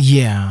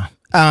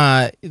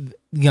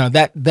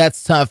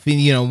 That's tough.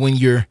 When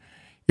your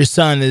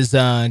son is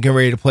getting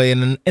ready to play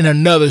in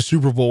another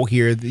Super Bowl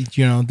here,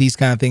 these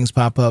kind of things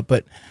pop up.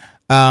 But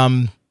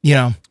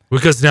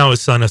Because now his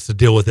son has to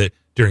deal with it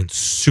during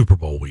Super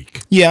Bowl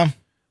week. Yeah.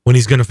 When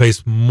he's going to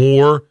face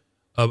more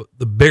of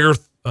the bigger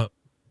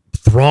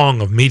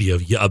throng of media.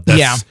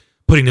 That's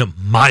putting it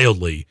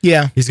mildly.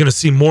 Yeah. He's going to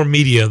see more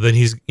media than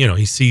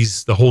he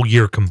sees the whole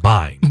year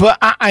combined. But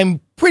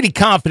I'm pretty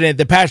confident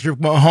that Patrick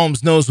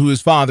Mahomes knows who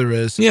his father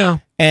is. Yeah.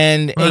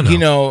 And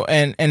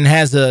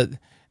has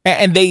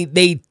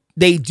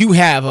they do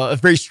have a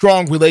very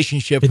strong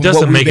relationship. It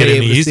doesn't make it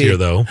any easier,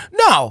 though.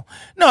 No,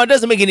 it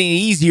doesn't make it any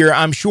easier,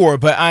 I'm sure.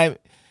 But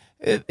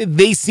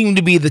they seem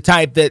to be the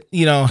type that,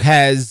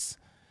 has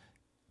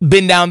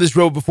been down this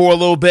road before a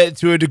little bit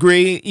to a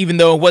degree, even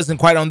though it wasn't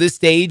quite on this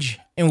stage,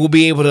 and we'll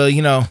be able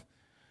to,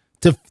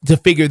 to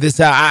figure this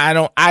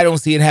out. I don't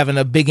see it having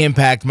a big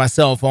impact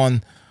myself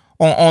on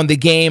the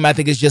game. I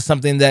think it's just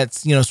something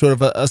that's, sort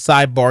of a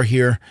sidebar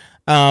here.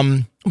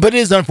 But it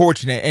is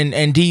unfortunate,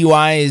 and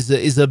DUI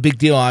is a big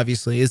deal.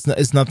 Obviously,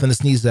 it's nothing to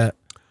sneeze at.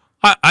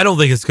 I don't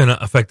think it's going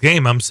to affect the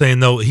game. I'm saying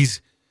though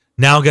he's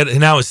now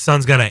his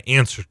son's got to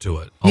answer to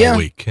it all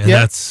week, and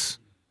that's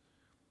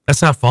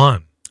not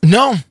fun.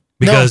 No,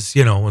 because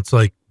it's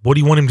like, what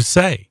do you want him to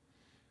say?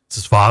 It's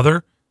his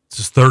father. It's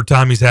his third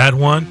time he's had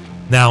one.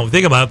 Now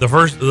think about it.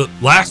 The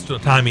last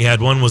time he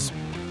had one was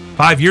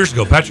 5 years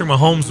ago. Patrick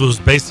Mahomes was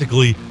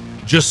basically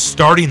just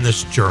starting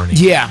this journey.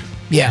 Yeah.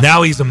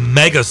 Now he's a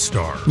mega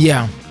star.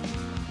 Yeah.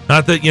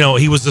 Not that,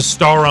 he was a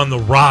star on the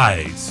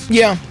rise.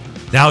 Yeah.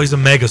 Now he's a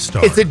mega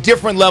star. It's a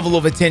different level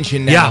of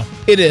attention now. Yeah.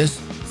 It is.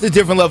 It's a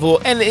different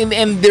level.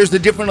 And there's a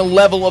different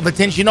level of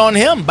attention on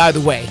him, by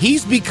the way.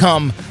 He's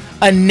become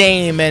a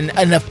name and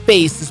a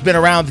face that's been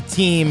around the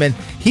team, and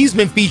he's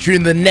been featured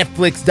in the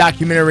Netflix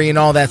documentary and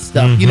all that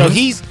stuff.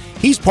 Mm-hmm.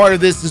 He's part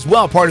of this as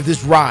well, part of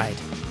this ride.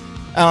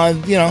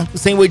 The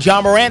same way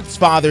John Morant's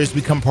father has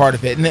become part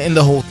of it and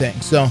the whole thing.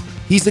 So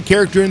he's a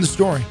character in the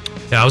story.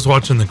 Yeah, I was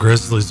watching the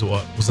Grizzlies.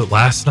 What was it,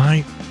 last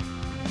night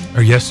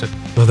or yesterday?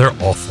 No, they're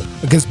awful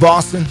against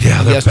Boston.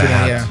 Yeah, they're yesterday,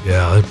 bad.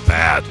 Yeah, they're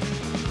bad.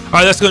 All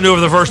right, that's going to do it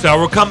for the first hour.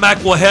 We'll come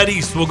back. We'll head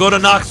east. We'll go to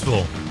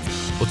Knoxville.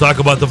 We'll talk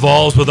about the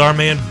Vols with our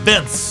man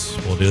Vince.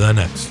 We'll do that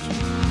next.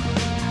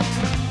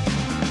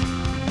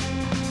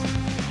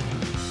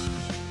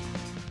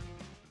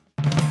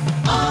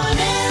 On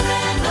air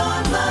and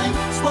online,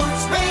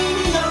 Sports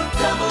Radio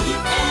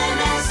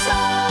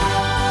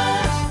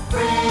WNSR,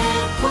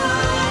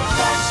 Brentwood,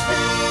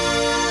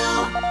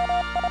 Nashville.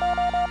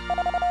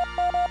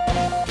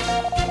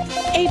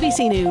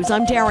 ABC News,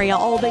 I'm Daria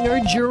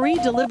Aldinger. Jury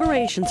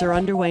deliberations are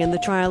underway in the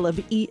trial of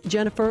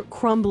Jennifer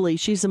Crumbley.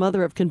 She's the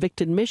mother of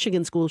convicted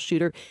Michigan school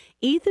shooter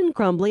Ethan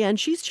Crumbley, and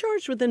she's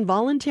charged with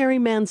involuntary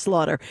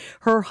manslaughter.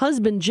 Her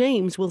husband,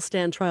 James, will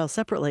stand trial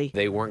separately.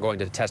 They weren't going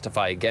to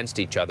testify against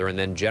each other, and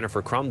then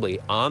Jennifer Crumbley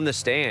on the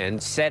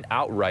stand said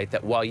outright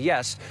that while,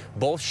 yes,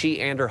 both she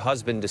and her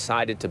husband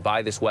decided to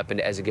buy this weapon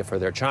as a gift for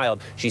their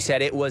child, she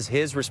said it was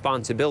his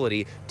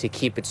responsibility to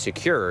keep it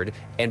secured,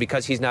 and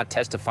because he's not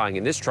testifying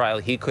in this trial,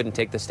 he couldn't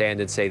take the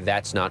stand and say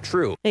that's not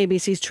true.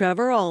 ABC's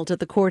Trevor Ault at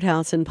the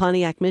courthouse in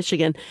Pontiac,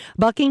 Michigan.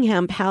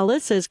 Buckingham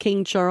Palace says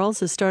King Charles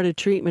has started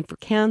treatment for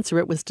cancer.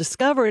 It was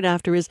discovered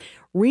after his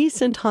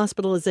recent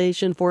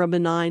hospitalization for a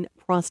benign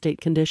prostate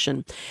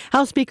condition.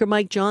 House Speaker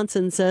Mike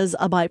Johnson says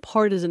a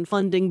bipartisan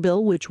funding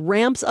bill which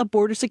ramps up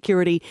border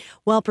security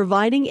while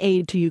providing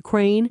aid to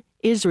Ukraine,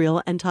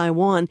 Israel, and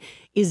Taiwan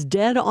is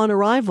dead on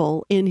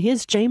arrival in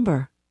his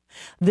chamber.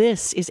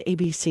 This is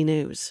ABC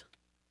News.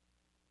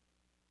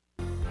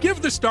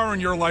 Give the star in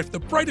your life the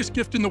brightest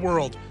gift in the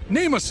world.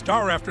 Name a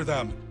star after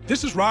them.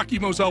 This is Rocky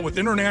Moselle with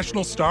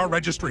International Star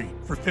Registry.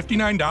 For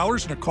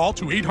 $59 and a call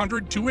to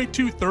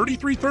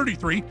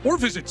 800-282-3333 or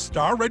visit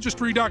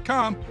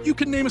starregistry.com, you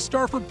can name a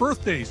star for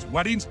birthdays,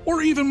 weddings,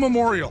 or even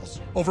memorials.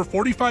 Over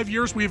 45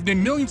 years, we have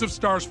named millions of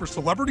stars for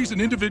celebrities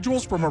and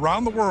individuals from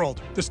around the world.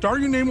 The star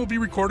you name will be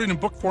recorded in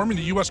book form in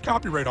the U.S.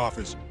 Copyright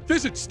Office.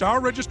 Visit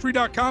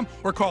starregistry.com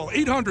or call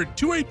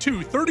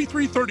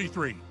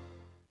 800-282-3333.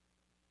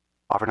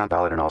 Offer not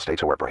valid in all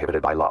states or where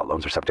prohibited by law.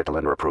 Loans are subject to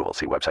lender approval.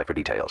 See website for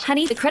details.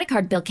 Honey, the credit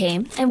card bill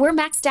came, and we're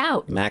maxed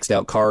out. Maxed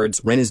out cards,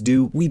 rent is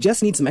due. We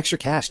just need some extra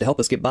cash to help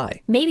us get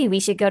by. Maybe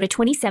we should go to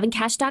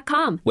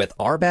 27cash.com. With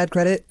our bad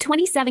credit?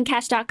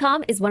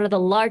 27cash.com is one of the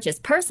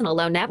largest personal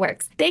loan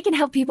networks. They can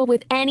help people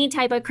with any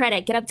type of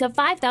credit get up to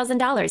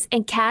 $5,000,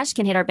 and cash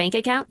can hit our bank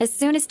account as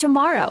soon as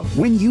tomorrow.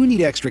 When you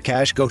need extra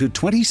cash, go to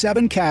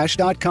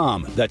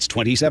 27cash.com. That's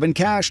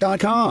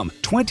 27cash.com.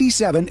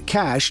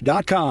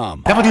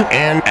 27cash.com.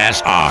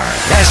 WNSR,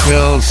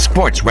 Nashville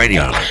Sports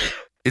Radio.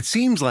 It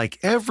seems like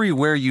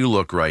everywhere you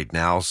look right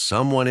now,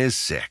 someone is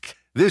sick.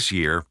 This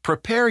year,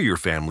 prepare your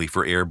family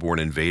for airborne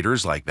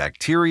invaders like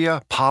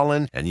bacteria,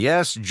 pollen, and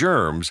yes,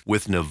 germs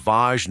with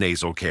Navage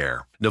Nasal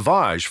Care.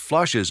 Navage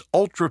flushes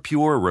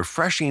ultra-pure,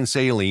 refreshing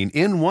saline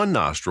in one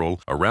nostril,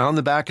 around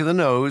the back of the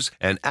nose,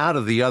 and out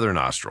of the other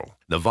nostril.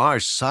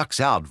 Navage sucks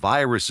out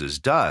viruses,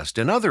 dust,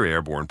 and other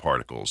airborne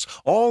particles,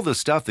 all the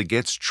stuff that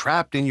gets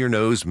trapped in your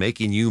nose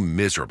making you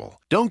miserable.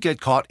 Don't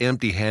get caught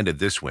empty-handed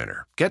this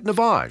winter. Get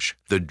Navage,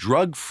 the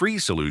drug-free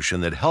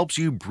solution that helps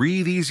you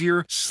breathe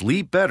easier,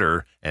 sleep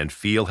better, and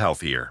feel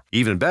healthier.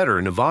 Even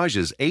better, Navage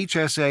is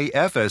HSA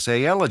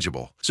FSA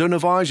eligible, so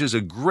Navage is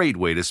a great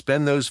way to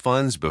spend those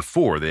funds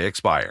before they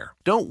expire.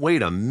 Don't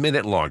wait a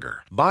minute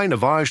longer. Buy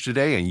Navage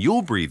today and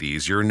you'll breathe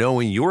easier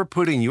knowing you're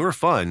putting your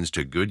funds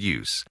to good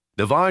use.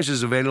 Navage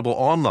is available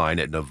online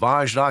at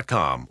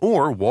Navage.com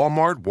or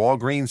Walmart,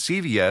 Walgreens,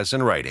 CVS,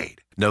 and Rite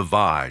Aid.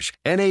 Navage,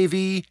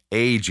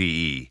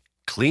 N-A-V-A-G-E.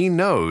 Clean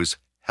nose,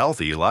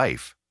 healthy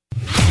life.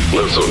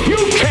 Listen, you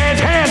can't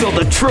handle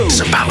the truth. It's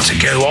about to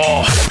go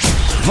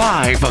off.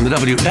 Live from the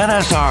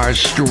WNSR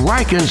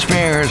Strike and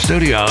Spare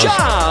studios.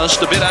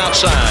 Just a bit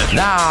outside.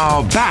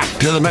 Now, back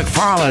to the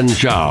McFarland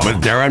Show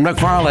with Darren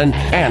McFarland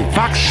and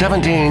Fox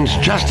 17's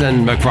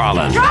Justin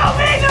McFarland. Show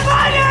me the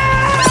money!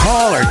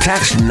 Call or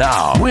text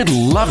now. We'd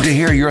love to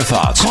hear your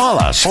thoughts. Call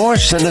us or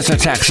send us a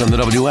text on the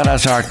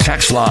WNSR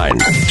text line.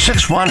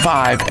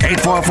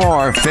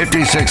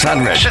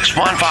 615-844-5600.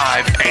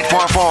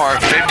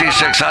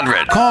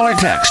 615-844-5600. Call or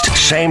text.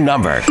 Same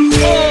number.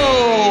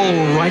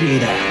 Alrighty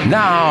then.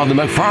 Now, the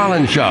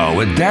McFarland Show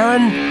with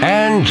Darren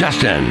and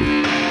Justin.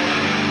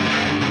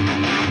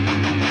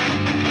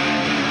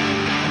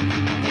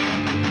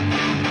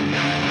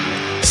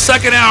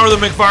 Second hour of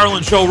the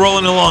McFarland Show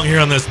rolling along here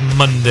on this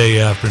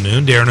Monday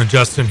afternoon. Darren and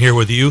Justin here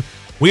with you.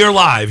 We are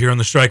live here in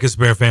the Strike and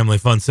Spare Family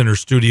Fun Center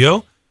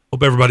studio.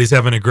 Hope everybody's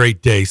having a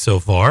great day so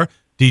far.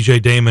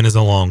 DJ Damon is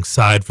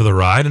alongside for the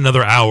ride.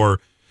 Another hour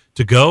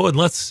to go, and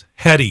let's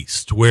head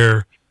east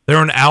where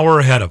they're an hour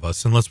ahead of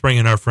us. And let's bring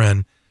in our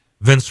friend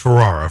Vince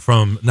Ferrar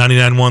from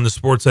 99.1 The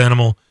Sports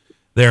Animal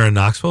there in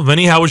Knoxville.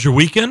 Vinny, how was your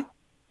weekend?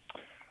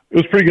 It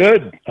was pretty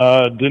good.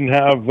 Didn't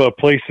have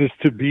places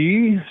to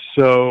be,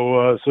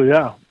 so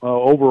yeah.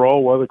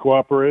 Overall, weather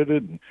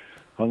cooperated. And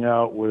hung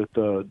out with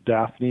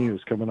Daphne,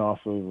 who's coming off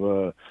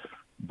of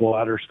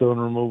bladder stone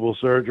removal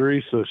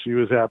surgery, so she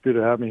was happy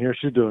to have me here.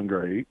 She's doing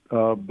great.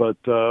 But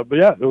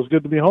yeah, it was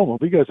good to be home.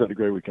 Hope you guys had a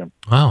great weekend.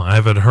 Wow, I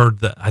haven't heard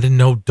that. I didn't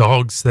know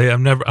dogs. I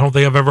don't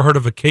think I've ever heard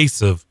of a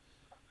case of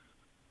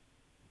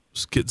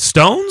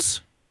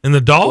stones in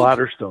the dog.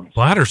 Bladder stones.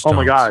 Bladder stones. Oh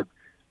my God.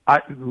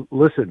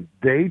 Listen,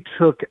 they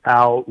took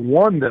out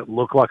one that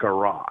looked like a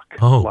rock.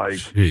 Oh, like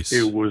geez.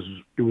 It was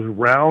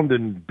round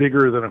and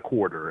bigger than a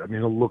quarter. I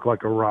mean, it looked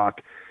like a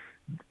rock.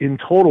 In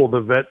total, the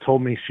vet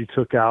told me she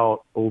took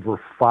out over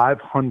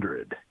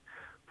 500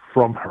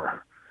 from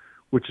her,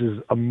 which is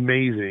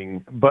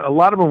amazing. But a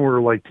lot of them were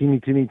like teeny,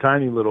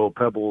 tiny little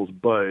pebbles.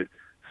 But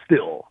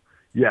still,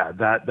 yeah,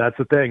 that's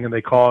a thing, and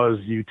they cause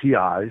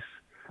UTIs,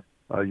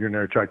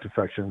 urinary tract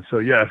infections. So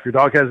yeah, if your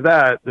dog has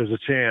that, there's a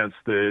chance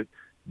that.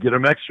 Get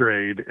them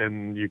x-rayed,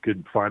 and you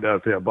could find out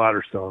if they have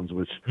bladder stones,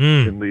 which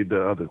can lead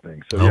to other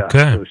things. So, yeah,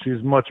 so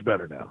she's much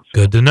better now.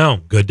 So. Good to know.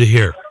 Good to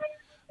hear.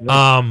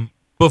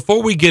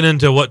 Before we get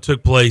into what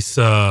took place,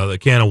 the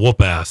can of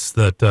whoop-ass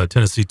that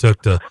Tennessee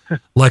took to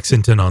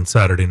Lexington on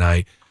Saturday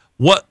night,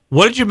 what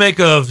did you make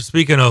of,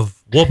 speaking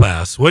of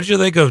whoop-ass, what did you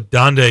think of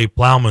Donde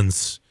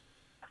Plowman's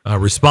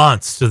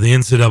response to the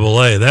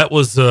NCAA? That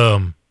was,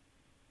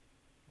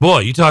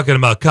 boy, you talking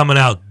about coming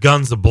out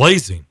guns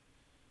a-blazing.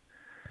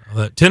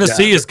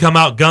 Tennessee has come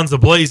out guns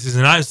a-blazing,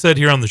 and I've said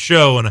here on the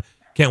show, and I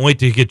can't wait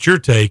to get your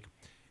take.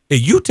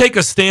 If you take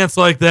a stance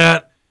like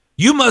that,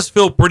 you must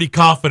feel pretty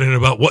confident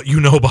about what you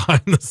know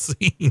behind the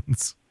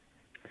scenes.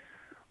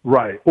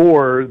 Right.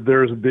 Or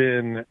there's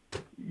been,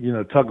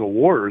 tug of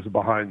wars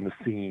behind the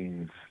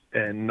scenes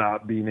and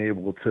not being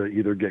able to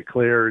either get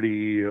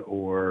clarity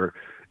or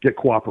get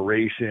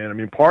cooperation. I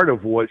mean, part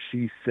of what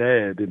she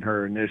said in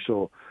her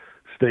initial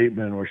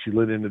statement where she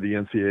lit into the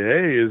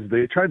NCAA is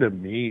they tried to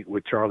meet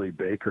with Charlie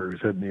Baker,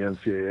 who's heading the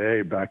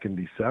NCAA, back in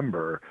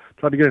December,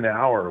 tried to get an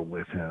hour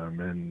with him,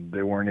 and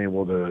they weren't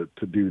able to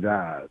do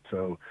that.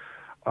 So,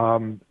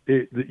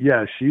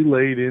 she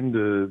laid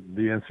into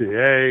the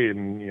NCAA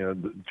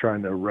and,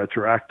 trying to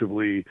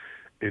retroactively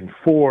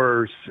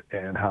enforce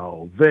and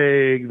how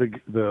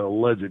vague the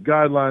alleged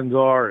guidelines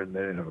are, and they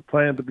didn't have a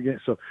plan at the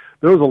beginning. So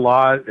there was a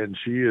lot, and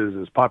she is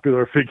as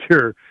popular a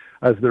figure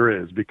as there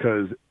is,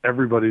 because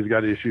everybody's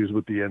got issues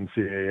with the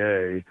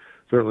NCAA,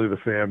 certainly the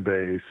fan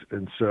base.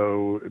 And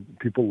so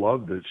people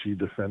love that she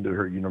defended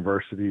her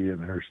university and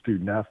her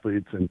student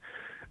athletes. And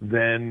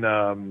then,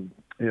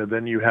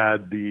 then you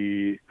had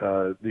the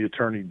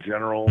attorney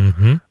general,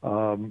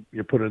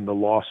 you put in the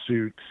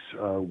lawsuits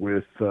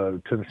with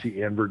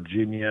Tennessee and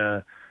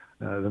Virginia.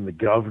 Then the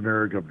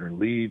Governor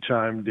Lee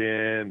chimed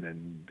in,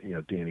 and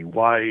Danny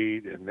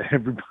White, and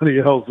everybody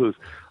else was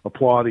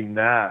applauding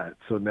that.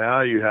 So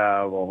now you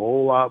have a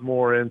whole lot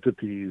more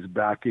entities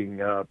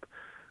backing up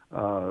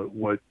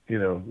what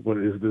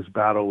is this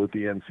battle with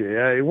the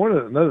NCAA.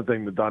 Another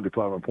thing that Donde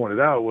Plowman pointed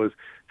out was,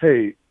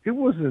 hey, it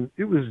was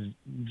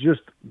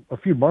just a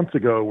few months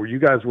ago where you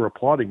guys were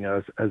applauding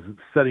us as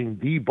setting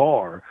the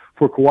bar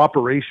for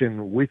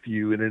cooperation with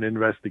you in an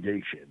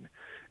investigation.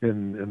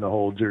 In the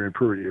whole Jerry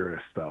Pruitt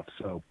era stuff.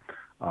 So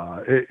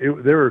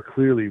They were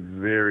clearly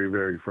very,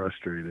 very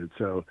frustrated.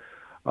 So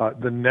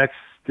the next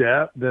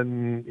step,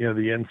 then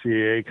the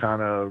NCAA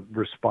kind of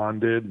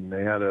responded, and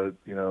they had a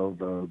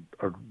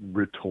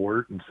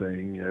retort and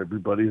saying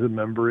everybody's a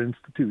member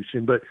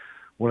institution. But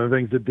one of the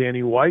things that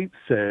Danny White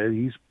said,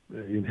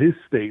 in his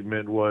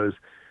statement was,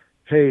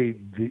 hey,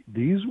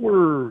 these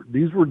were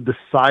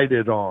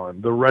decided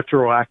on, the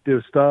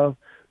retroactive stuff.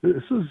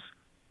 This was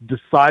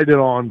decided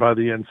on by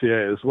the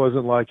NCAA. This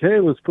wasn't like, hey,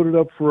 let's put it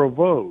up for a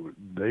vote.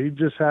 They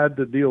just had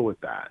to deal with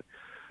that.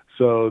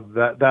 So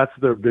that's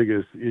their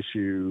biggest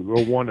issue,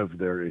 or one of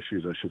their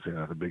issues, I should say,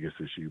 not the biggest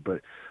issue.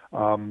 But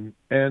and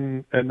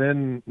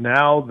then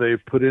now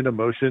they've put in a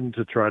motion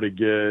to try to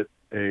get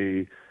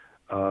a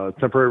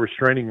temporary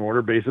restraining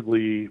order,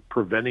 basically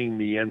preventing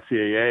the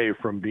NCAA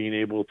from being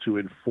able to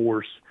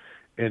enforce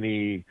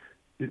any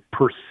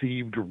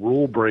perceived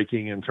rule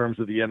breaking in terms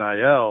of the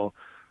NIL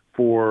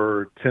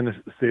for the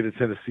state of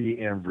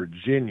Tennessee and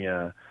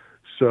Virginia.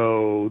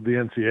 So the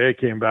NCAA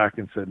came back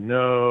and said,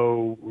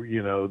 no,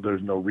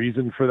 there's no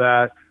reason for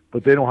that,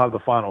 but they don't have the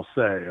final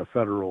say. A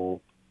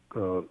federal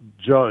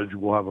judge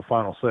will have a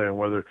final say on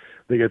whether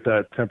they get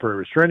that temporary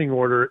restraining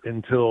order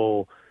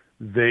until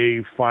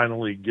they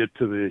finally get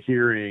to the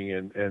hearing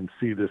and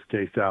see this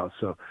case out.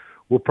 So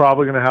we're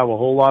probably going to have a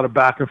whole lot of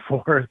back and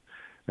forth,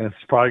 and it's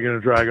probably going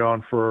to drag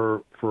on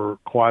for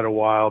quite a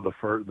while.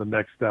 The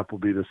next step will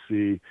be to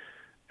see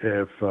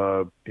if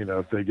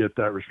they get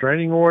that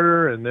restraining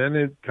order, and then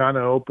it kind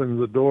of opens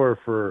the door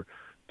for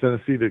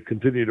Tennessee to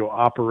continue to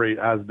operate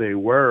as they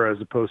were, as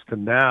opposed to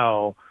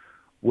now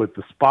with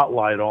the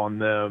spotlight on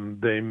them,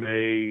 they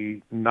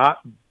may not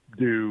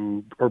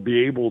do or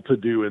be able to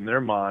do in their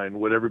mind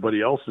what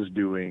everybody else is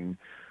doing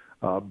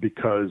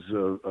because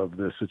of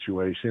this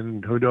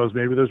situation. Who knows,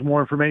 maybe there's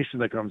more information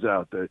that comes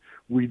out that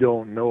we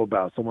don't know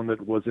about, someone that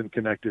wasn't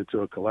connected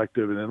to a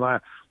collective. And then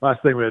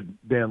last thing, we had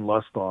Dan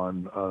Lust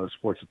on,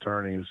 sports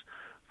attorney, who's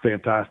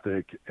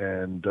fantastic.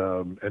 And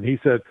he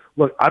said,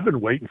 look, I've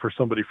been waiting for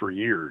somebody for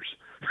years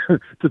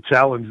to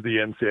challenge the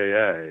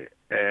NCAA.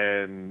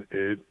 And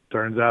it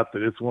turns out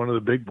that it's one of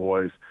the big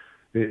boys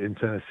in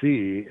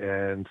Tennessee.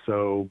 And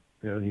so,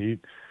 he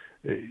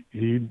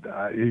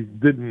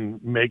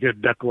didn't make a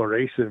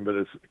declaration, but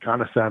it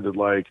kind of sounded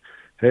like,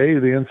 hey,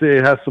 the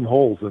NCAA has some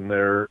holes in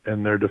their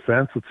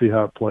defense. Let's see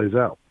how it plays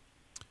out.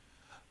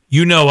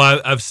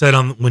 I've said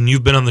when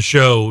you've been on the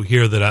show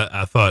here that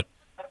I thought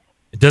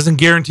it doesn't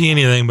guarantee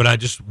anything, but I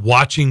just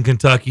watching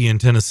Kentucky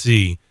and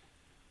Tennessee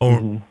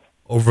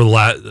over the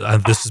last,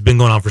 this has been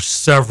going on for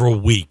several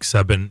weeks.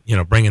 I've been,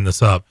 bringing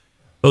this up.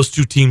 Those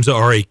two teams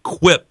are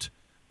equipped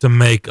to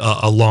make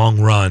a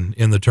long run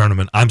in the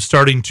tournament. I'm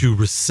starting to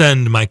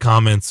rescind my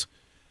comments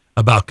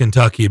about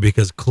Kentucky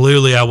because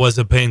clearly I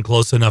wasn't paying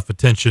close enough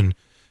attention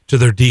to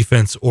their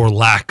defense or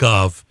lack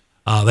of.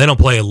 They don't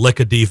play a lick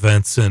of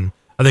defense, and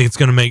I think it's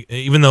going to make,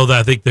 even though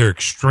I think they're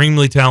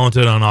extremely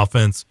talented on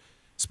offense,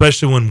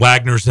 especially when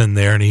Wagner's in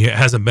there and he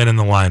hasn't been in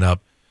the lineup.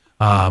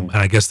 And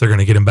I guess they're going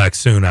to get him back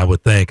soon, I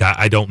would think.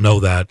 I don't know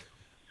that.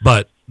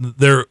 But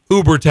they're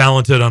uber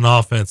talented on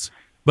offense,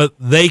 but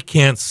they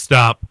can't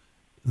stop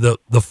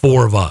the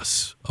four of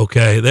us,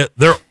 okay?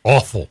 They're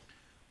awful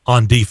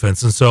on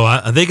defense. And so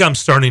I think I'm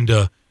starting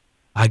to,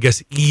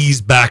 ease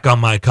back on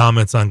my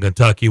comments on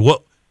Kentucky.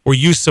 What were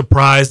you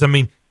surprised? I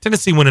mean,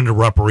 Tennessee went into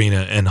Rupp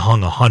Arena and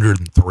hung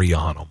 103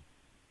 on them.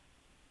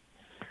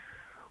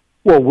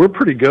 Well, we're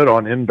pretty good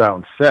on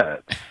inbound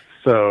sets.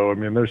 So,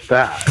 there's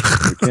that.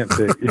 We can't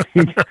say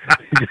you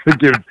gotta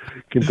give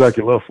Kentucky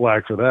a little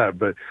flack for that.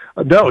 But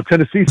no,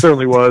 Tennessee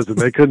certainly was, and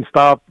they couldn't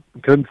stop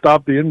the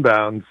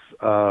inbounds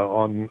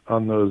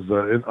on those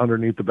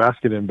underneath the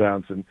basket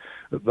inbounds, and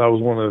that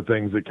was one of the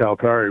things that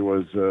Calipari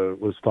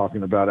was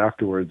talking about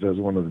afterwards as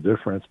one of the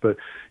difference. But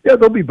yeah,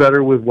 they'll be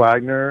better with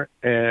Wagner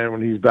and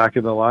when he's back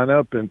in the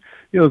lineup. And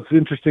it's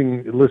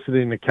interesting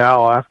listening to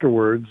Cal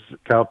afterwards.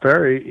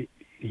 Calipari,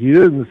 he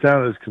doesn't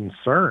sound as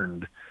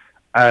concerned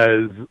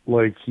as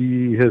like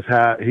he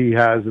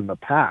has in the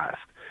past.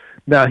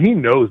 Now he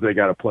knows they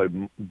got to play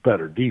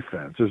better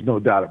defense. There's no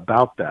doubt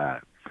about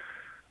that.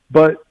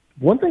 But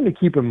one thing to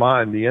keep in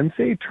mind, the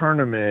NCAA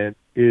tournament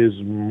is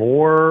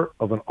more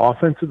of an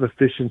offensive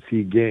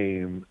efficiency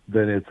game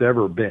than it's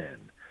ever been.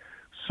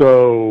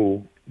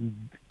 So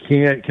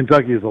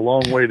Kentucky is a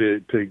long way to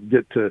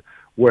get to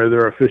where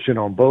they're efficient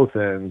on both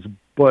ends.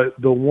 But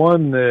the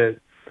one that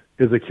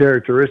is a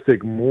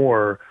characteristic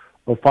more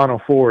of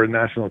Final Four and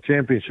national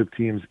championship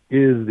teams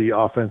is the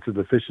offensive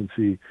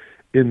efficiency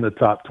in the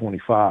top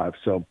 25.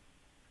 So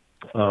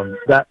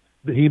that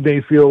he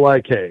may feel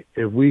like, hey,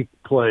 if we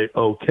play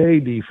okay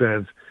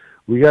defense,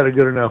 we got a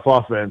good enough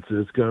offense,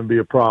 it's going to be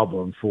a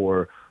problem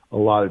for a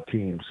lot of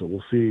teams. So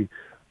we'll see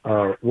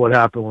what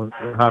happens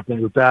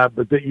with that.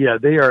 But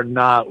they are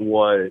not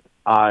what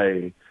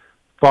I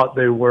thought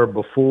they were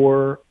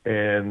before,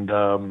 and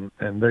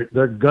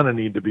they're going to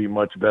need to be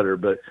much better.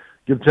 But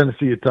give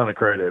Tennessee a ton of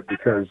credit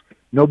because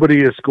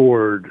nobody has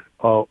scored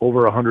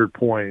over 100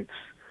 points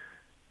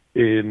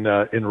in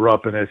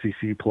Rupp and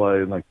SEC play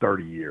in like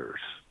 30 years.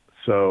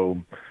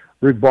 So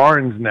Rick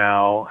Barnes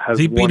now has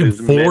he beat him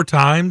 4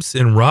 times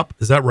in Rupp.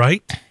 Is that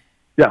right?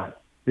 Yeah,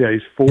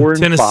 he's 4 and 5.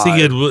 Tennessee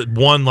had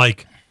won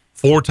like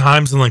 4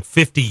 times in like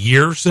 50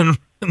 years in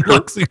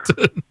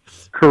Lexington.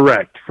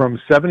 Correct. From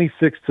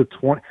 1976 to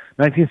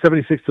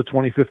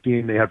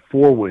 2015, they had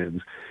 4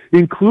 wins,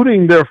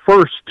 including their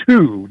first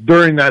 2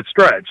 during that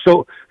stretch.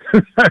 So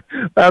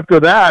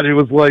after that, it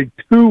was like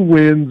 2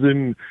 wins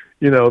and,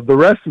 the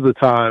rest of the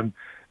time.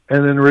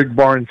 And then Rick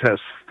Barnes has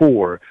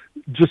 4.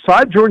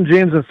 Josiah Jordan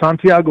James and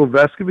Santiago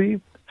Vescovi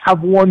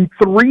have won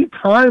 3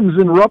 times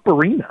in Rupp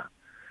Arena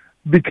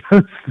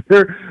because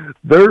they're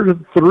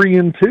 3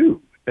 and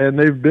 2, and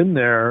they've been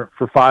there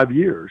for 5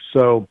 years.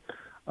 So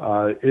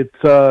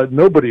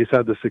nobody's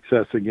had the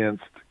success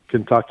against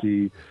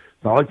Kentucky.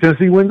 It's not like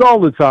Tennessee wins all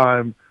the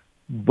time,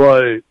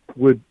 but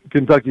with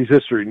Kentucky's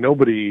history,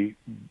 nobody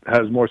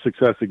has more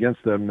success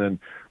against them than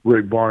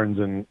Rick Barnes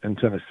and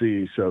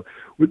Tennessee. So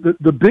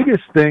the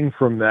biggest thing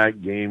from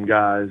that game,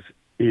 guys,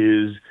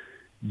 is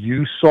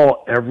you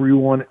saw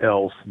everyone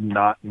else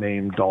not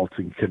named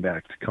Dalton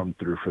Connect come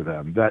through for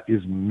them. That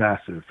is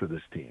massive for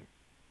this team.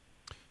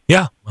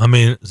 Yeah, I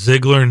mean,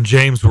 Ziegler and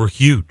James were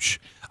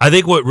huge. I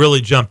think what really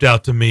jumped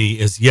out to me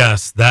is,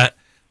 yes,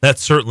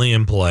 that's certainly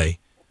in play,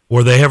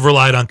 where they have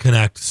relied on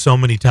Connect so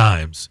many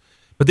times.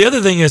 But the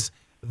other thing is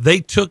they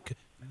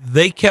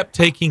kept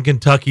taking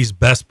Kentucky's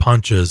best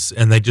punches,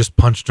 and they just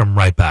punched them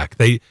right back.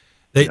 They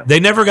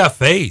never got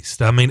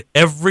phased. I mean,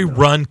 every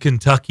run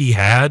Kentucky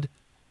had,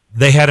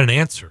 they had an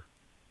answer.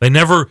 They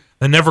never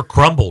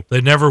crumbled.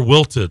 They never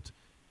wilted.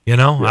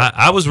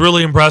 I was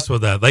really impressed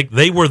with that. Like,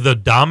 they were the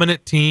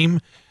dominant team.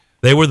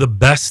 They were the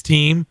best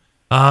team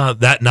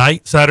that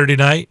night, Saturday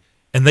night,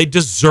 and they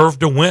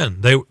deserved to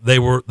win. They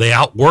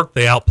outworked,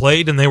 they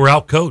outplayed, and they were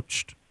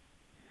outcoached.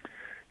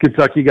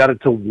 Kentucky got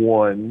it to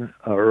 1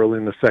 early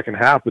in the second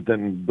half, but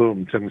then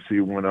boom, Tennessee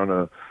went on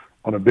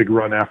a big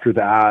run after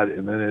that,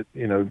 and then it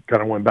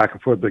kind of went back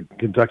and forth. But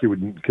Kentucky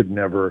could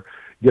never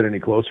get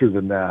any closer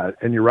than that.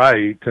 And you're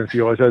right,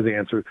 Tennessee always has the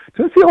answer.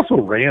 Tennessee also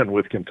ran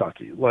with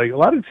Kentucky. Like, a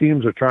lot of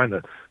teams are trying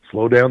to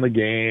slow down the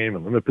game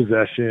and limit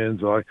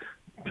possessions. Like,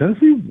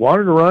 Tennessee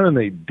wanted to run, and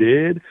they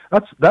did.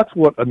 That's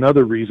what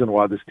another reason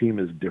why this team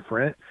is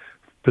different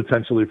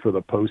potentially for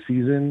the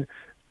postseason.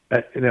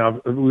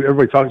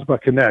 Everybody talks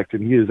about Connect,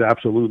 and he is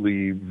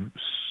absolutely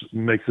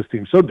makes this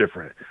team so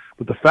different.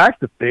 But the fact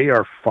that they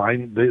are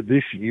fine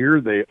this year,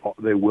 they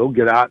will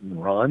get out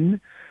and run,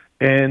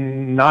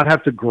 and not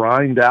have to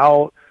grind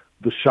out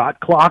the shot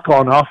clock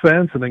on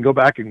offense, and then go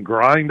back and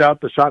grind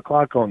out the shot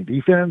clock on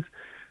defense.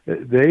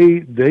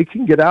 They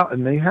can get out,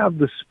 and they have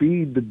the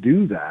speed to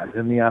do that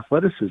and the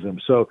athleticism.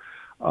 So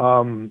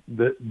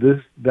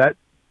that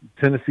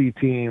Tennessee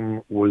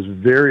team was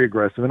very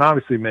aggressive, and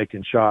obviously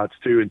making shots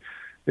too. And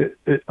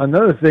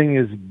another thing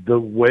is the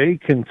way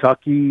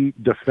Kentucky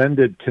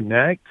defended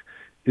Connect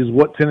is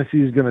what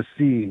Tennessee is going to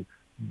see,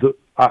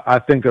 I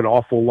think, an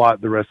awful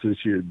lot the rest of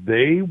this year.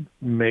 They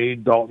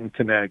made Dalton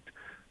Connect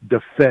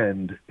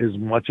defend as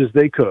much as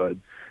they could,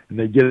 and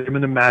they get him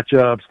into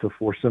matchups to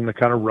force them to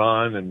kind of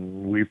run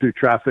and weave through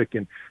traffic,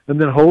 and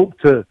then hope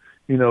to,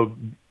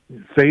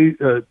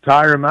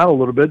 tire him out a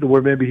little bit to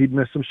where maybe he'd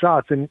miss some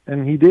shots,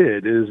 and he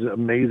did, as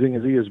amazing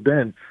as he has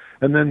been.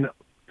 And then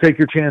take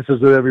your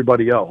chances with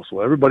everybody else.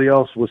 Well, everybody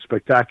else was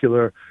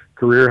spectacular.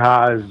 Career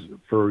highs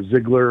for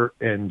Ziegler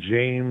and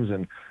James,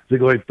 and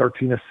Ziegler had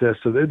 13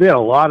 assists. So they had a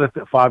lot of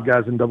 5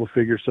 guys in double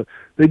figures. So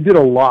they did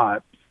a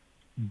lot,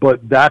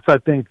 but that's, I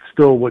think,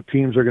 still what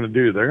teams are going to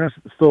do. They're going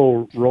to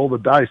still roll the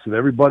dice with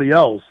everybody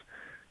else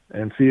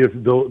and see if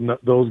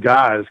those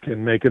guys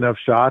can make enough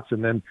shots,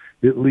 and then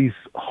at least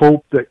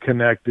hope that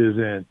Connect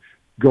isn't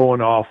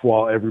going off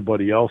while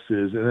everybody else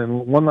is. And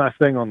then one last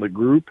thing on the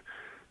group.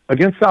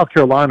 Against South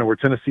Carolina, where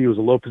Tennessee was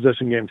a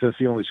low-possession game,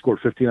 Tennessee only scored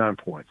 59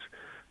 points.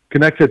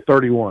 Connect had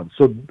 31.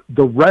 So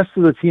the rest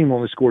of the team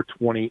only scored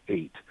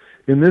 28.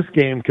 In this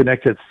game,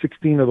 Connect had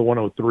 16 of the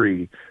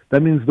 103.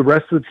 That means the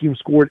rest of the team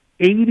scored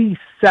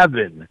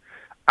 87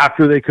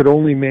 after they could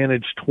only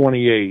manage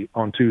 28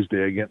 on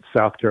Tuesday against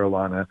South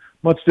Carolina.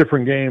 Much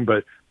different game,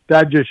 but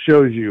that just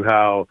shows you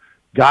how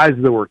guys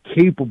that were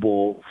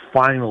capable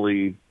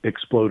finally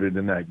exploded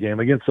in that game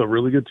against a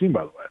really good team,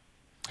 by the way.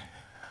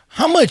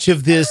 How much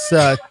of this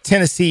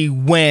Tennessee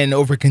win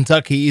over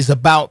Kentucky is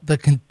about the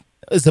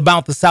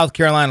South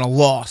Carolina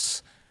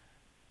loss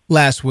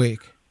last week?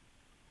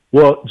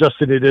 Well,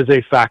 Justin, it is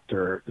a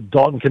factor.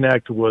 Dalton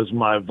Connect was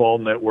my Vol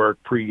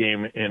Network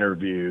pregame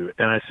interview,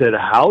 and I said,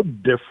 how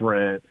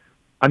different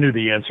 – I knew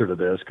the answer to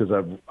this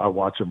because I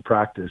watch him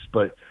practice,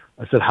 but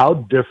I said, how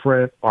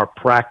different are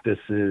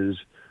practices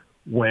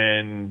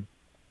when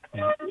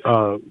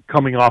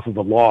coming off of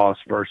a loss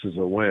versus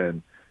a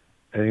win?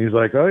 And he's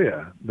like, oh,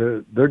 yeah,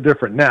 they're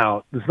different.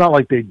 Now, it's not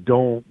like they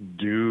don't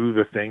do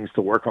the things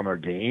to work on their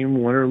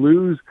game, win or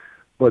lose,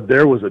 but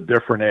there was a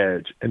different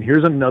edge. And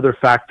here's another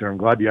factor. I'm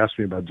glad you asked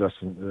me about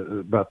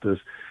about this,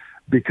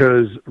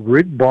 because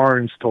Rick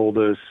Barnes told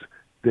us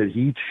that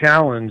he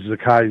challenged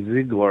Zakai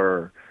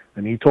Ziegler,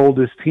 and he told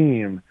his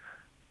team,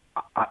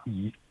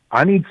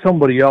 I need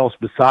somebody else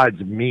besides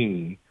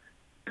me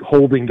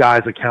holding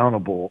guys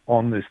accountable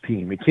on this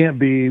team. It can't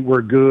be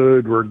we're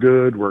good.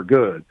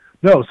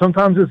 No,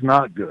 sometimes it's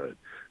not good.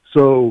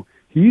 So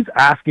he's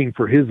asking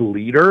for his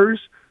leaders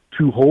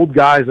to hold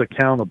guys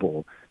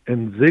accountable,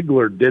 and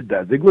Ziegler did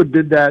that. Ziegler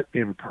did that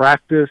in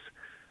practice.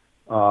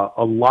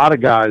 A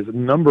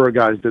number of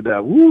guys did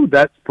that. Woo,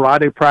 that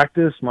Friday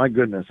practice, my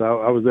goodness,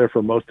 I was there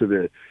for most of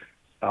it.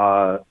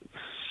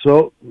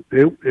 So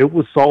it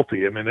was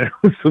salty. I mean, there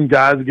was some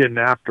guys getting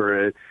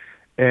after it,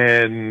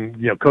 and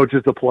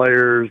coaches to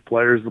players,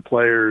 players to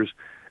players,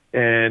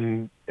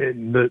 and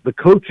the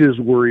coaches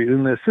were,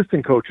 and the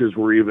assistant coaches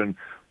were even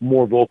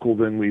more vocal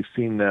than we've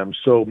seen them.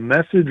 So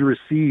message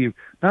received,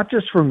 not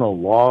just from the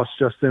loss,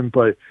 Justin,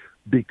 but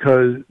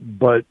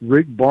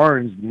Rick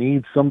Barnes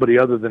needs somebody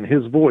other than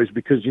his voice,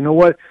 because you know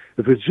what?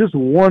 If it's just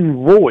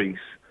one voice,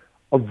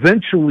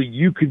 eventually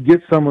you could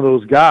get some of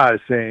those guys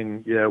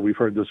saying, yeah, we've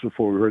heard this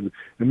before, we've heard this,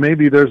 and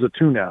maybe there's a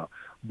tune out.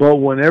 But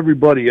when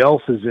everybody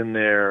else is in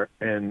there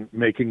and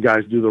making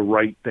guys do the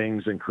right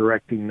things and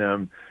correcting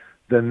them,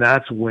 then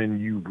that's when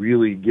you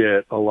really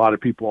get a lot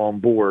of people on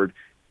board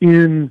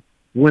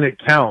when it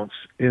counts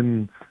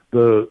in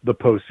the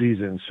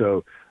postseason.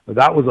 So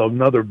that was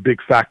another big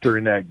factor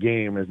in that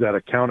game, is that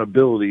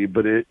accountability,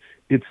 but it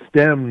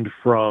stemmed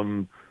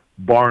from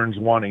Barnes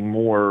wanting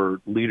more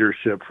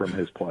leadership from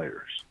his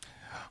players.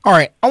 All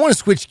right, I want to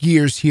switch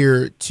gears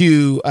here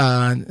to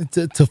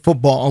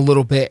football a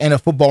little bit, and a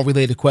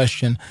football-related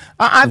question.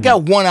 I've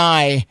got one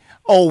eye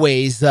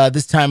always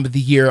this time of the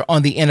year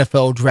on the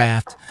NFL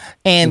draft.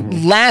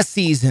 And last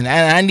season,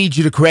 and I need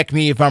you to correct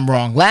me if I'm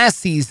wrong, last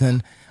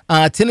season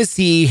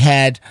Tennessee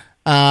had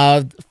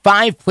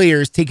 5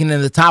 players taken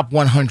in the top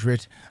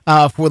 100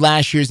 for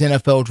last year's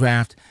NFL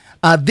draft.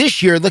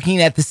 This year,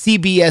 looking at the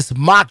CBS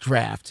mock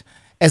draft,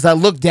 as I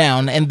look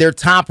down and their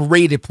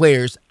top-rated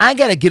players, I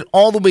got to get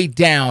all the way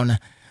down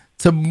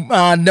to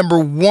number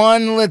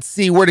 1, let's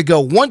see, where to go,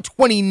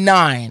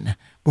 129,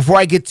 before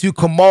I get to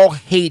Kamal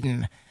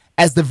Hayden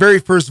as the very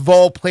first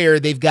Vol player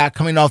they've got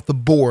coming off the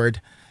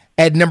board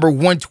at number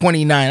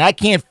 129. I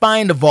can't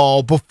find a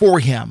Vol before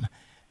him.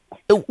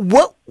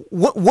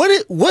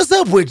 What's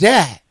up with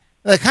that?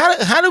 Like,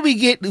 how do we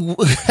get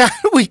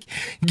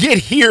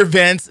here,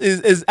 Vince?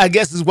 Is I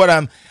guess is what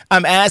I'm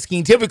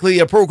asking. Typically,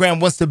 a program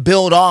wants to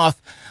build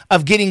off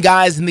of getting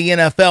guys in the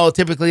NFL.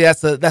 Typically,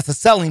 that's a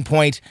selling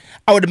point.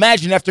 I would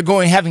imagine after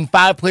having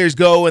 5 players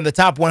go in the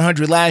top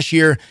 100 last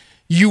year,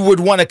 you would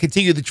want to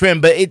continue the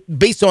trend. But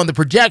based on the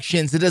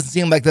projections, it doesn't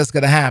seem like that's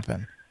going to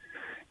happen.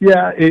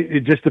 Yeah,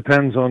 it just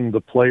depends on the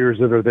players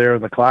that are there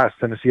in the class.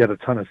 Tennessee had a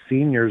ton of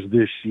seniors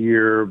this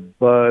year,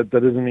 but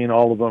that doesn't mean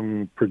all of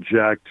them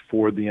project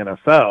for the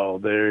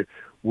NFL. They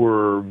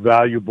were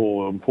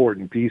valuable,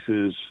 important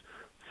pieces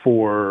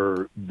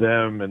for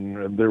them,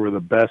 and they were the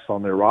best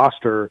on their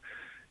roster.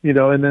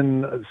 And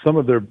then some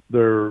of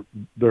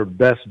their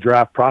best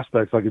draft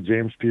prospects, like a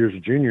James Pierce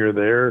Jr.,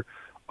 they're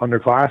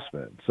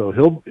underclassmen. So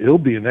he'll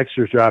be in next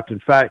year's draft. In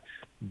fact,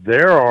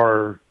 there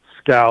are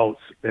scouts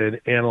and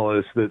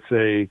analysts that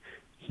say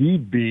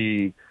he'd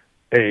be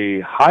a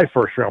high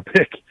first-round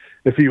pick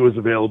if he was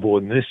available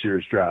in this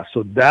year's draft.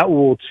 So that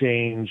will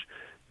change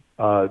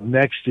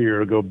next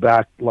year, go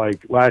back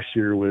like last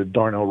year with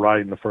Darnell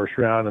Wright in the first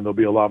round, and there'll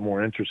be a lot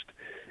more interest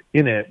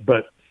in it.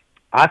 But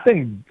I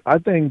think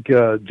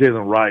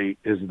Jalen Wright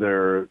is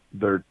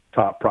their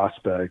top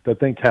prospect. I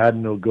think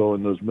Haddon will go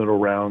in those middle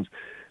rounds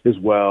as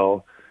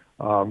well.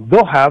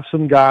 They'll have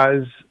some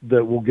guys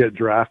that will get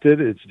drafted.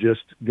 It's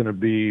just going to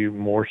be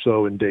more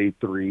so in day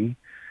 3.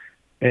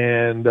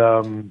 And,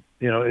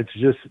 it's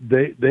just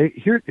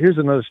here's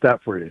another stat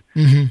for you.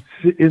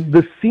 In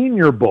the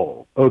Senior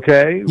Bowl,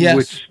 okay, yes,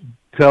 which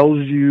tells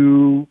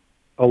you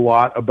a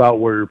lot about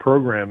where your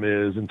program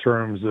is in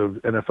terms of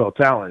NFL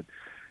talent.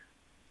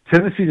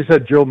 Tennessee just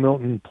had Joe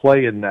Milton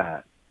play in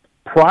that.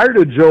 Prior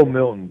to Joe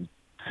Milton,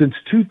 since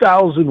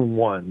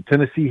 2001,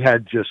 Tennessee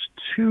had just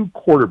 2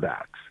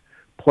 quarterbacks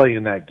play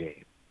in that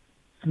game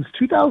since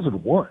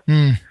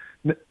 2001.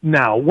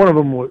 Now, one of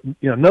them,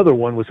 another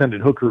one was Hendon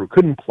Hooker, who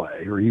couldn't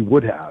play, or he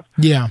would have.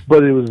 Yeah,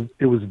 but it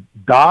was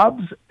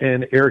Dobbs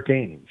and Eric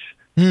Ainge.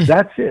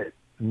 That's it.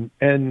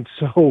 And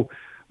so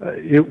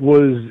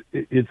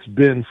it's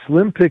been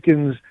slim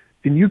pickings,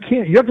 and you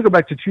have to go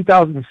back to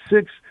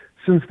 2006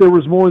 since there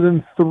was more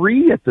than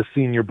 3 at the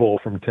Senior Bowl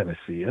from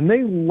Tennessee, and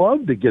they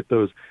love to get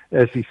those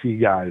SEC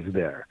guys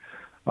there.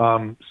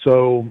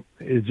 So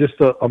it's just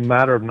a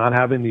matter of not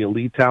having the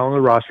elite talent on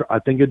the roster. I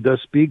think it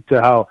does speak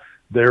to how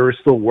there is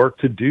still work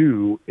to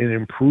do in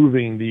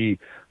improving the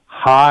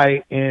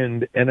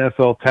high-end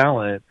NFL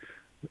talent.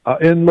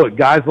 And look,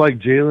 guys like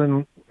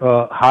Jalen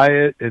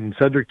Hyatt and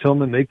Cedric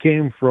Tillman, they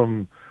came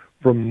from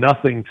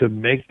nothing to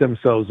make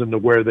themselves into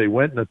where they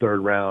went in the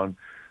 3rd round.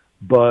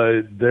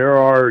 But there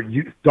are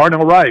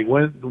Darnell Wright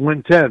went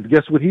 10th.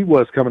 Guess what he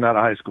was coming out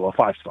of high school? A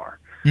 5-star.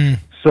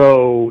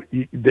 So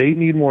they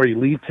need more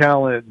elite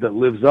talent that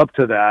lives up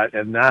to that,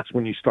 and that's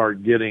when you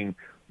start getting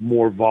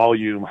more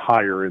volume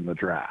higher in the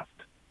draft.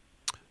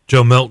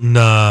 Joe Milton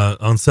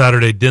on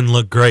Saturday didn't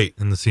look great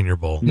in the Senior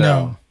Bowl.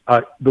 No.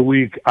 I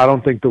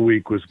don't think the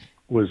week was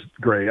was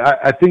great.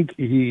 I think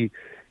he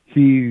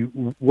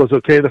was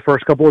okay the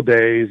first couple of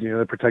days. You know,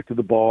 they protected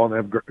the ball and they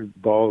have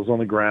balls on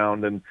the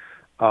ground, and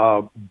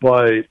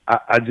but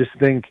I just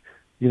think,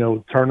 you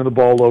know, turning the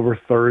ball over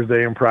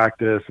Thursday in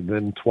practice and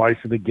then twice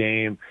in the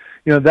game,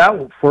 you know,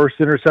 that first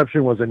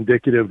interception was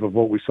indicative of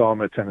what we saw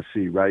him at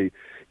Tennessee, right?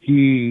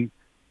 He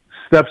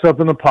steps up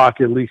in the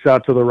pocket, leaks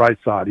out to the right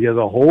side. He has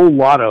a whole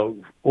lot of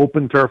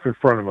open turf in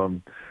front of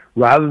him.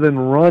 Rather than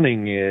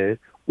running it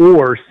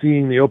or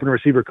seeing the open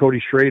receiver,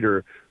 Cody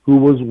Schrader, who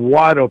was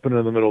wide open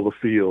in the middle of the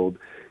field,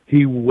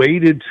 he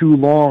waited too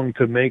long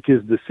to make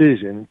his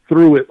decision,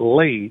 threw it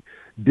late,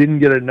 didn't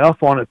get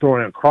enough on it,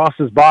 throwing it across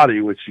his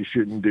body, which you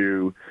shouldn't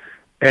do,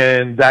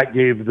 and that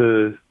gave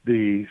the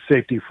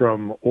safety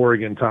from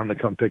Oregon time to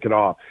come pick it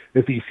off.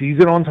 If he sees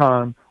it on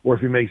time or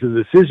if he makes a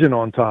decision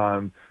on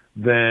time,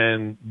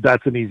 then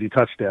that's an easy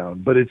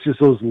touchdown. But it's just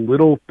those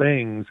little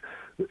things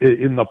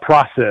in the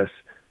process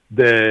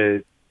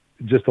that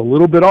just a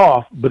little bit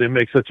off, but it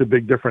makes such a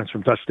big difference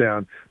from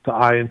touchdown to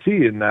INT,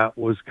 and that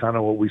was kind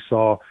of what we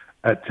saw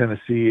at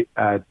Tennessee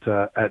at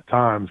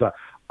times.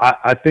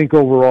 I think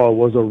overall it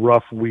was a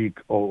rough week,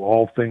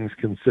 all things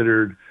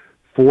considered,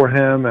 for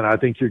him, and I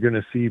think you're going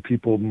to see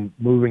people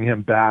moving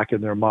him back in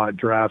their mock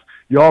drafts.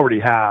 You already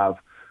have,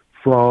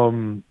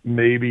 from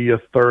maybe a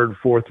third,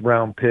 fourth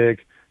round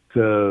pick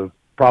to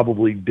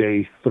probably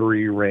day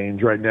 3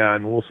 range right now,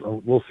 and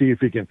we'll see if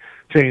he can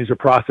change the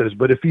process.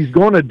 But if he's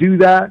going to do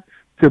that,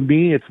 to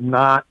me, it's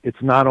not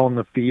on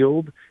the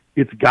field.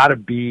 It's got to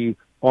be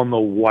on the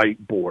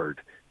whiteboard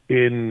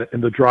in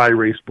the dry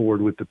erase board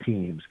with the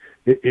teams.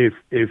 If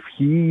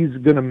he's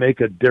going to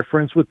make a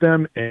difference with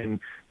them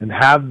and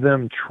have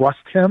them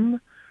trust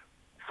him,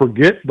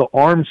 forget the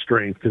arm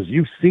strength, because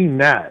you've seen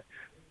that.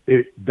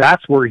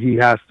 That's where he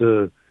has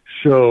to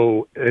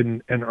show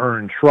and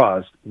earn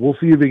trust. We'll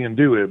see if he can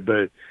do it,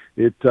 but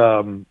it's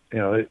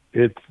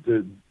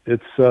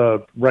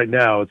right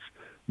now it's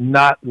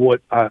not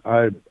what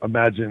I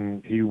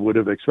imagine he would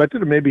have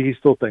expected, or maybe he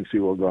still thinks he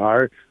will go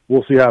higher.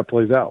 We'll see how it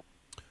plays out.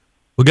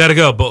 We got to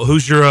go, but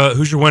who's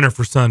your winner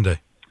for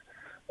Sunday?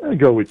 I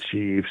go with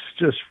Chiefs,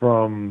 just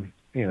from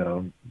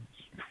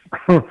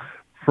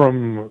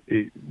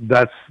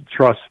that's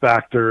trust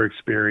factor,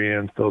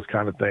 experience, those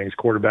kind of things,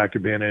 quarterback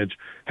advantage,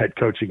 head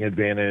coaching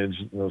advantage,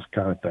 those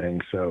kind of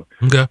things. So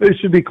It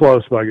should be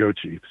close, but I go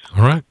Chiefs.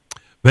 All right.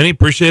 Benny,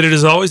 appreciate it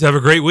as always. Have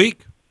a great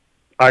week.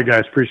 All right,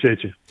 guys.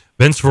 Appreciate you.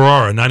 Vince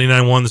Ferrar,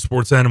 99.1 The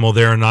Sports Animal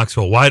there in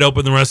Knoxville. Wide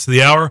open the rest of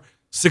the hour.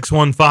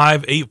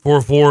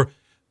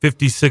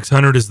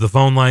 615-844-5600 is the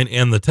phone line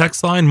and the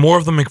text line. More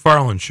of the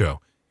McFarland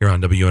Show here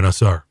on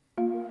WNSR.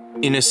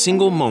 In a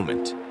single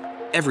moment,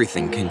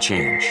 everything can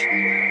change.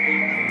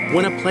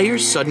 When a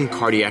player's sudden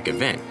cardiac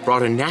event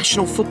brought a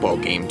national football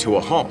game to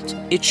a halt,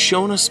 it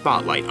shone a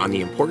spotlight on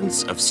the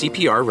importance of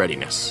CPR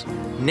readiness.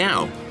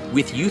 Now,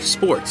 with youth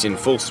sports in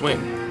full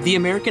swing, the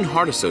American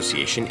Heart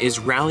Association is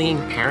rallying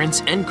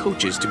parents and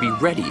coaches to be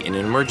ready in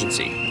an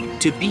emergency.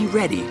 To be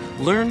ready,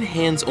 learn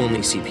hands-only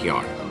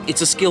CPR.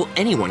 It's a skill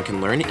anyone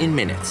can learn in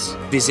minutes.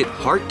 Visit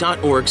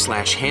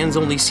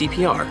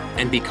heart.org/hands-only-CPR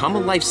and become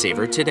a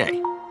lifesaver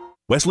today.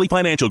 Wesley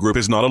Financial Group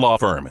is not a law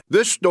firm.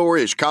 This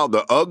story is called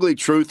The Ugly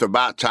Truth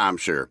About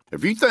Timeshare.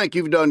 If you think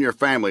you've done your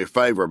family a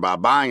favor by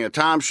buying a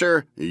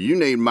timeshare, you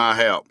need my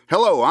help.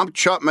 Hello, I'm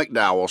Chuck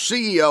McDowell,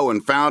 CEO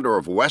and founder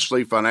of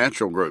Wesley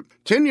Financial Group.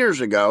 10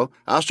 years ago,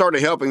 I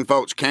started helping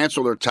folks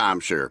cancel their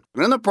timeshare.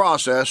 And in the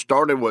process,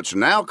 started what's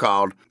now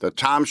called the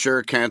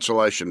timeshare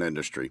cancellation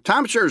industry.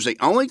 Timeshare is the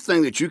only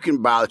thing that you can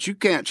buy that you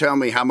can't tell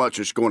me how much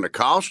it's going to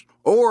cost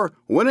or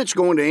when it's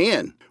going to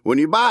end. When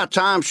you buy a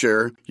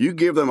timeshare, you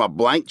give them a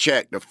blank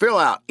check to fill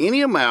out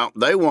any amount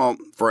they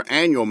want for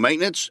annual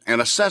maintenance and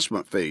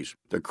assessment fees.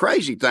 The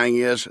crazy thing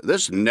is,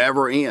 this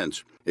never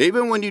ends.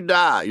 Even when you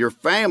die, your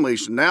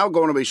family's now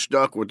going to be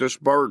stuck with this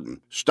burden.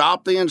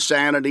 Stop the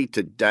insanity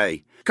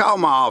today. Call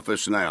my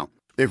office now.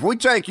 If we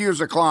take you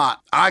as a client,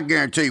 I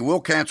guarantee we'll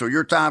cancel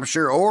your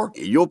timeshare or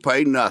you'll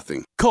pay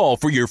nothing. Call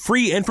for your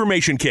free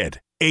information kit.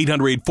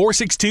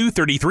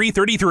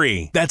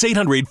 800-462-3333. That's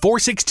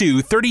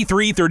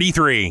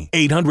 800-462-3333.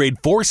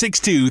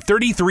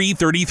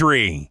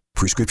 800-462-3333.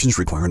 Prescriptions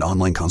require an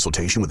online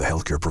consultation with a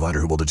healthcare provider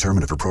who will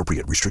determine if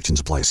appropriate.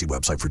 Restrictions apply. See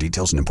website for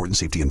details and important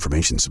safety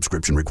information.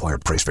 Subscription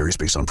required. Price varies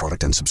based on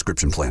product and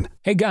subscription plan.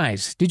 Hey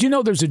guys, did you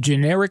know there's a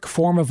generic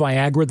form of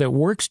Viagra that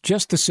works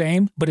just the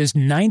same, but is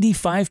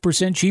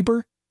 95%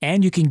 cheaper?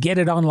 And you can get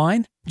it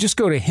online? Just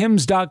go to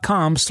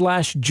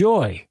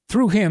hims.com/joy.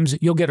 Through Hims,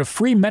 you'll get a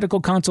free medical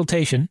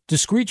consultation,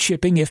 discreet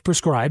shipping if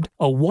prescribed,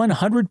 a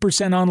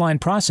 100% online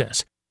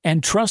process,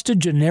 and trusted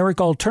generic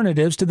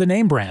alternatives to the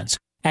name brands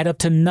at up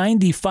to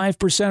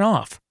 95%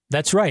 off.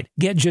 That's right,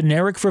 get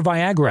generic for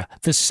Viagra,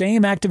 the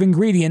same active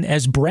ingredient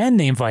as brand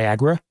name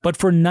Viagra, but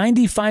for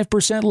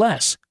 95%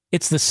 less.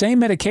 It's the same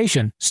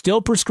medication,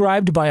 still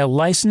prescribed by a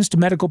licensed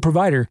medical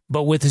provider,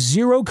 but with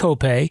zero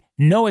copay,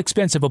 no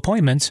expensive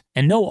appointments,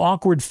 and no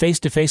awkward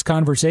face-to-face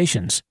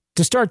conversations.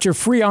 To start your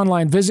free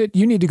online visit,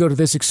 you need to go to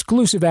this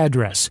exclusive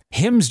address,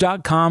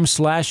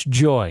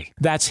 hims.com/joy.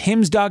 That's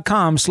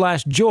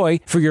hims.com/joy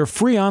for your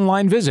free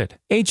online visit.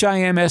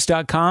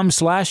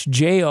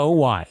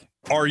 HIMS.com/JOY.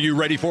 Are you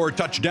ready for a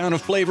touchdown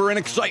of flavor and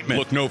excitement?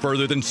 Look no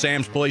further than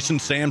Sam's Place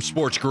and Sam's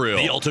Sports Grill,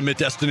 the ultimate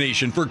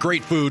destination for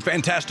great food,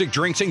 fantastic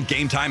drinks, and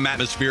game time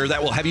atmosphere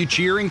that will have you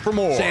cheering for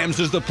more. Sam's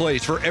is the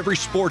place for every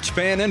sports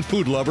fan and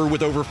food lover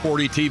with over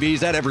 40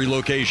 TVs at every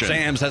location.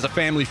 Sam's has a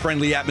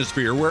family-friendly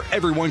atmosphere where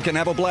everyone can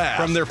have a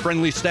blast. From their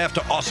friendly staff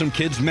to awesome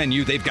kids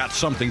menu, they've got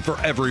something for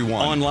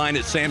everyone. Online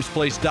at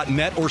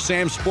samsplace.net or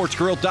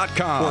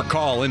samsportsgrill.com, or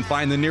call and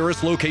find the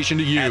nearest location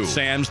to you. At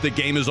Sam's, the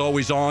game is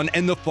always on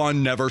and the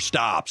fun never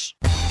stops.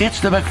 It's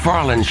the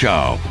McFarland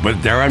Show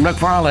with Darren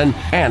McFarland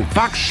and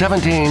Fox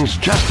 17's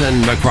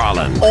Justin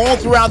McFarland. All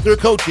throughout their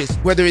coaches,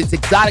 whether it's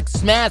Exotic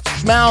Smash,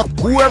 Mouth,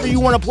 whoever you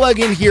want to plug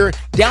in here,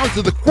 down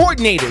to the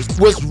coordinators,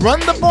 was run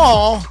the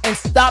ball and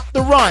stop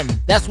the run.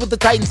 That's what the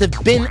Titans have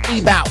been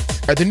about.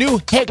 The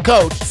new head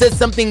coach said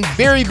something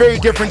very, very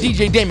different.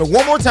 DJ Damon,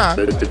 one more time.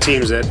 The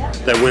teams that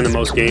win the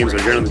most games are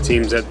generally the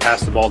teams that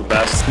pass the ball the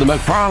best. The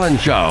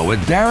McFarland Show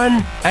with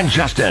Darren and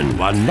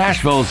Justin on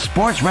Nashville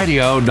Sports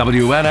Radio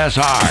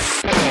WNSR.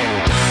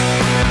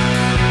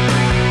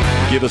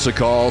 Give us a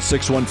call,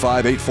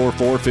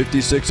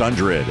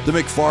 615-844-5600. The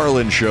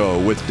McFarland Show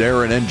with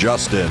Darren and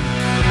Justin.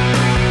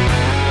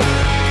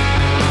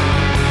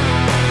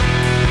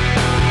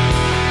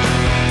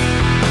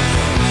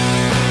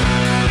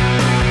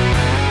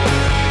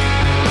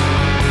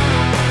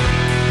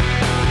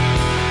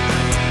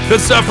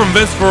 Good stuff from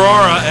Vince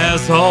Ferrar,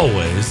 as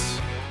always.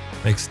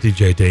 Makes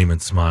DJ Damon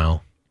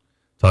smile.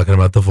 Talking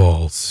about the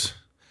Vols.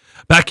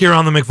 Back here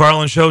on the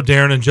McFarland Show,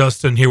 Darren and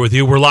Justin here with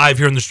you. We're live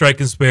here in the Strike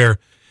and Spare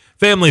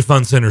Family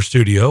Fun Center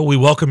studio. We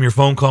welcome your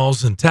phone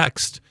calls and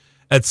text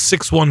at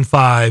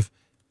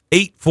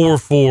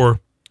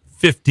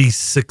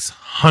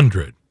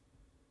 615-844-5600.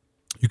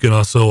 You can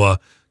also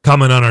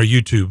comment on our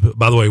YouTube.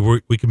 By the way,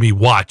 we can be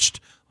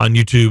watched on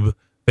YouTube,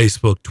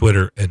 Facebook,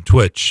 Twitter, and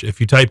Twitch. If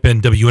you type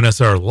in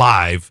WNSR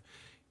Live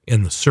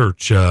in the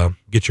search,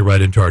 get you right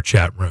into our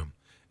chat room,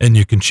 and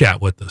you can chat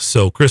with us.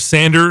 So Chris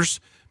Sanders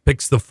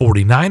picks the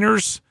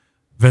 49ers.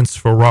 Vince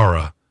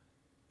Ferrara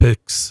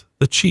picks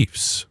the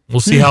Chiefs. We'll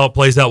see how it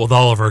plays out with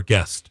all of our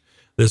guests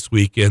this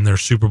week in their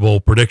Super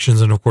Bowl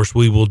predictions. And, of course,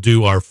 we will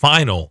do our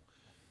final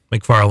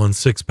McFarland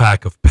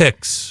six-pack of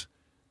picks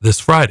this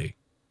Friday.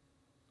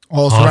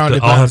 All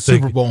surrounded by the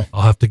Super Bowl.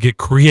 I'll have to get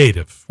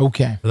creative.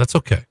 Okay. But that's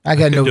okay. I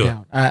got no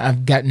doubt.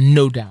 I've got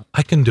no doubt.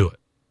 I can do it.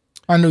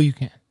 I know you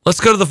can. Let's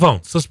go to the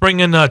phones. Let's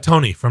bring in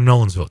Tony from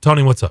Nolensville.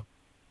 Tony, what's up?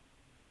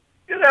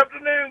 Good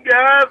afternoon,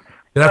 guys.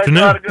 Good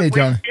afternoon. Hey,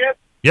 Tony.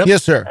 Yep.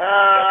 Yes, sir.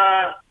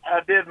 I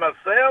did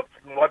myself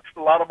and watched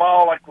a lot of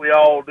ball like we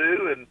all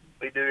do, and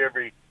we do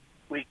every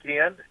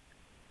weekend.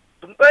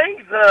 Some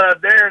things,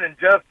 Darren and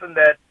Justin,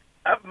 that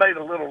I've made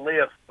a little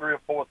list, 3 or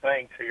 4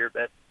 things here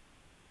that,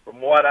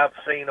 from what I've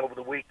seen over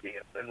the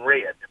weekend and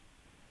read,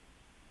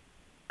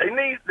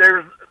 they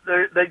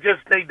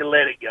just need to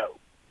let it go.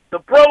 The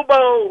Pro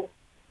Bowl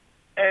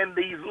and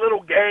these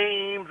little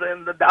games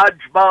and the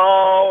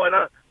dodgeball and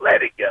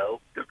let it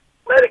go. Just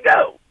let it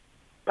go.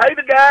 Pay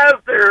the guys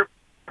their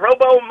Pro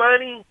Bowl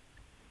money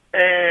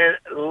and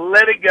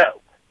let it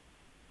go.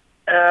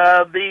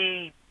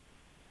 The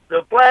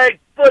flag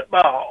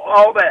football,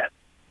 all that,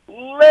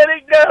 let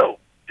it go.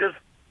 Just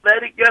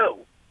let it go.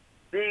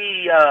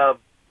 Darren,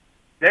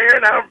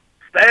 I'm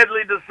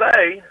sadly to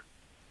say,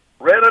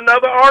 read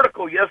another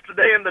article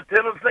yesterday in the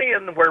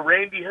Tennessean where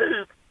Randy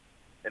Huth,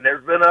 and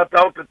there's been, I've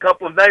talked to a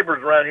couple of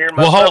neighbors around here.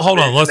 Well, hold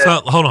on.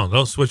 Hold on.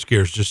 Don't switch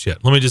gears just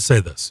yet. Let me just say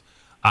this.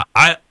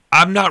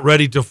 I'm not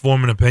ready to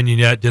form an opinion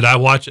yet. Did I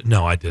watch it?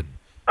 No, I didn't.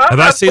 Have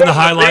I seen the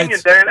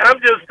highlights? Darren, I'm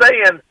just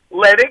saying,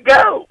 let it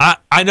go.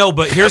 I know,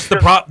 but here's the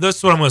problem. This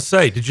is what I'm going to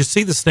say. Did you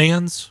see the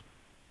stands?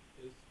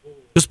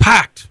 It was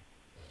packed.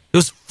 It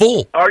was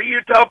full. Are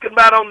you talking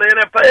about on the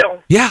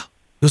NFL? Yeah,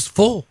 it was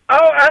full. Oh,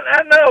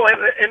 I know,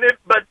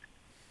 but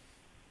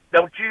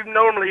don't you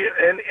normally?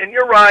 And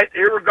you're right,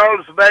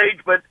 irregardless of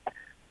age. But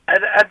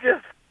I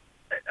just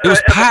it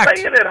was packed.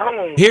 Staying at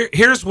home.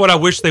 Here's what I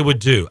wish they would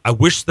do. I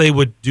wish they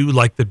would do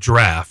like the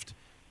draft.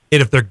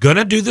 And if they're going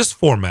to do this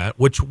format,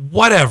 which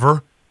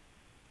whatever,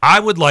 I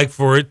would like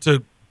for it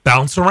to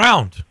bounce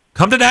around.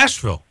 Come to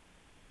Nashville.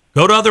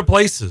 Go to other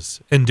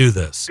places and do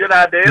this. Good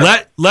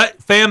idea.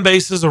 Let fan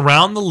bases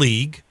around the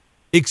league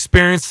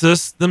experience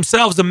this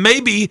themselves, and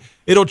maybe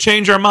it'll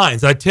change our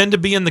minds. I tend to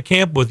be in the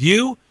camp with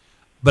you,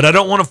 but I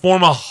don't want to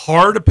form a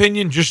hard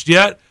opinion just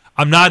yet.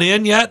 I'm not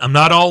in yet. I'm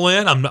not all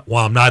in. I'm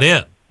not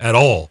in at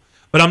all.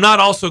 But I'm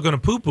not also going to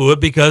poo-poo it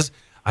because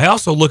I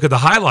also look at the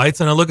highlights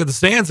and I look at the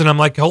stands and I'm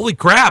like, holy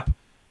crap,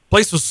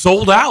 place was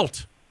sold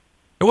out.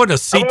 There wasn't a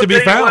seat to be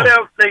found.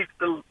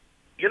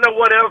 You know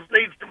what else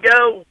needs to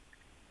go?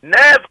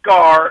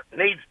 NASCAR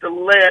needs to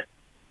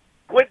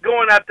quit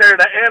going out there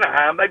to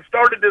Anaheim. They've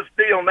started this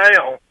deal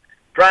now,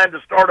 trying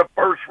to start a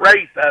first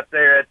race out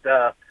there at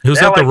it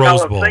was at the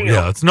Rose Coliseum. Bowl.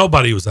 Yeah,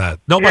 nobody's at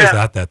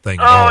that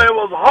thing. Oh, it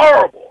was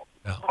horrible.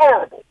 Yeah.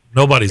 Horrible.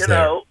 Nobody's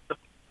there.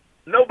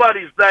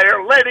 Nobody's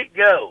there. Let it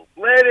go.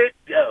 Let it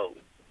go.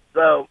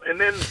 So, and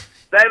then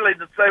sadly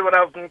to say what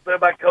I was going to say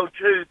about Coach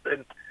Huth,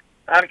 and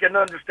I can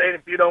understand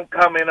if you don't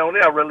comment on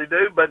it. I really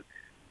do, but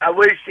I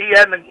wish he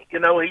hadn't.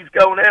 He's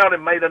gone out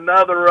and made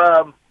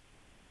another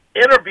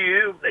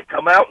interview that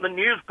come out in the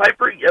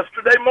newspaper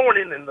yesterday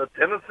morning in the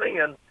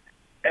Tennessean,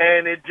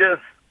 and it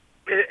just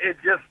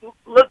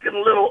looking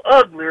a little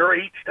uglier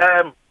each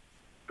time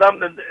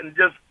something, and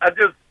I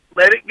just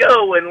let it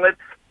go and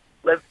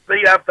let's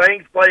see how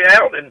things play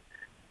out, and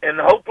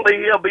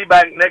hopefully he'll be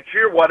back next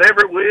year,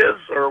 whatever it is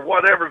or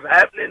whatever's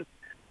happening.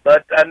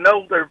 But I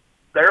know there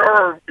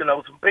are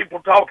some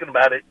people talking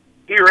about it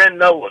here in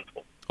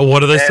Nolensville. Well,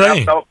 what are they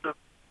saying? I've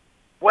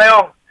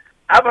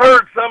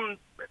heard some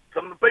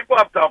of the people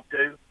I've talked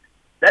to.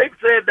 They've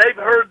said they've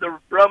heard the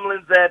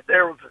rumblings that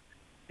there was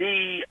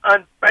the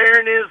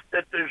unfairness,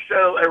 that there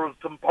was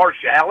some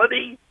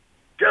partiality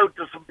showed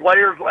to some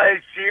players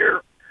last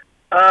year,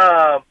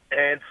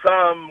 and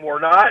some were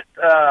not.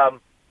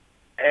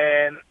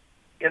 And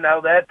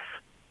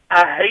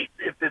I hate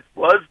if it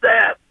was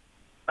that.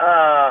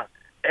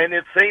 And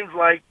it seems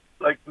like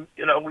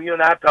you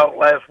and I talked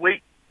last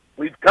week.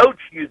 We've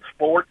coached youth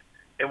sports,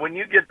 and when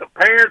you get the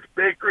parents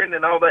bickering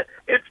and all that,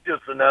 it's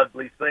just an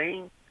ugly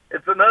scene.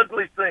 It's an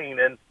ugly scene,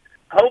 and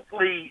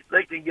hopefully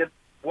they can get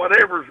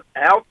whatever's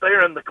out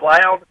there in the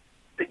cloud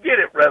to get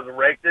it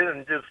resurrected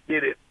and just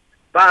get it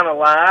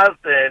finalized,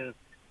 and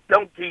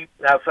don't keep,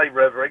 I say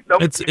resurrect,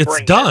 don't keep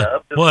bringing done. it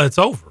up. Well, it's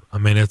over. I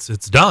mean, it's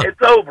done.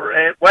 It's over,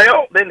 and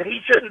then he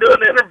shouldn't do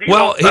an interview.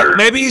 Well,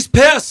 maybe he's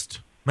pissed.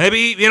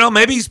 Maybe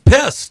he's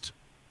pissed.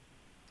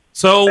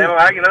 So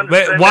I can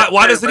understand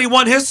why doesn't he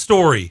want his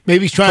story?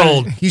 Maybe he's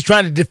trying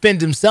to defend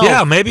himself.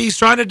 Yeah, maybe he's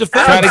trying to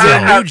defend trying himself.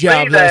 to get a new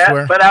job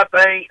elsewhere. But I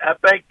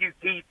think you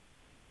keep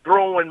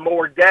throwing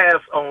more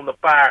gas on the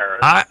fire.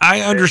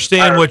 I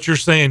understand what you're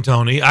saying,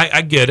 Tony.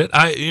 I get it.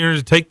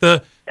 Take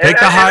the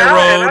high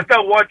road. And I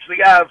go watch the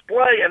guys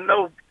play and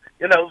know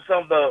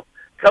some of the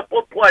couple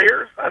of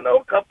players. I know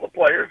a couple of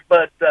players,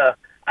 but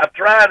I've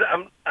tried.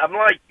 I'm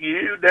like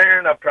you,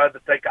 Darren. I've tried to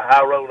take a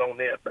high road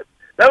on it, but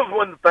that was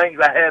one of the things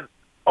I had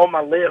on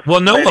my list.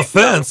 Well, no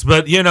offense,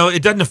 but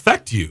it doesn't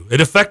affect you. It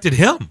affected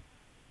him.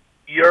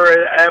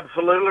 You're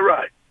absolutely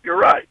right. You're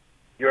right.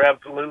 You're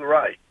absolutely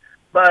right.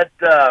 But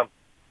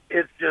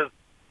it's just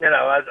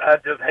I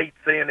just hate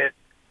seeing it,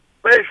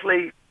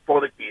 especially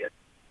for the kids,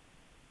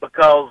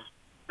 because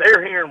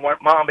they're hearing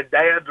what mom and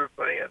dads are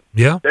saying.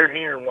 Yeah. They're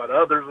hearing what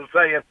others are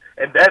saying,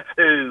 and that's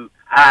who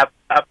I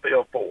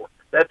feel for.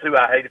 That's who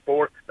I hate it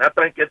for. And I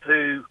think it's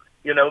who,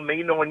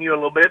 me knowing you a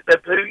little bit,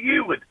 that's who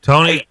you would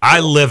Tony, hate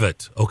I live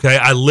it, okay?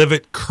 I live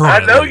it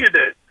currently. I know you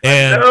do.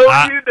 And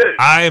you do.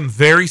 I am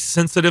very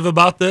sensitive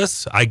about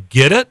this. I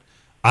get it.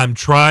 I'm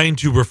trying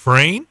to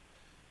refrain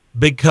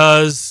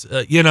because,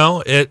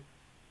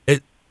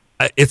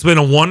 it's been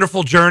a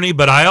wonderful journey,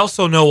 but I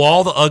also know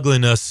all the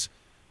ugliness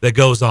that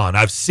goes on.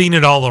 I've seen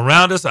it all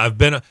around us. I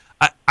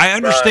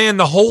understand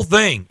the whole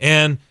thing,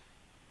 and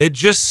it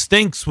just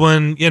stinks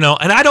when, and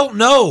I don't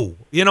know,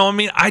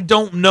 I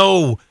don't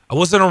know. I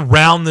wasn't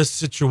around this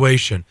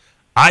situation.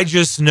 I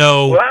just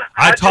know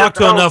I talk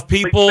to enough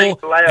people,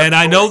 and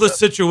I know the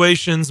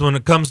situations when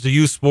it comes to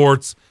youth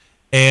sports,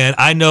 and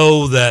I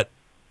know that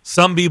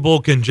some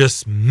people can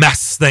just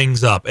mess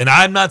things up. And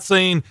I'm not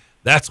saying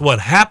that's what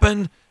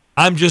happened.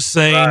 I'm just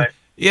saying,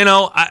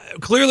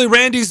 clearly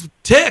Randy's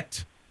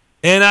ticked.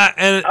 And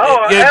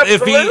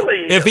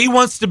if he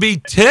wants to be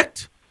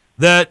ticked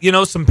that,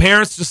 some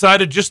parents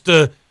decided just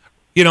to,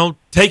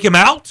 take him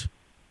out,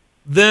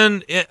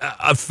 then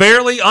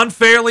fairly,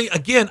 unfairly,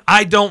 again,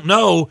 I don't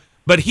know.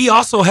 But he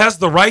also has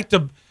the right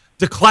to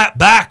clap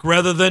back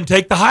rather than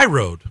take the high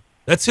road.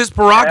 That's his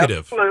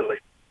prerogative. Absolutely.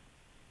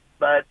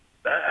 But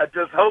I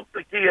just hope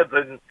the kids,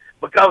 and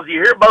because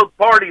you hear both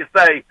parties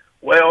say,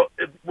 well,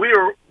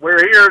 we're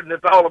here and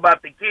it's all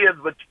about the kids,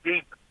 but you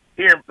keep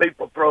hearing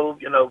people throw,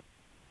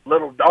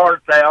 little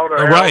darts out.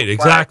 Right,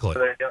 exactly.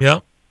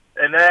 Yep.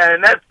 And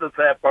that's the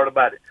sad part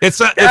about it. It's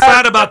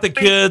not about the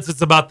kids,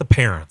 it's about the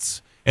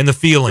parents and the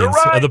feelings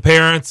of the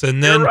parents,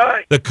 and then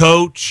the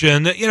coach,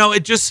 and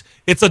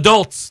it's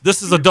adults.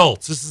 This is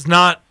adults. This is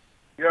not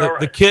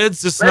the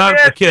kids. This is not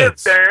the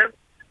kids. This, Darren,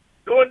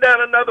 going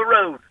down another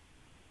road.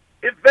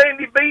 If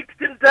Vandy beats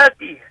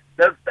Kentucky,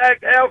 does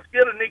Stackhouse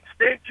get an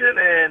extension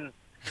and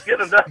get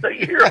another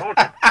year on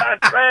his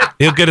contract?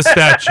 He'll get a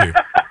statue.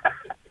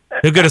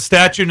 He'll get a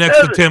statue next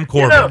to Tim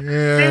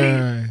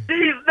Corbin.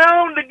 He's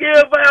known to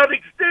give out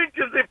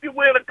extensions if you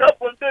win a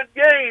couple of good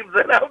games,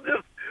 and I'm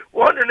just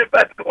wondering if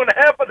that's going to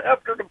happen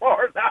after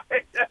tomorrow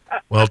night.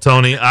 Well,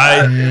 Tony,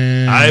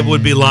 I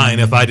would be lying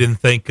if I didn't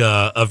think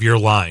of your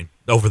line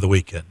over the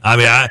weekend. I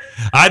mean,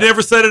 I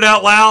never said it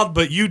out loud,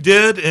 but you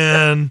did,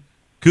 and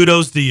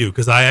kudos to you,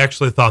 because I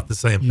actually thought the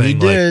same thing. You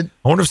did.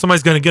 I wonder if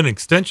somebody's going to get an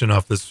extension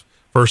off this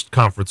first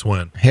conference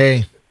win.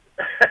 Hey.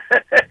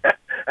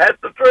 That's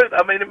the truth.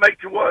 I mean, it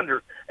makes you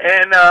wonder.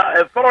 And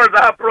as far as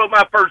I throw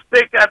my first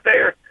pick out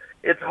there,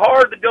 it's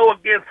hard to go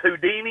against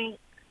Houdini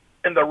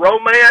and the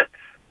romance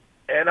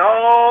and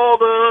all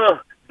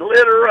the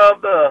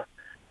favor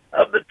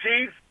of the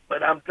Chiefs,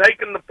 but I'm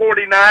taking the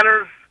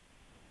 49ers.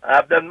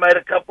 I've done made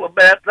a couple of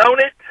bets on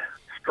it.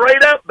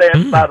 Straight up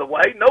bets, by the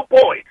way, no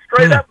points.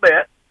 Straight up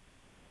bet.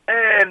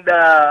 And,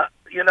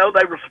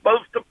 they were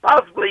supposed to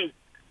possibly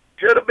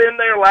should have been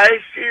there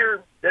last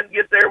year. Didn't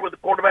get there with the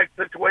quarterback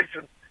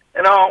situation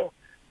and all.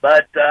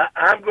 But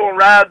I'm going to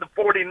ride the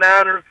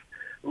 49ers.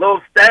 A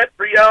little stat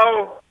for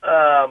y'all.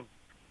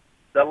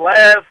 The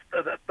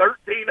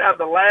 13 out of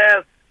the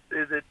last,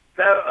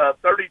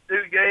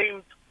 32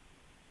 games,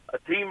 a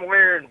team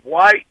wearing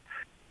white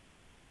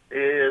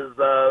has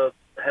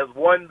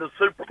won the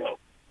Super Bowl.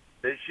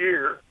 This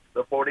year,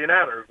 the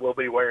 49ers will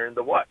be wearing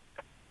the white.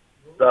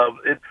 So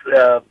it's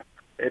an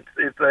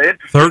interesting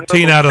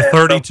 13 out of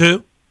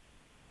 32?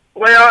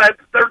 Well, it's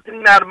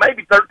 13 out of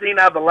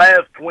the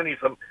last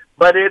 20-some.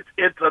 But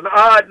it's an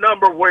odd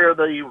number where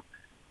the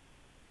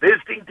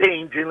visiting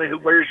team, generally who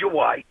wears your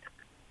white,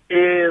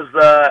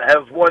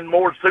 has won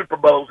more Super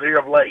Bowls here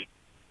of late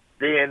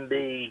than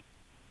the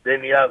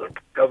other.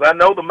 Because I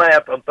know the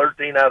math on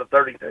 13 out of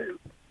 32.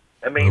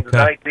 That means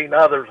 19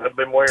 others have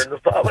been wearing the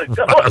solid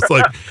color. I was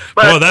like,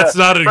 that's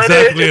not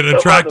exactly an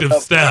attractive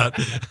stat.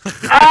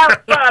 I'll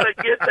try to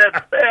get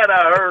that stat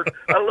I heard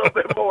a little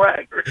bit more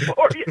accurate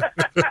for you.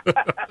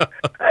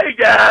 Hey,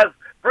 guys,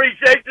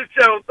 appreciate the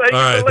show. Thank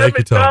you for letting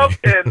me talk,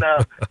 and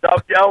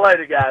talk to y'all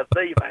later, guys.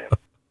 See you, man.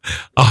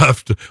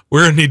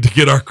 We're going to need to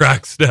get our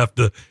crack staff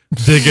to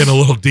dig in a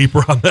little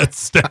deeper on that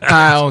stat.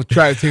 I'll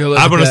try to take a look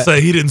at that. I'm going to say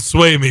he didn't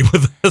sway me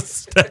with that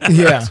stat.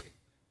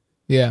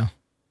 Yeah.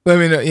 I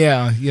mean, I'm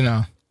going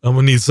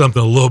to need something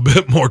a little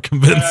bit more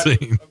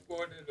convincing. I'm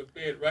going to the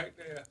bed right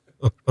there.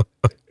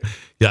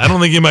 Yeah, I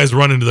don't think anybody's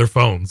running to their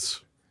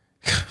phones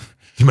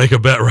to make a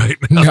bet right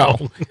now.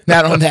 No,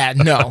 not on that.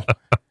 No,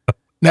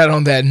 not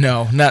on that.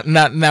 No,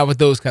 not with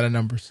those kind of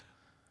numbers.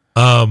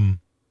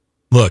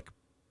 Look,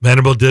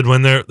 Vanderbilt did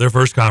win their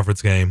first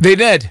conference game. They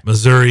did.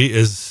 Missouri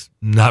is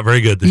not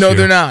very good this year. No,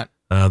 they're not.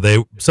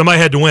 Somebody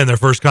had to win their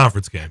first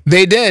conference game.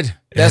 They did.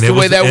 That's the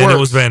way that works. And it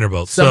was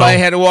Vanderbilt. Somebody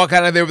had to walk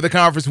out of there with a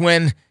conference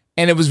win,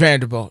 and it was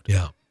Vanderbilt.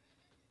 Yeah.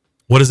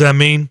 What does that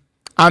mean?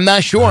 I'm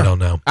not sure. I don't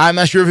know. I'm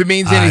not sure if it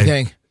means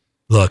anything.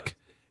 Look,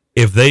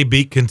 if they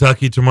beat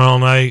Kentucky tomorrow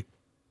night,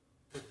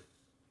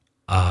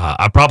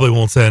 I probably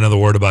won't say another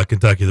word about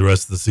Kentucky the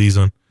rest of the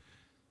season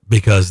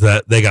because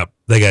they got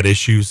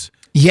issues.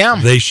 Yeah.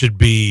 They should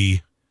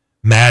be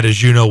mad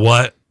as you know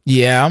what.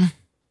 Yeah.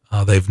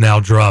 They've now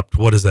dropped,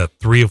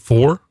 3 of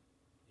 4?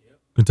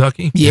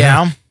 Kentucky?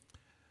 Yeah.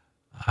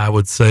 I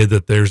would say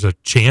that there's a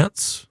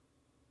chance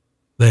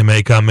they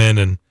may come in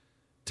and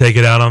take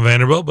it out on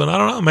Vanderbilt, but I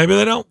don't know. Maybe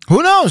they don't.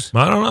 Who knows?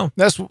 I don't know.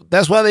 That's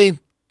why they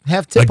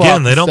have tip-off.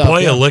 Again, they don't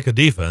play a lick of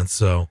defense,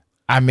 so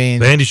I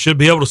mean, Vandy should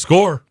be able to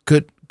score.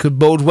 Could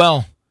bode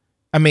well.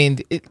 I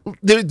mean,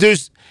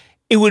 there's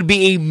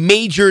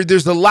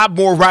a lot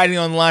more riding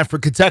on the line for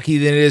Kentucky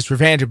than it is for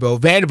Vanderbilt.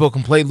 Vanderbilt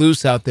can play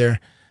loose out there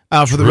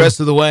for the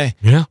rest of the way.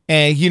 Yeah.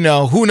 And,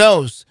 who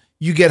knows?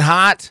 You get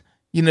hot,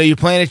 you're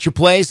playing at your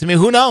place. I mean,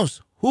 who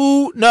knows?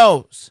 Who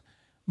knows?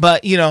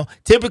 But,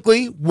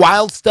 typically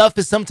wild stuff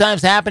has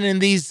sometimes happened in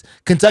these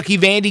Kentucky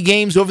Vandy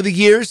games over the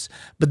years.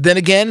 But then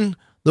again,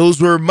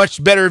 those were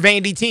much better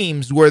Vandy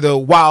teams where the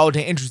wild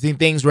and interesting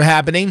things were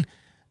happening.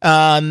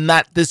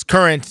 Not this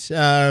current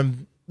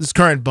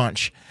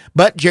bunch.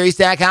 But Jerry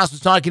Stackhouse was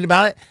talking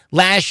about it.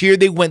 Last year,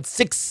 they went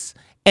 6-1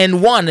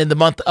 in the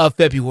month of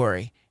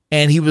February.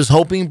 And he was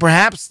hoping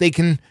perhaps they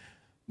can,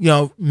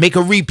 make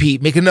a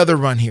repeat, make another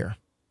run here.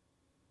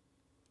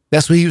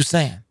 That's what he was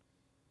saying.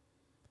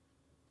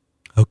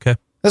 Okay.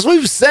 That's what he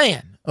was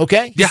saying.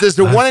 Okay. He says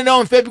they're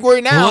 1-0 in February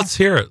now. Well, let's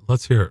hear it.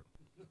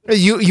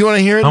 You want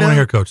to hear it? I want to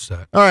hear Coach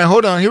Stack. All right,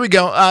 hold on. Here we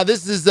go.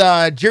 This is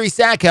Jerry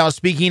Stackhouse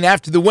speaking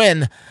after the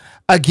win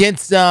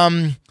against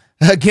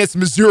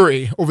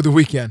Missouri over the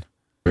weekend.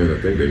 I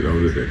think they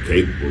know that they're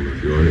capable of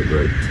doing it,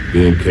 but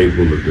being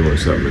capable of doing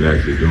something and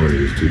actually doing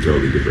it is two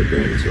totally different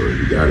things. So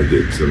you got to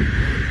get some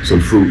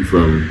fruit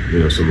from,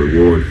 some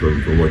reward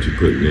from what you're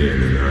putting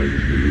in, and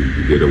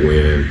you get a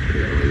win,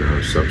 and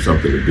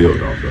something to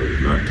build off of.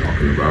 It's not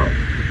talking about,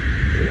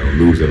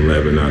 losing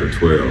 11 out of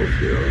 12.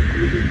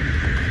 We can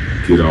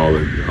get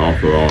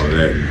off of all of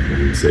that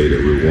and say that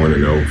we're 1-0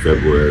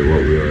 February.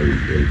 What we are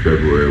in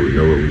February, we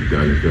know what we've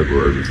done in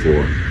February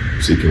before.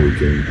 See, can we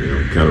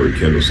kind of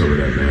rekindle some of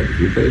that magic?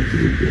 We played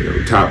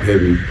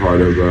top-heavy part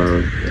of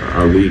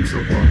our league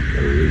so far.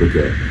 We look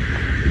at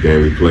the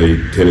game we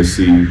played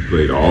Tennessee,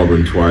 played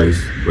Auburn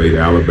twice, played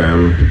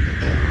Alabama.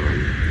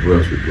 Who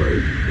else we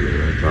played?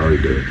 Probably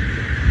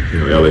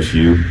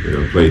LSU.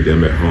 Played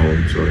them at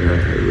home. So it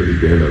had really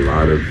been a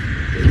lot of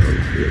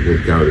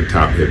kind of the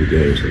top-heavy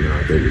games. So now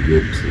I think we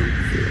get to.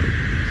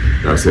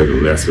 I said a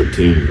lesser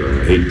team, but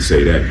I hate to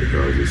say that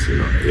because it's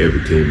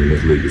every team in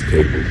this league is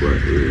capable, but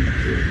we're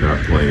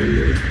not playing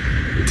the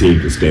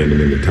teams that's standing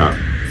in the top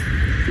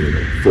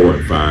 4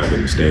 and 5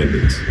 in the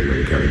standings.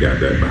 We kind of got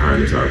that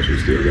behind us. Obviously,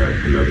 we still got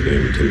another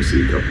game in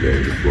Tennessee, a couple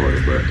games in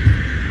Florida, but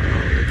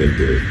I think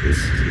that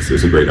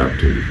it's a great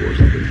opportunity for us.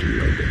 I think to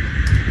do like that.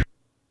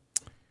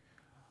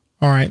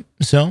 All right,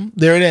 so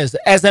there it is.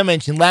 As I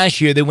mentioned, last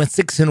year they went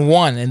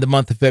 6-1 in the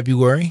month of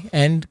February,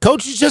 and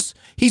coach is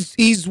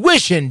just—he's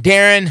wishing,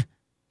 Darren.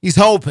 He's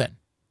hoping.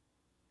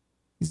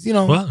 He's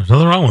well, there's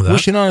nothing wrong with that.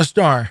 Wishing on a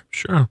star.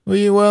 Sure. What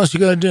else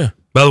you gotta do?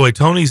 By the way,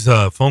 Tony's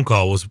phone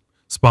call was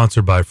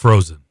sponsored by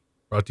Frozen.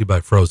 Brought to you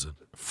by Frozen.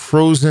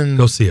 Frozen.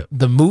 Go see it.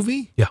 The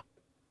movie? Yeah.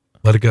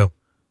 Let it go.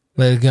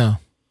 Let it go.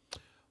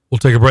 We'll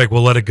take a break.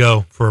 We'll let it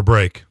go for a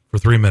break for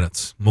 3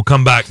 minutes. We'll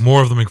come back.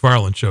 More of the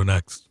McFarland Show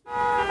next.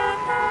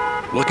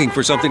 Looking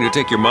for something to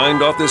take your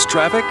mind off this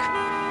traffic?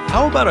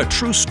 How about a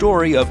true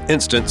story of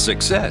instant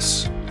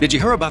success? Did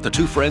you hear about the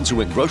two friends who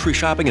went grocery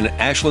shopping in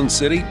Ashland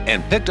City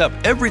and picked up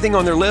everything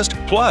on their list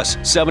plus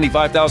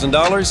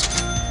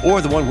 $75,000? Or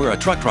the one where a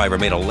truck driver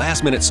made a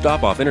last-minute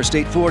stop off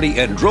Interstate 40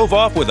 and drove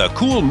off with a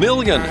cool $1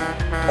 million?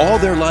 All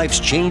their lives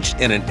changed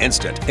in an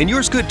instant, and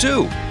yours could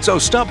too. So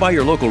stop by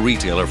your local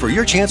retailer for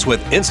your chance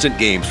with instant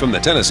games from the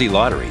Tennessee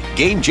Lottery.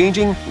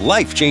 Game-changing,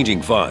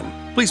 life-changing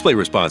fun. Please play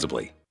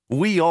responsibly.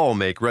 We all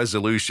make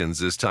resolutions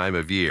this time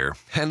of year,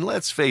 and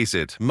let's face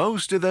it,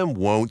 most of them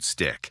won't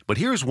stick. But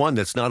here's one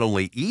that's not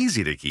only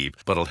easy to keep,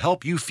 but will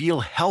help you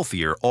feel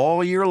healthier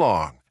all year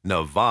long.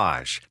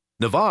 Navage.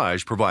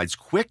 Navage provides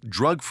quick,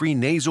 drug-free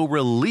nasal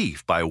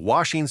relief by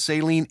washing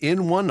saline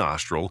in one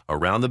nostril,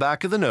 around the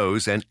back of the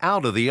nose, and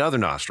out of the other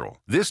nostril.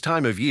 This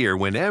time of year,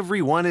 when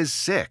everyone is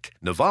sick,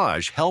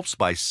 Navage helps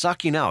by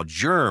sucking out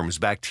germs,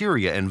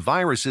 bacteria, and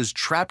viruses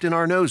trapped in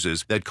our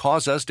noses that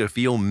cause us to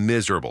feel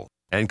miserable.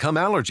 And come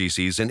allergy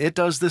season, it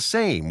does the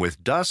same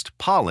with dust,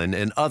 pollen,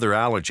 and other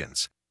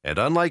allergens. And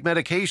unlike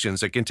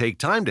medications that can take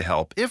time to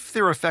help, if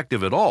they're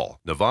effective at all,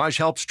 Navage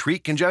helps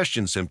treat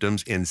congestion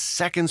symptoms in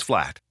seconds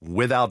flat,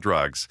 without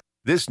drugs.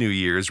 This New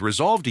Year's,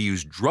 resolve to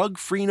use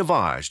drug-free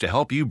Navage to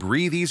help you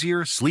breathe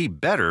easier, sleep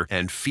better,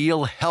 and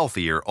feel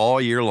healthier all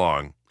year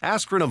long.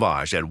 Ask for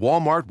Navage at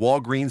Walmart,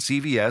 Walgreens,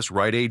 CVS,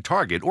 Rite Aid,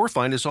 Target, or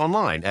find us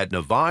online at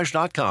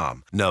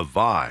Navage.com.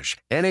 Navage,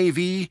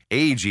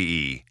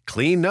 N-A-V-A-G-E.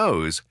 Clean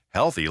nose,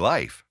 healthy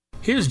life.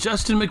 Here's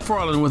Justin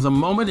McFarland with a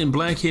moment in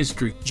Black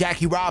history.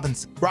 Jackie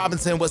Robinson.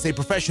 Robinson was a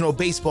professional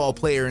baseball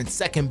player and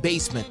second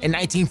baseman. In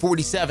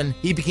 1947,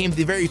 he became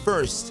the very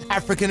first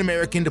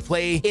African-American to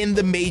play in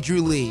the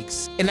major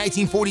leagues. In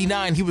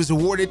 1949, he was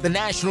awarded the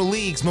National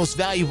League's Most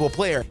Valuable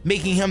Player,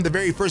 making him the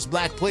very first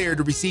black player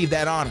to receive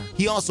that honor.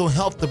 He also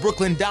helped the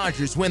Brooklyn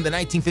Dodgers win the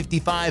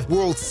 1955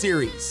 World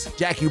Series.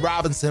 Jackie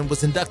Robinson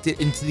was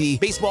inducted into the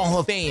Baseball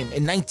Hall of Fame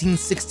in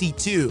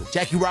 1962.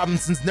 Jackie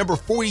Robinson's number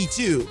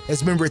 42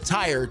 has been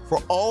retired for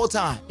all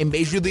time in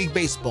Major League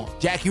Baseball.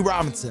 Jackie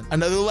Robinson,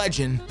 another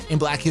legend in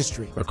Black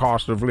history. The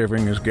cost of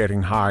living is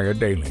getting higher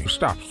daily.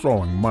 Stop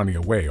throwing money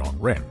away on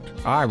rent.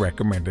 I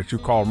recommend that you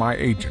call my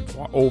agent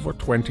for over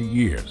 20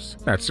 years.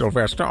 That's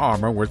Sylvester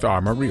Armour with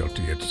Armour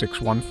Realty at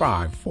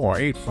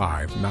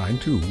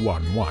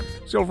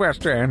 615-485-9211.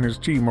 Sylvester and his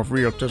team of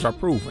realtors are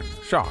proven,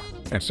 sharp,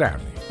 and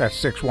savvy.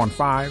 That's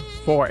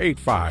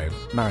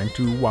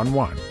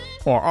 615-485-9211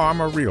 or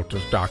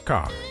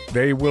ArmourRealtors.com.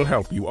 They will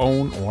help you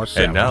own or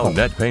sell. And now,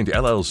 Net Paint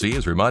LLC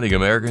is reminding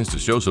Americans to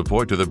show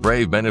support to the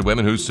brave men and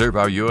women who serve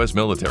our U.S.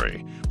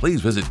 military.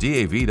 Please visit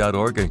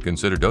DAV.org and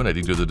consider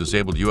donating to the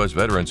disabled U.S.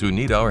 veterans who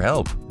need our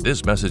help.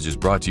 This message is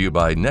brought to you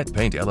by Net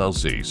Paint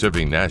LLC,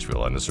 serving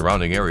Nashville and the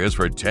surrounding areas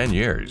for 10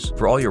 years.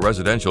 For all your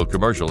residential,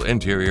 commercial,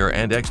 interior,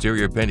 and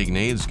exterior painting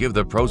needs, give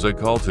the pros a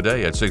call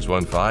today at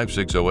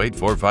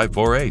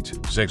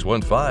 615-608-4548.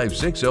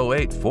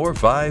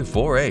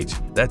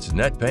 615-608-4548. That's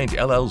Net Paint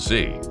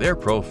LLC. They're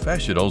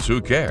professionals who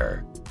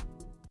care.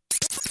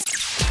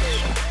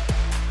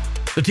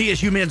 The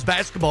TSU men's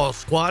basketball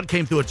squad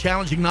came through a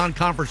challenging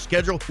non-conference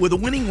schedule with a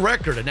winning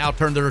record and now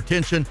turned their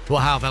attention to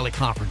Ohio Valley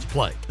Conference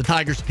play. The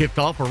Tigers kicked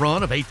off a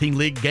run of 18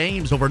 league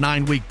games over a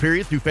 9-week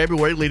period through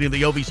February, leading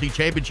the OVC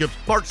Championships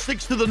March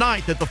 6th to the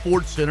 9th at the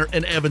Ford Center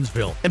in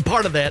Evansville. And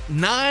part of that,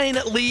 9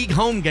 league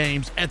home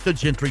games at the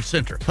Gentry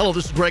Center. Hello,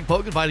 this is Greg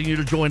Pogue inviting you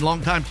to join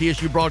longtime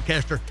TSU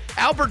broadcaster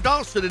Albert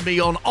Dawson and me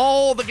on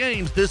all the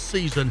games this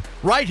season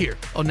right here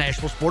on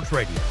Nashville Sports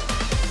Radio.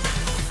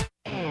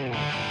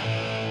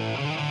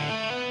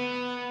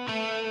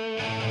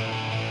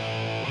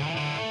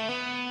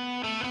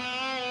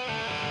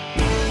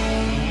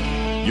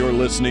 You're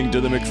listening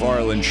to The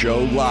McFarland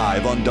Show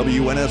live on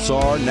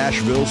WNSR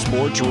Nashville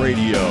Sports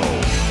Radio.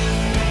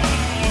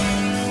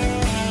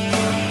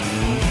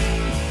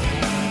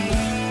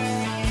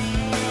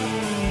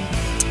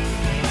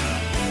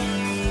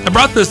 I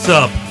brought this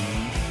up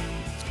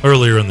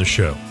earlier in the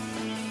show,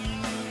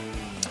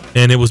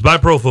 and it was by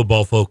Pro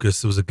Football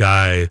Focus. It was a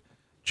guy,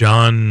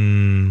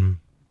 John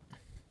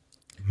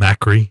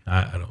Macri.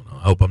 I don't know. I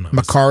hope I'm not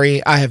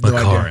Macari. I have no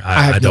idea.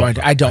 I have no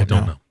idea. I don't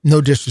know. No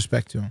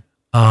disrespect to him.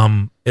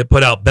 It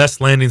put out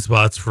best landing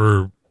spots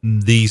for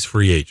these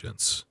free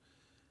agents.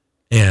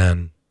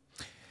 And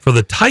for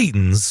the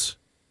Titans,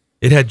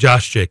 it had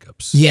Josh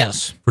Jacobs.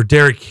 Yes. For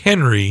Derrick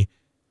Henry,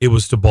 it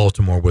was to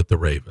Baltimore with the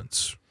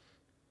Ravens.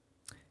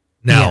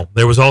 Now,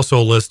 there was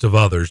also a list of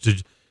others.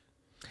 The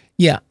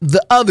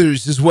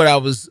others is what I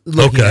was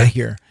looking at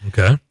here.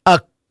 Okay.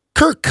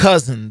 Kirk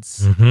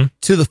Cousins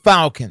to the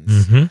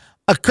Falcons.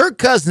 Kirk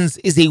Cousins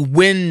is a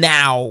win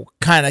now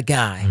kind of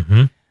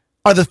guy.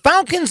 Are the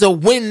Falcons a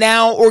win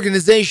now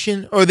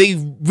organization, or are they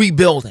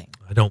rebuilding?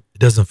 It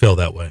doesn't feel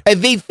that way.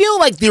 They feel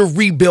like they're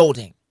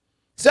rebuilding.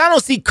 So I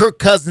don't see Kirk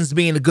Cousins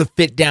being a good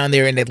fit down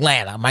there in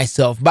Atlanta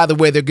myself. By the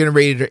way, they're getting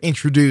ready to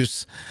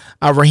introduce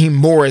Raheem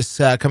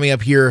Morris coming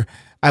up here,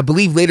 I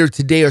believe later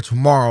today or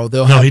tomorrow.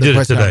 He did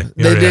it today.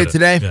 They did it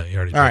today? Yeah, he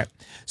already did. All right.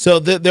 So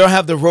they'll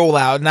have the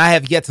rollout, and I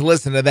have yet to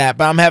listen to that,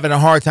 but I'm having a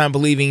hard time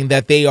believing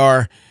that they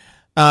are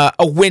a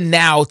win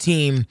now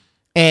team.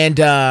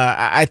 And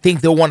I think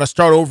they'll want to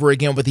start over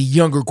again with a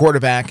younger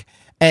quarterback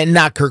and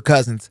not Kirk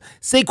Cousins.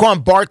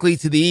 Saquon Barkley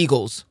to the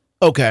Eagles.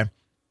 Okay.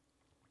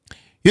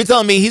 You're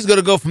telling me he's going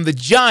to go from the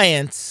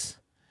Giants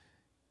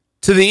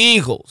to the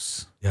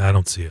Eagles? Yeah, I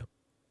don't see it.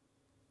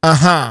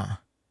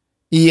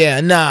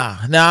 Yeah, nah,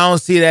 I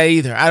don't see that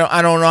either.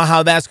 I don't know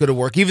how that's going to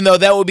work, even though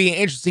that would be an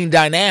interesting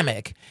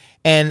dynamic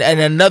and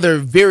another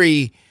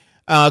very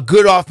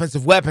good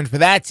offensive weapon for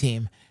that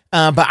team.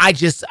 But I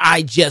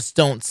just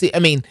don't see. I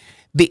mean,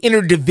 the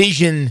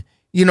interdivision,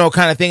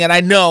 kind of thing. And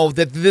I know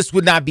that this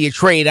would not be a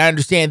trade. I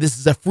understand this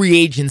is a free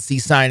agency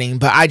signing,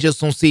 but I just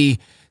don't see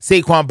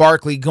Saquon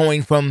Barkley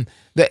going from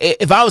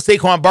if I was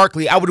Saquon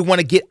Barkley, I would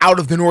want to get out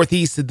of the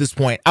Northeast at this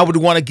point. I would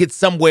want to get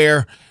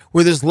somewhere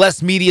where there's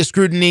less media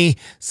scrutiny,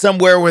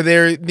 somewhere where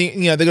they're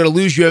going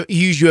to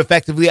use you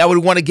effectively. I would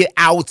want to get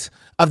out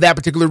of that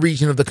particular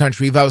region of the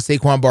country if I was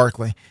Saquon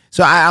Barkley.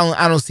 So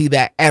I don't see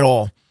that at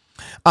all.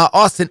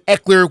 Austin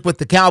Eckler with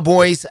the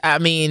Cowboys. I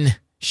mean,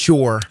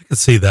 sure. I can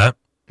see that.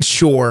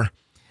 Sure.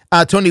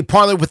 Tony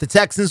Pollard with the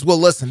Texans. Well,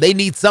 listen, they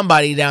need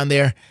somebody down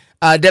there.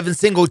 Devin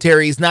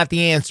Singletary is not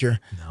the answer.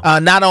 No.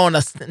 Not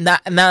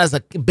as a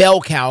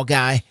bell cow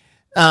guy.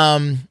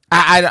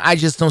 I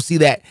just don't see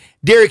that.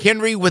 Derrick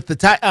Henry with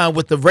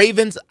the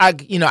Ravens. I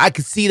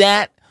could see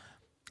that.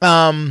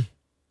 The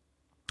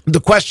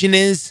question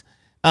is,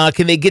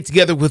 can they get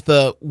together with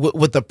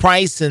the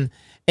price and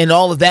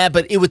all of that?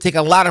 But it would take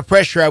a lot of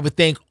pressure, I would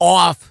think,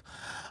 off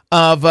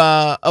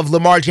of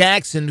Lamar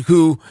Jackson,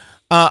 who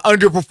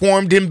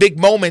underperformed in big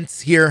moments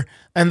here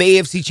in the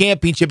AFC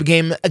Championship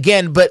game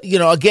again. But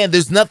again,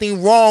 there's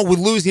nothing wrong with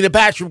losing to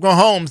Patrick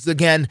Mahomes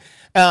again.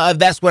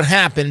 That's what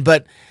happened.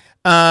 But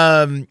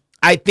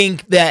I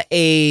think that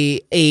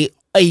a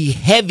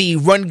heavy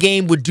run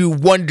game would do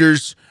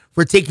wonders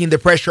for taking the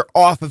pressure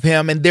off of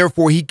him, and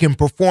therefore he can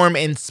perform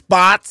in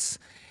spots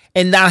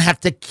and not have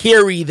to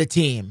carry the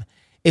team.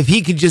 If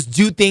he can just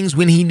do things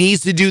when he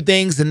needs to do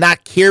things and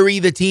not carry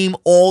the team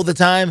all the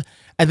time,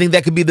 I think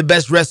that could be the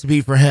best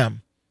recipe for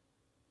him.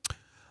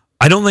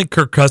 I don't think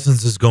Kirk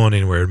Cousins is going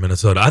anywhere in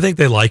Minnesota. I think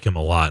they like him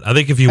a lot. I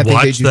think if you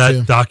watched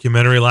that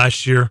documentary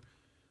last year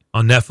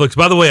on Netflix,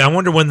 by the way, I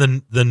wonder when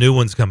the new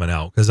one's coming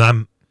out, because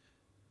I'm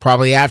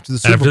probably after the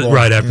Super Bowl.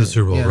 Right, after the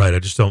Super Bowl, right. I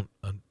just don't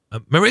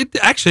remember.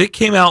 It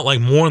came out like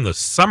more in the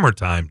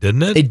summertime,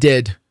 didn't it? It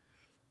did.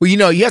 Well,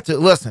 you have to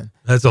listen.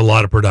 That's a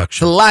lot of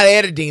production. It's a lot of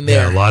editing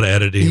there. Yeah, a lot of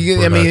editing.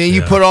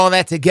 You put all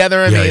that together.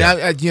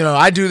 I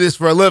do this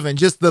for a living.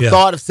 Just the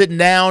thought of sitting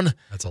down.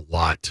 That's a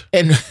lot.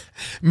 And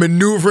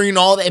maneuvering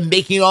all that and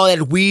making all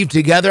that weave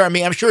together. I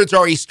mean, I'm sure it's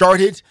already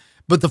started,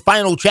 but the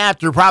final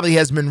chapter probably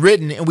has been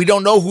written, and we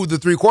don't know who the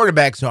three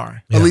quarterbacks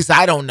are. Yeah. At least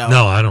I don't know.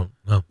 No, I don't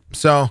know.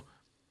 So,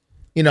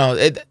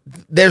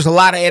 there's a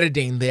lot of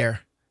editing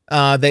there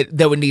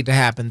that would need to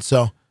happen.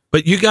 So.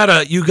 But you got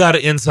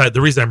a insight.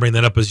 The reason I bring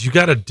that up is you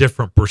got a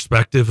different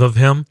perspective of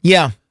him.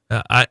 Yeah.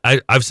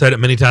 I've said it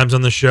many times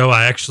on the show.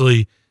 I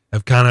actually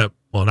have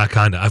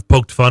I've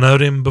poked fun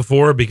at him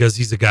before, because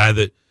he's a guy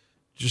that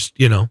just,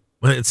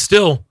 it's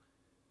still,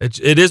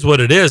 it is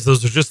what it is.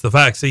 Those are just the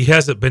facts. He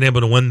hasn't been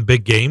able to win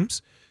big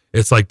games.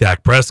 It's like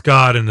Dak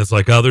Prescott, and it's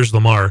like others,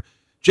 Lamar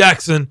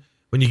Jackson.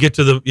 When you get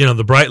to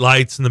the bright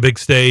lights and the big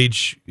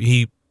stage,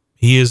 he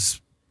is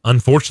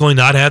unfortunately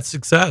not had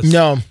success.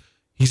 No.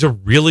 He's a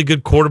really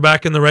good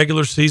quarterback in the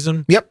regular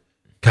season. Yep.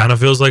 Kind of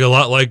feels like a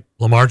lot like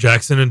Lamar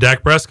Jackson and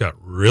Dak Prescott.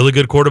 Really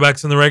good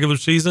quarterbacks in the regular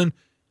season.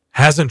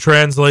 Hasn't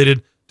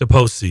translated to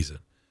postseason.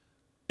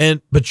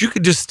 But you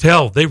could just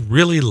tell they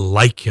really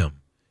like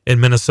him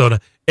in Minnesota.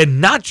 And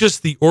not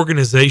just the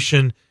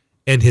organization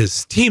and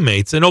his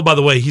teammates. And, oh, by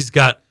the way, he's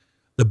got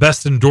the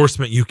best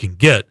endorsement you can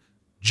get.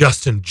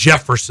 Justin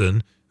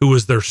Jefferson, who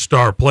was their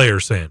star player,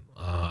 saying,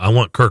 I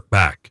want Kirk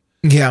back.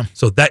 Yeah.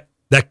 So that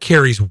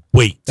carries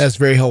weight. That's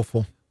very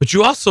helpful. But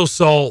you also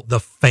saw the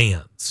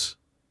fans.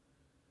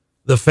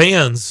 The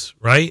fans,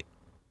 right?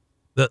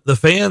 The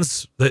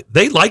fans,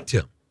 they liked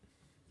him.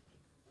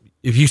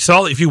 If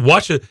you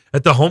watch it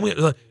at the home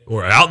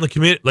or out in the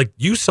community, like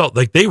you saw,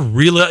 like they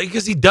really,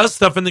 because he does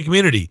stuff in the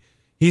community.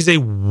 He's a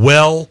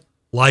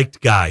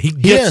well-liked guy. He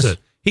gets it.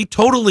 He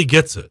totally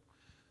gets it.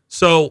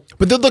 So,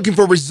 but they're looking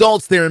for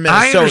results there in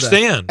Minnesota. I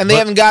understand, and they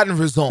haven't gotten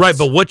results. Right,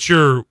 but what's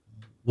your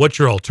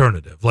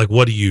alternative? Like,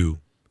 what do you?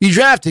 You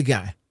draft a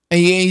guy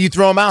and you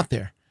throw him out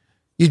there.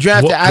 You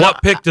draft.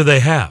 What pick do they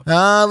have?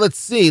 Let's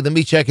see. Let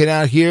me check it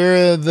out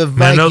here. The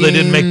Vikings. I know they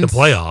didn't make the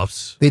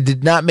playoffs. They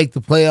did not make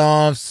the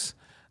playoffs.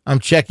 I'm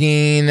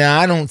checking.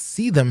 I don't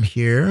see them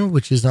here,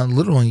 which is a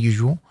little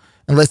unusual,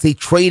 unless they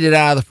traded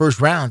out of the first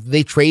round. Did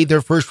they trade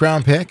their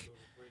first-round pick?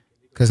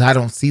 Because I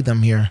don't see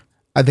them here.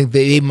 I think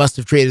they must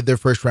have traded their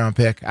first-round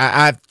pick.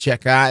 I have to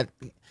check.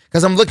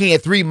 Because I'm looking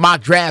at 3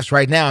 mock drafts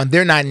right now, and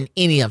they're not in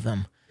any of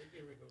them,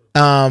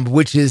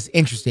 which is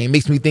interesting. It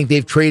makes me think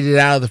they've traded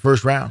out of the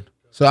first round.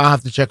 So I'll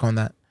have to check on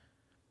that.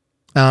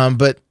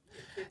 But,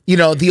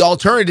 the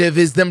alternative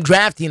is them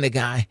drafting a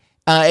guy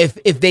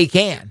if they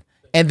can,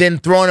 and then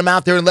throwing him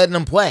out there and letting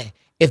him play.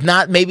 If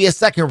not, maybe a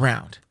second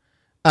round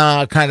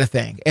kind of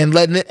thing, and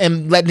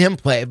letting him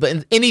play.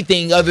 But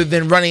anything other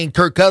than running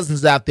Kirk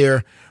Cousins out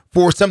there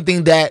for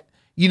something that,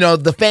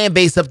 the fan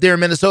base up there in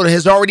Minnesota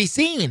has already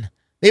seen.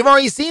 They've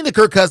already seen the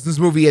Kirk Cousins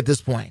movie at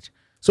this point.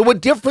 So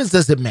what difference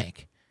does it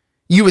make?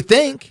 You would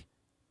think.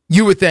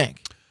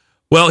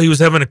 Well, he was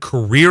having a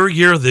career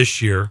year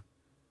this year,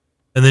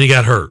 and then he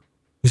got hurt.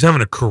 He's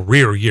having a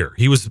career year.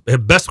 He was the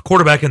best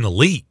quarterback in the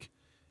league,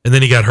 and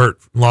then he got hurt,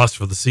 lost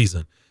for the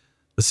season.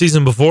 The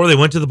season before, they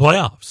went to the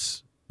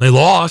playoffs. They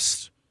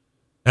lost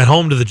at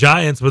home to the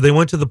Giants, but they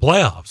went to the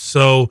playoffs.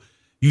 So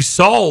you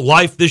saw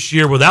life this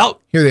year without...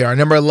 Here they are,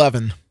 number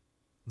 11.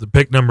 The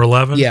pick number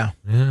 11? Yeah.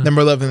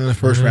 Number 11 in the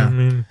first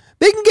round.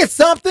 They can get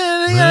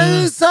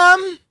something,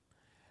 some.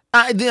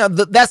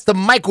 That's the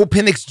Michael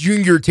Penix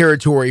Jr.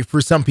 territory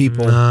for some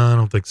people. No, I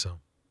don't think so.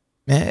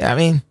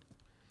 That's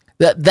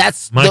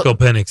Michael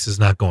Penix is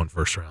not going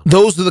first round.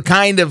 Those are the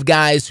kind of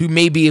guys who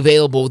may be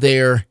available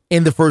there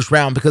in the first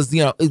round because,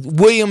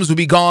 Williams will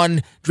be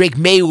gone. Drake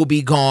May will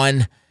be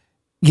gone.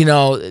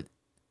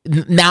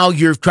 Now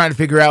you're trying to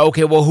figure out,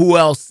 okay, well, who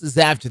else is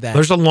after that?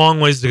 There's a long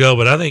ways to go,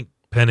 but I think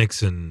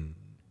Penix and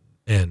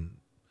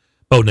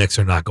Bo Nix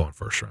are not going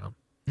first round.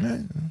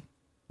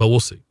 But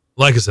we'll see.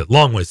 Like I said,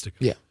 long ways to go.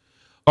 Yeah.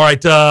 All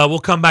right, we'll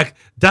come back.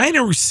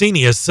 Diana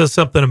Rossini says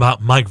something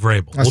about Mike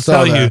Vrabel. We'll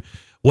tell you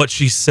what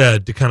she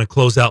said to kind of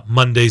close out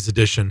Monday's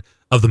edition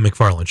of the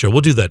McFarland Show.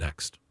 We'll do that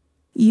next.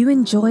 You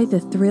enjoy the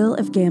thrill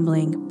of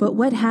gambling, but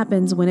what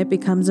happens when it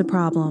becomes a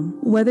problem?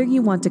 Whether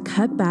you want to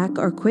cut back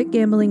or quit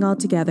gambling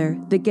altogether,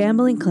 the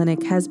Gambling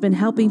Clinic has been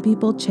helping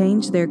people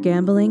change their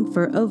gambling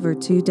for over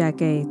 2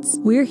 decades.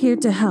 We're here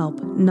to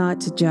help,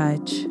 not to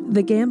judge.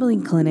 The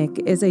Gambling Clinic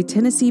is a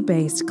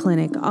Tennessee-based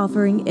clinic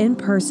offering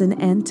in-person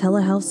and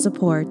telehealth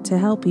support to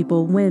help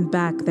people win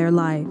back their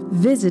life.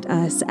 Visit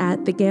us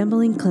at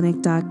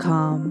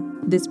thegamblingclinic.com.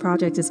 This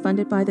project is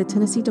funded by the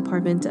Tennessee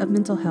Department of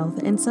Mental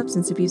Health and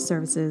Substance Abuse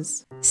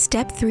Services.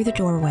 Step through the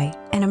doorway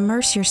and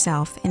immerse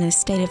yourself in a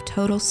state of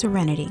total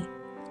serenity.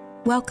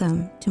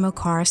 Welcome to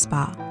Mokara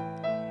Spa.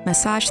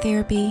 Massage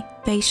therapy,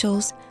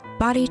 facials,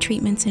 body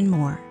treatments, and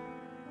more.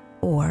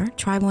 Or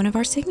try one of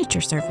our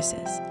signature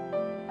services.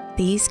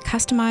 These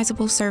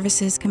customizable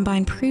services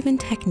combine proven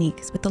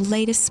techniques with the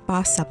latest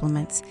spa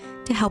supplements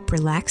to help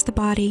relax the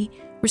body,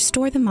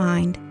 restore the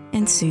mind,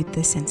 and soothe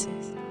the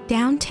senses.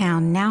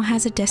 Downtown now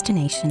has a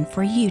destination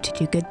for you to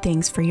do good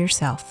things for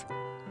yourself.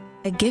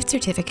 A gift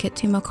certificate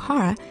to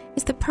Mokara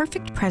is the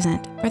perfect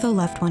present for the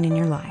loved one in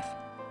your life.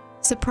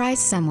 Surprise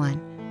someone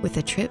with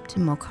a trip to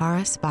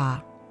Mokara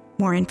Spa.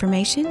 More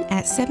information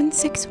at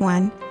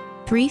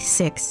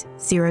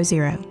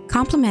 761-3600.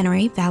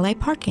 Complimentary valet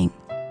parking.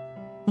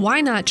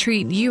 Why not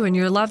treat you and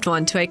your loved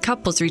one to a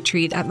couples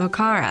retreat at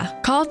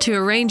Mokara? Call to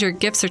arrange your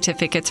gift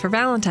certificates for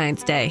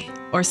Valentine's Day,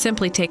 or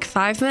simply take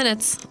 5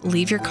 minutes,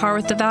 leave your car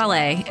with the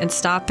valet, and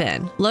stop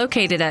in.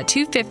 Located at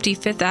 250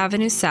 5th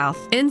Avenue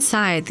South,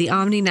 inside the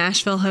Omni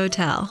Nashville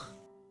Hotel.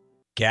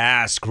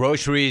 Gas,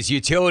 groceries,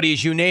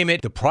 utilities, you name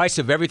it, the price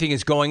of everything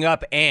is going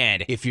up,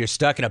 and if you're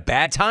stuck in a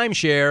bad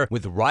timeshare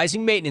with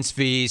rising maintenance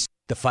fees,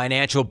 the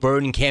financial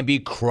burden can be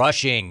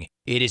crushing.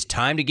 It is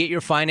time to get your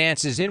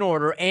finances in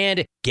order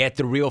and get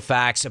the real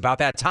facts about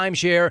that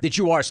timeshare that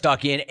you are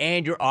stuck in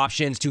and your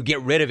options to get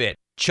rid of it.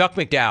 Chuck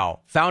McDowell,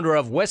 founder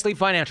of Wesley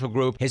Financial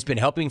Group, has been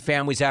helping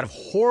families out of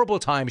horrible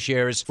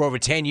timeshares for over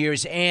 10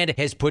 years and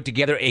has put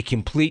together a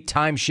complete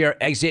timeshare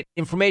exit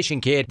information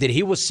kit that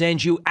he will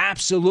send you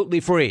absolutely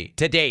free.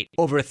 To date,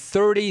 over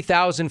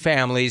 30,000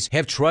 families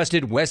have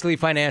trusted Wesley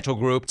Financial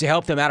Group to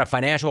help them out of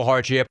financial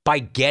hardship by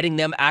getting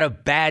them out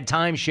of bad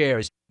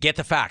timeshares. Get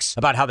the facts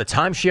about how the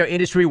timeshare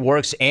industry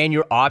works and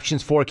your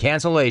options for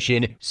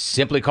cancellation.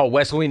 Simply call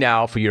Wesley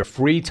now for your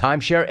free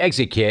timeshare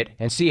exit kit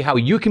and see how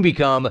you can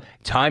become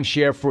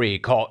timeshare free.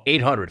 Call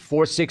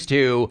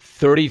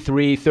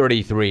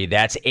 800-462-3333.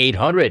 That's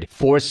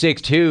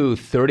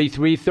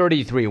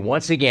 800-462-3333.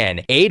 Once again,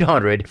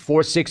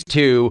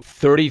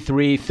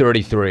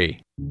 800-462-3333.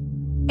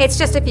 It's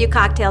just a few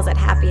cocktails at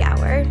happy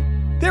hour.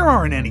 There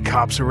aren't any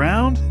cops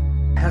around.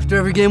 After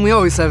every game, we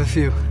always have a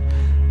few.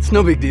 It's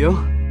no big deal.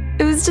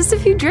 It was just a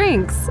few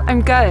drinks.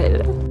 I'm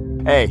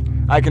good. Hey,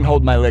 I can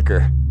hold my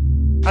liquor.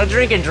 I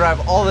drink and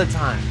drive all the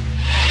time.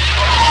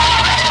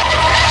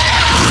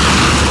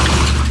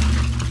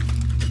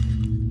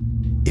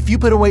 If you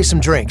put away some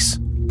drinks,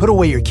 put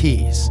away your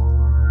keys.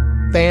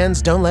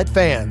 Fans don't let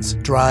fans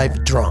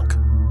drive drunk.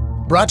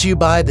 Brought to you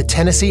by the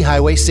Tennessee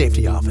Highway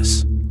Safety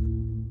Office.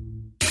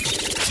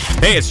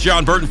 Hey, it's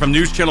John Burton from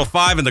News Channel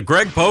 5 and the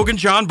Greg Pogue and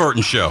John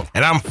Burton Show.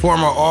 And I'm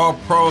former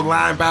All-Pro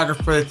linebacker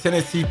for the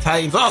Tennessee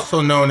Titans,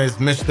 also known as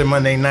Mr.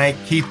 Monday Night,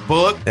 Keith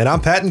Bullock. And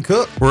I'm Patton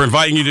Cook. We're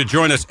inviting you to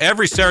join us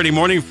every Saturday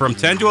morning from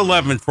 10 to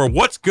 11 for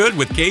What's Good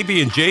with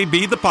KB and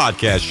JB, the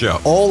podcast show.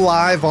 All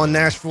live on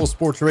Nashville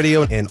Sports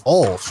Radio and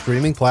all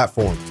streaming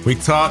platforms. We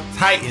talk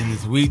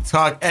Titans, we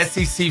talk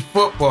SEC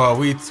football,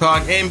 we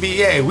talk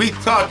NBA, we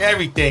talk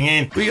everything,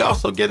 and we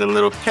also get a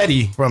little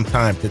petty from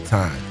time to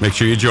time. Make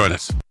sure you join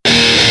us.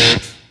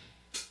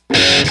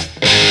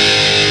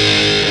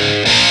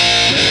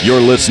 You're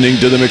listening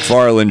to The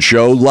McFarland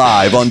Show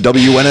live on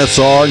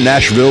WNSR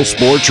Nashville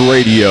Sports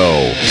Radio.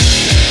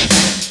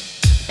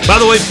 By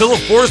the way, Philip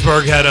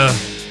Forsberg had a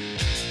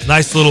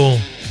nice little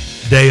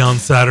day on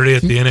Saturday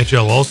at the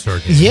NHL All-Star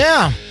Game.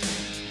 Yeah.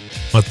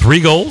 What,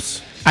 3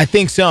 goals? I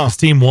think so. His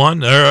team won.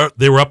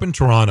 They were up in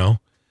Toronto,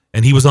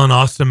 and he was on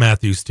Austin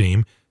Matthews'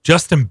 team.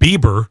 Justin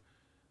Bieber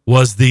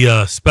was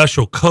the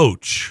special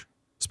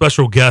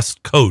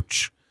guest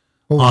coach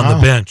on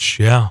the bench.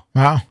 Yeah.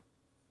 Wow.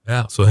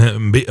 Yeah. So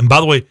and by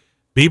the way,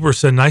 Bieber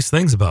said nice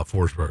things about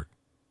Forsberg.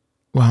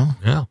 Well,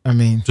 yeah. I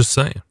mean, just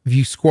saying, if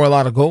you score a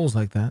lot of goals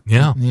like that,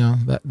 yeah, you know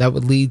that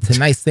would lead to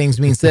nice things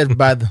being said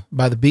by the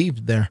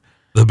Biebs there.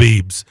 The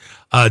Biebs.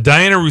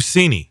 Diana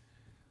Rossini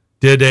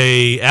did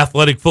a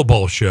athletic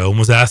football show and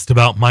was asked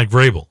about Mike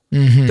Vrabel.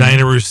 Mm-hmm.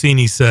 Diana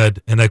Rossini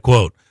said, and I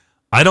quote,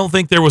 "I don't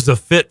think there was a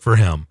fit for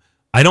him.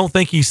 I don't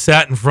think he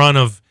sat in front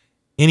of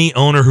any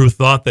owner who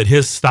thought that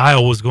his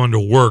style was going to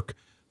work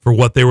for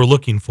what they were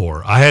looking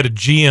for. I had a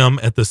GM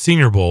at the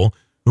Senior Bowl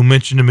who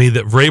mentioned to me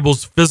that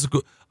Vrabel's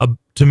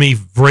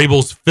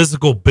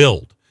physical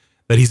build,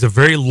 that he's a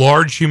very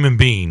large human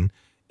being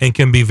and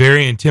can be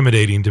very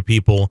intimidating to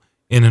people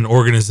in an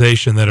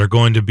organization that are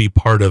going to be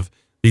part of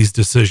these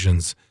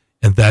decisions,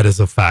 and that is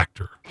a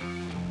factor."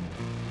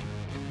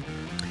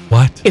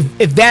 What?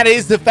 If that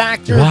is the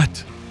factor,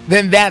 what?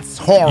 Then that's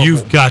horrible.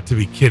 You've got to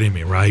be kidding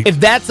me, right? If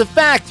that's a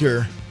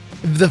factor,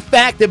 the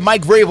fact that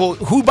Mike Vrabel,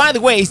 who, by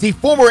the way, is a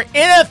former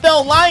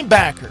NFL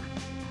linebacker.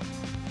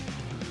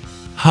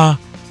 Huh?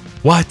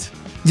 What?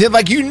 Yeah,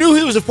 like, you knew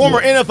he was a former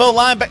NFL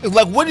linebacker.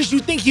 Like, what did you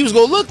think he was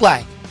going to look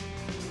like?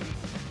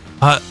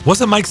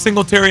 Wasn't Mike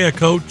Singletary a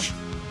coach?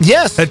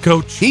 Yes. Head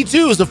coach? He,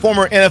 too, is a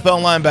former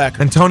NFL linebacker.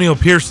 Antonio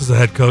Pierce is a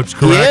head coach,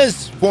 correct? He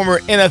is former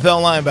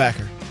NFL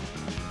linebacker.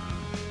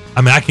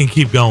 I mean, I can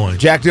keep going.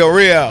 Jack Del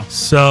Rio.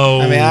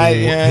 So, I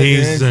mean,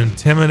 he's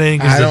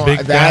intimidating. He's a big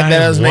guy. That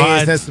doesn't make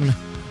any sense to me.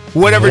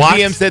 Whatever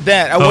GM said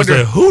that. I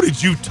wonder, who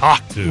did you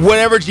talk to?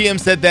 Whatever GM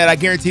said that, I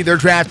guarantee they're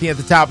drafting at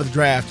the top of the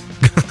draft.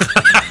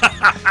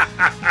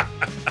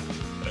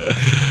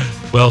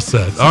 Well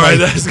said. All right,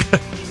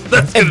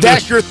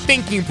 that's your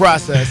thinking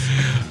process.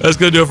 That's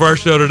going to do it for our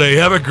show today.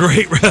 Have a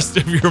great rest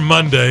of your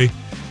Monday.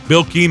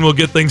 Bill Keane will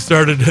get things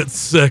started at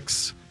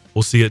 6.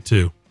 We'll see you at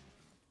 2.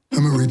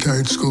 I'm a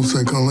retired school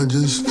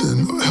psychologist,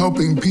 and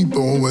helping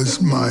people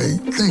was my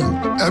thing.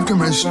 After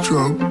my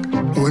stroke,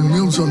 when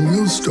Meals on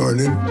Wheels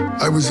started,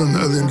 I was on the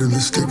other end of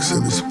the stick,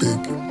 so to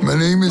speak. My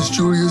name is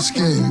Julius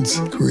Gaines,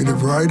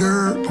 creative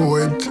writer,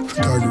 poet,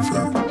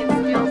 photographer.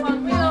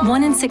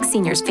 1 in 6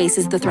 seniors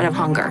faces the threat of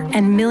hunger,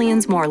 and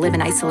millions more live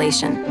in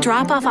isolation.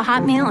 Drop off a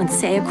hot meal and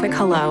say a quick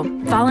hello.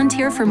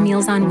 Volunteer for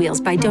Meals on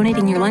Wheels by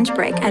donating your lunch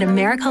break at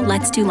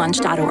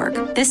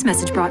americaletsdolunch.org. This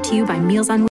message brought to you by Meals on Wheels.